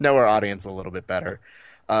 Know our audience a little bit better.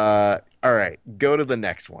 All right, go to the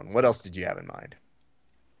next one. What else did you have in mind?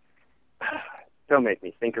 Don't make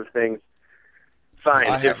me think of things. Fine.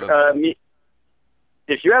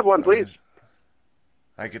 If you have one, please.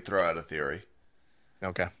 I could throw out a theory.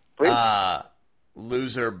 Okay. Please.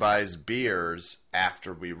 Loser buys beers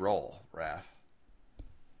after we roll, Raph.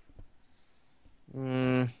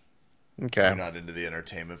 Okay. You're not into the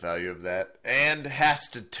entertainment value of that. And has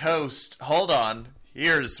to toast. Hold on.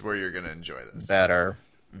 Here's where you're going to enjoy this. Better.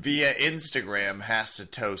 Via Instagram has to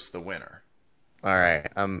toast the winner. All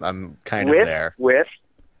right. I'm kind of there. With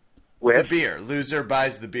the beer. Loser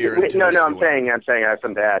buys the beer. And no, I'm saying I have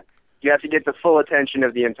something to add. You have to get the full attention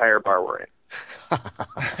of the entire bar we're in.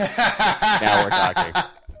 Now we're talking.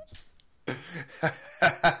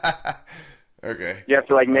 Okay. You have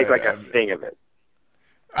to make a thing of it.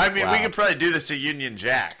 I mean, we could probably do this at Union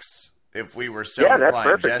Jacks if we were so inclined. That's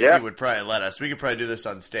perfect, Jesse would probably let us. We could probably do this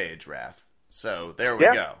on stage, Raph. So there we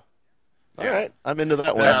go. All right, I'm into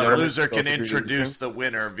that one. The loser can introduce the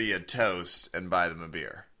winner via toast and buy them a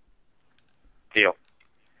beer. Deal.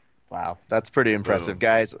 Wow, that's pretty impressive,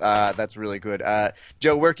 guys. That's really good.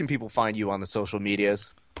 Joe, where can people find you on the social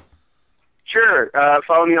medias? Sure.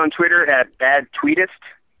 Follow me on Twitter at badtweetist,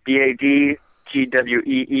 BADTWEETIST.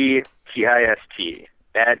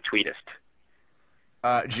 Bad Tweetist.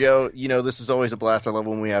 Joe, this is always a blast. I love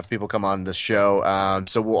when we have people come on the show.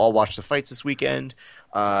 So we'll all watch the fights this weekend.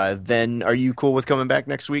 Then are you cool with coming back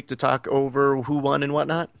next week to talk over who won and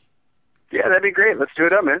whatnot? Yeah, that'd be great. Let's do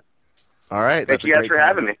it up, man. All right. Thank you guys for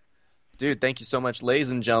having me. Dude, thank you so much.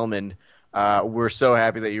 Ladies and gentlemen, we're so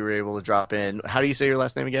happy that you were able to drop in. How do you say your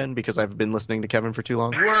last name again? Because I've been listening to Kevin for too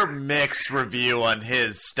long. We're mixed review on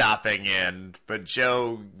his stopping in, but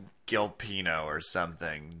Joe Gilpino or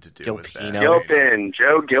something to do with that. Gilpin.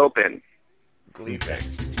 Joe Gilpin.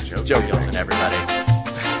 Joe Gilpin, everybody.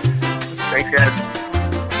 Thanks, guys.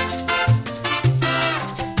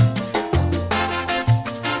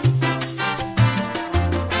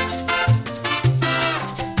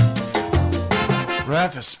 Raph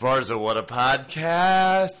Jeff Esparza, what a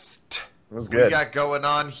podcast. It was good. We got going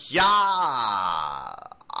on. Yeah.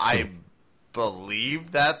 I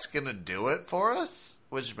believe that's going to do it for us,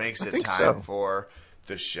 which makes it time for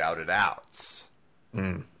the shout-it outs.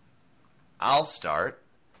 I'll start.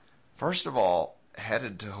 First of all,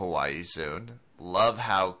 headed to Hawaii soon. Love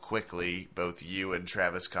how quickly both you and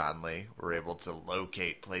Travis Conley were able to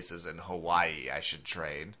locate places in Hawaii I should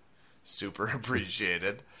train. Super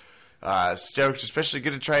appreciated. Stoked, especially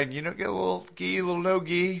going to try and, get a little gi, a little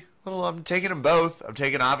no-gi. I'm taking them both. I'm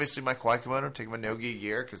taking, obviously, my Kauai kimono. I'm taking my no-gi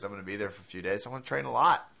gear because I'm going to be there for a few days. I want to train a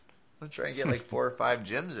lot. I'm going to try and get like 4 or 5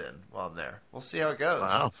 gyms in while I'm there. We'll see how it goes.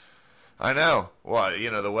 Wow. I know. Well,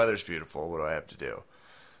 the weather's beautiful. What do I have to do?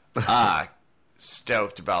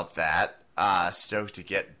 Stoked about that. Stoked to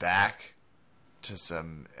get back to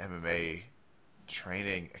some MMA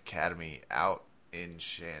training academy out in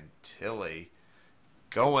Chantilly.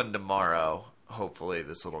 Going tomorrow. Hopefully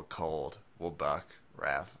this little cold will buck,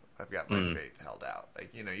 Raph. I've got my faith held out.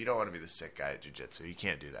 Like, you don't want to be the sick guy at jiu-jitsu. You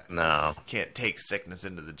can't do that. No. You can't take sickness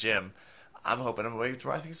into the gym. I'm hoping I'm waiting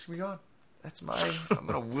tomorrow. I think it's going to be gone. That's I'm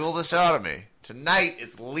going to will this out of me. Tonight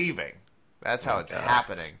is leaving. That's how it's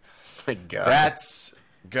happening. My God. That's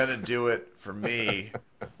going to do it for me,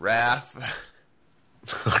 Raph.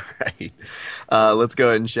 All right. Let's go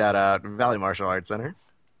ahead and shout out Valley Martial Arts Center.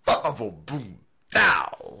 Boom.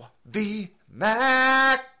 Dow. The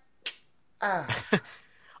Mac.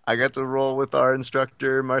 I got to roll with our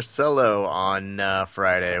instructor Marcelo on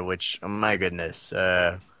Friday, which, oh my goodness,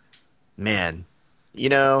 man,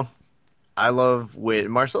 I love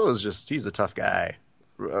Marcelo's he's a tough guy.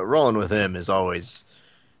 Rolling with him is always,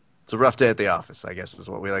 it's a rough day at the office, I guess is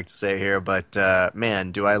what we like to say here. But,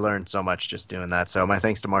 man, do I learn so much just doing that. So my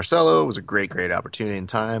thanks to Marcelo. It was a great opportunity and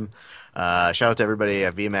time. Shout out to everybody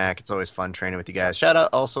at VMAC. It's always fun training with you guys. Shout out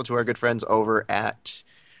also to our good friends over at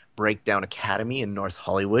Breakdown Academy in North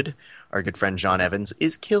Hollywood. Our good friend John Evans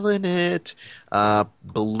is killing it.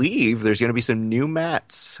 Believe there's going to be some new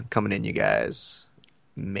mats coming in, you guys.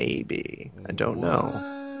 Maybe. I don't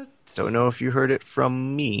know. Don't know if you heard it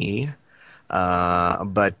from me.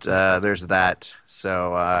 But there's that.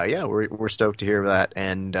 So, yeah, we're stoked to hear that.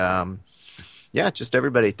 And, yeah, just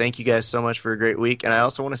everybody, thank you guys so much for a great week. And I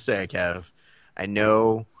also want to say, Kev, I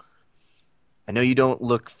know you don't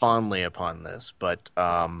look fondly upon this, but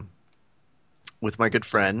with my good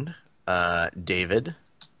friend David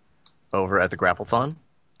over at the Grapplethon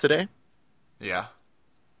today, yeah,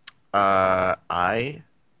 I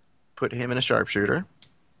put him in a sharpshooter.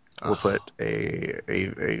 We'll put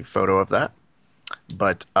a photo of that.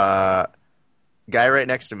 But guy right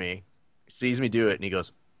next to me sees me do it, and he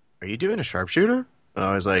goes, "Are you doing a sharpshooter?" And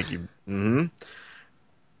I was like, "Mm-hmm."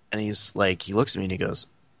 And he's like, he looks at me and he goes,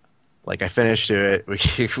 like, I finished it.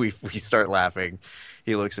 We start laughing.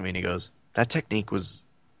 He looks at me and he goes, "That technique was,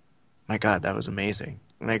 my God, that was amazing."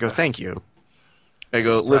 And I go, "Thank you." I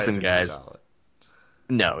go, "Listen, guys." Solid.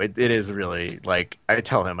 No, it is really, like, I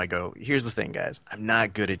tell him, I go, "Here's the thing, guys. I'm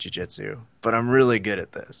not good at jiu-jitsu, but I'm really good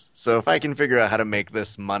at this. So if I can figure out how to make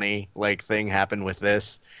this money, like, thing happen with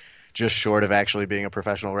this, just short of actually being a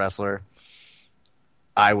professional wrestler,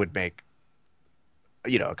 I would make,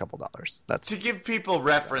 a couple dollars." That's to give people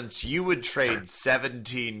reference. You would trade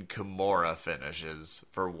 17 Kimura finishes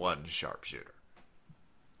for one sharpshooter.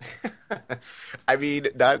 I mean,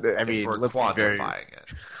 let's be quantifying it.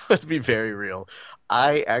 Let's be very real.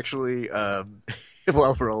 I actually,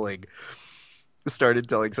 while rolling, started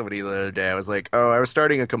telling somebody the other day. I was like, "Oh, I was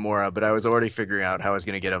starting a Kimura, but I was already figuring out how I was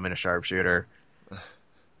going to get him in a sharpshooter."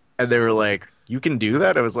 And they were like, "You can do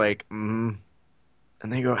that?" I was like, "Mm-hmm."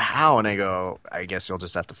 And they go, "How?" And I go, "I guess you'll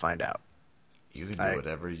just have to find out." You can do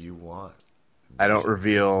whatever you want. I don't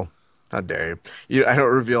reveal. How dare you? I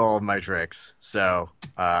don't reveal all of my tricks. So,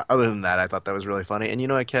 other than that, I thought that was really funny. And you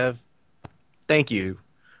know what, Kev? Thank you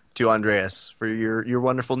to Andreas for your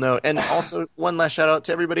wonderful note. And also, one last shout out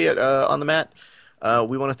to everybody at On the Mat.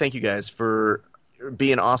 We want to thank you guys for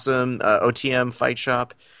being awesome. OTM Fight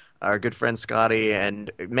Shop, our good friend Scotty,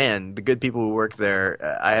 and man, the good people who work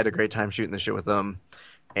there. I had a great time shooting the shit with them.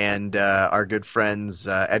 And our good friends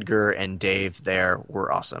Edgar and Dave there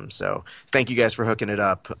were awesome. So thank you guys for hooking it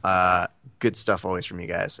up. Good stuff always from you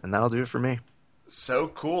guys. And that'll do it for me. So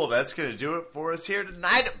cool. That's going to do it for us here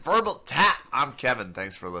tonight at Verbal Tap. I'm Kevin.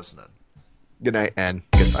 Thanks for listening. Good night and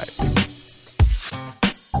good fight.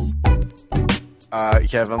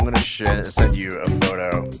 Kev, I'm going to send you a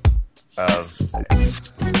photo of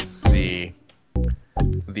the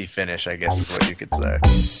finish, I guess is what you could say.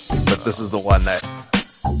 But this is the one that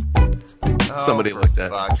somebody looked at.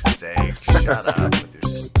 For fuck's sake. Shut up with your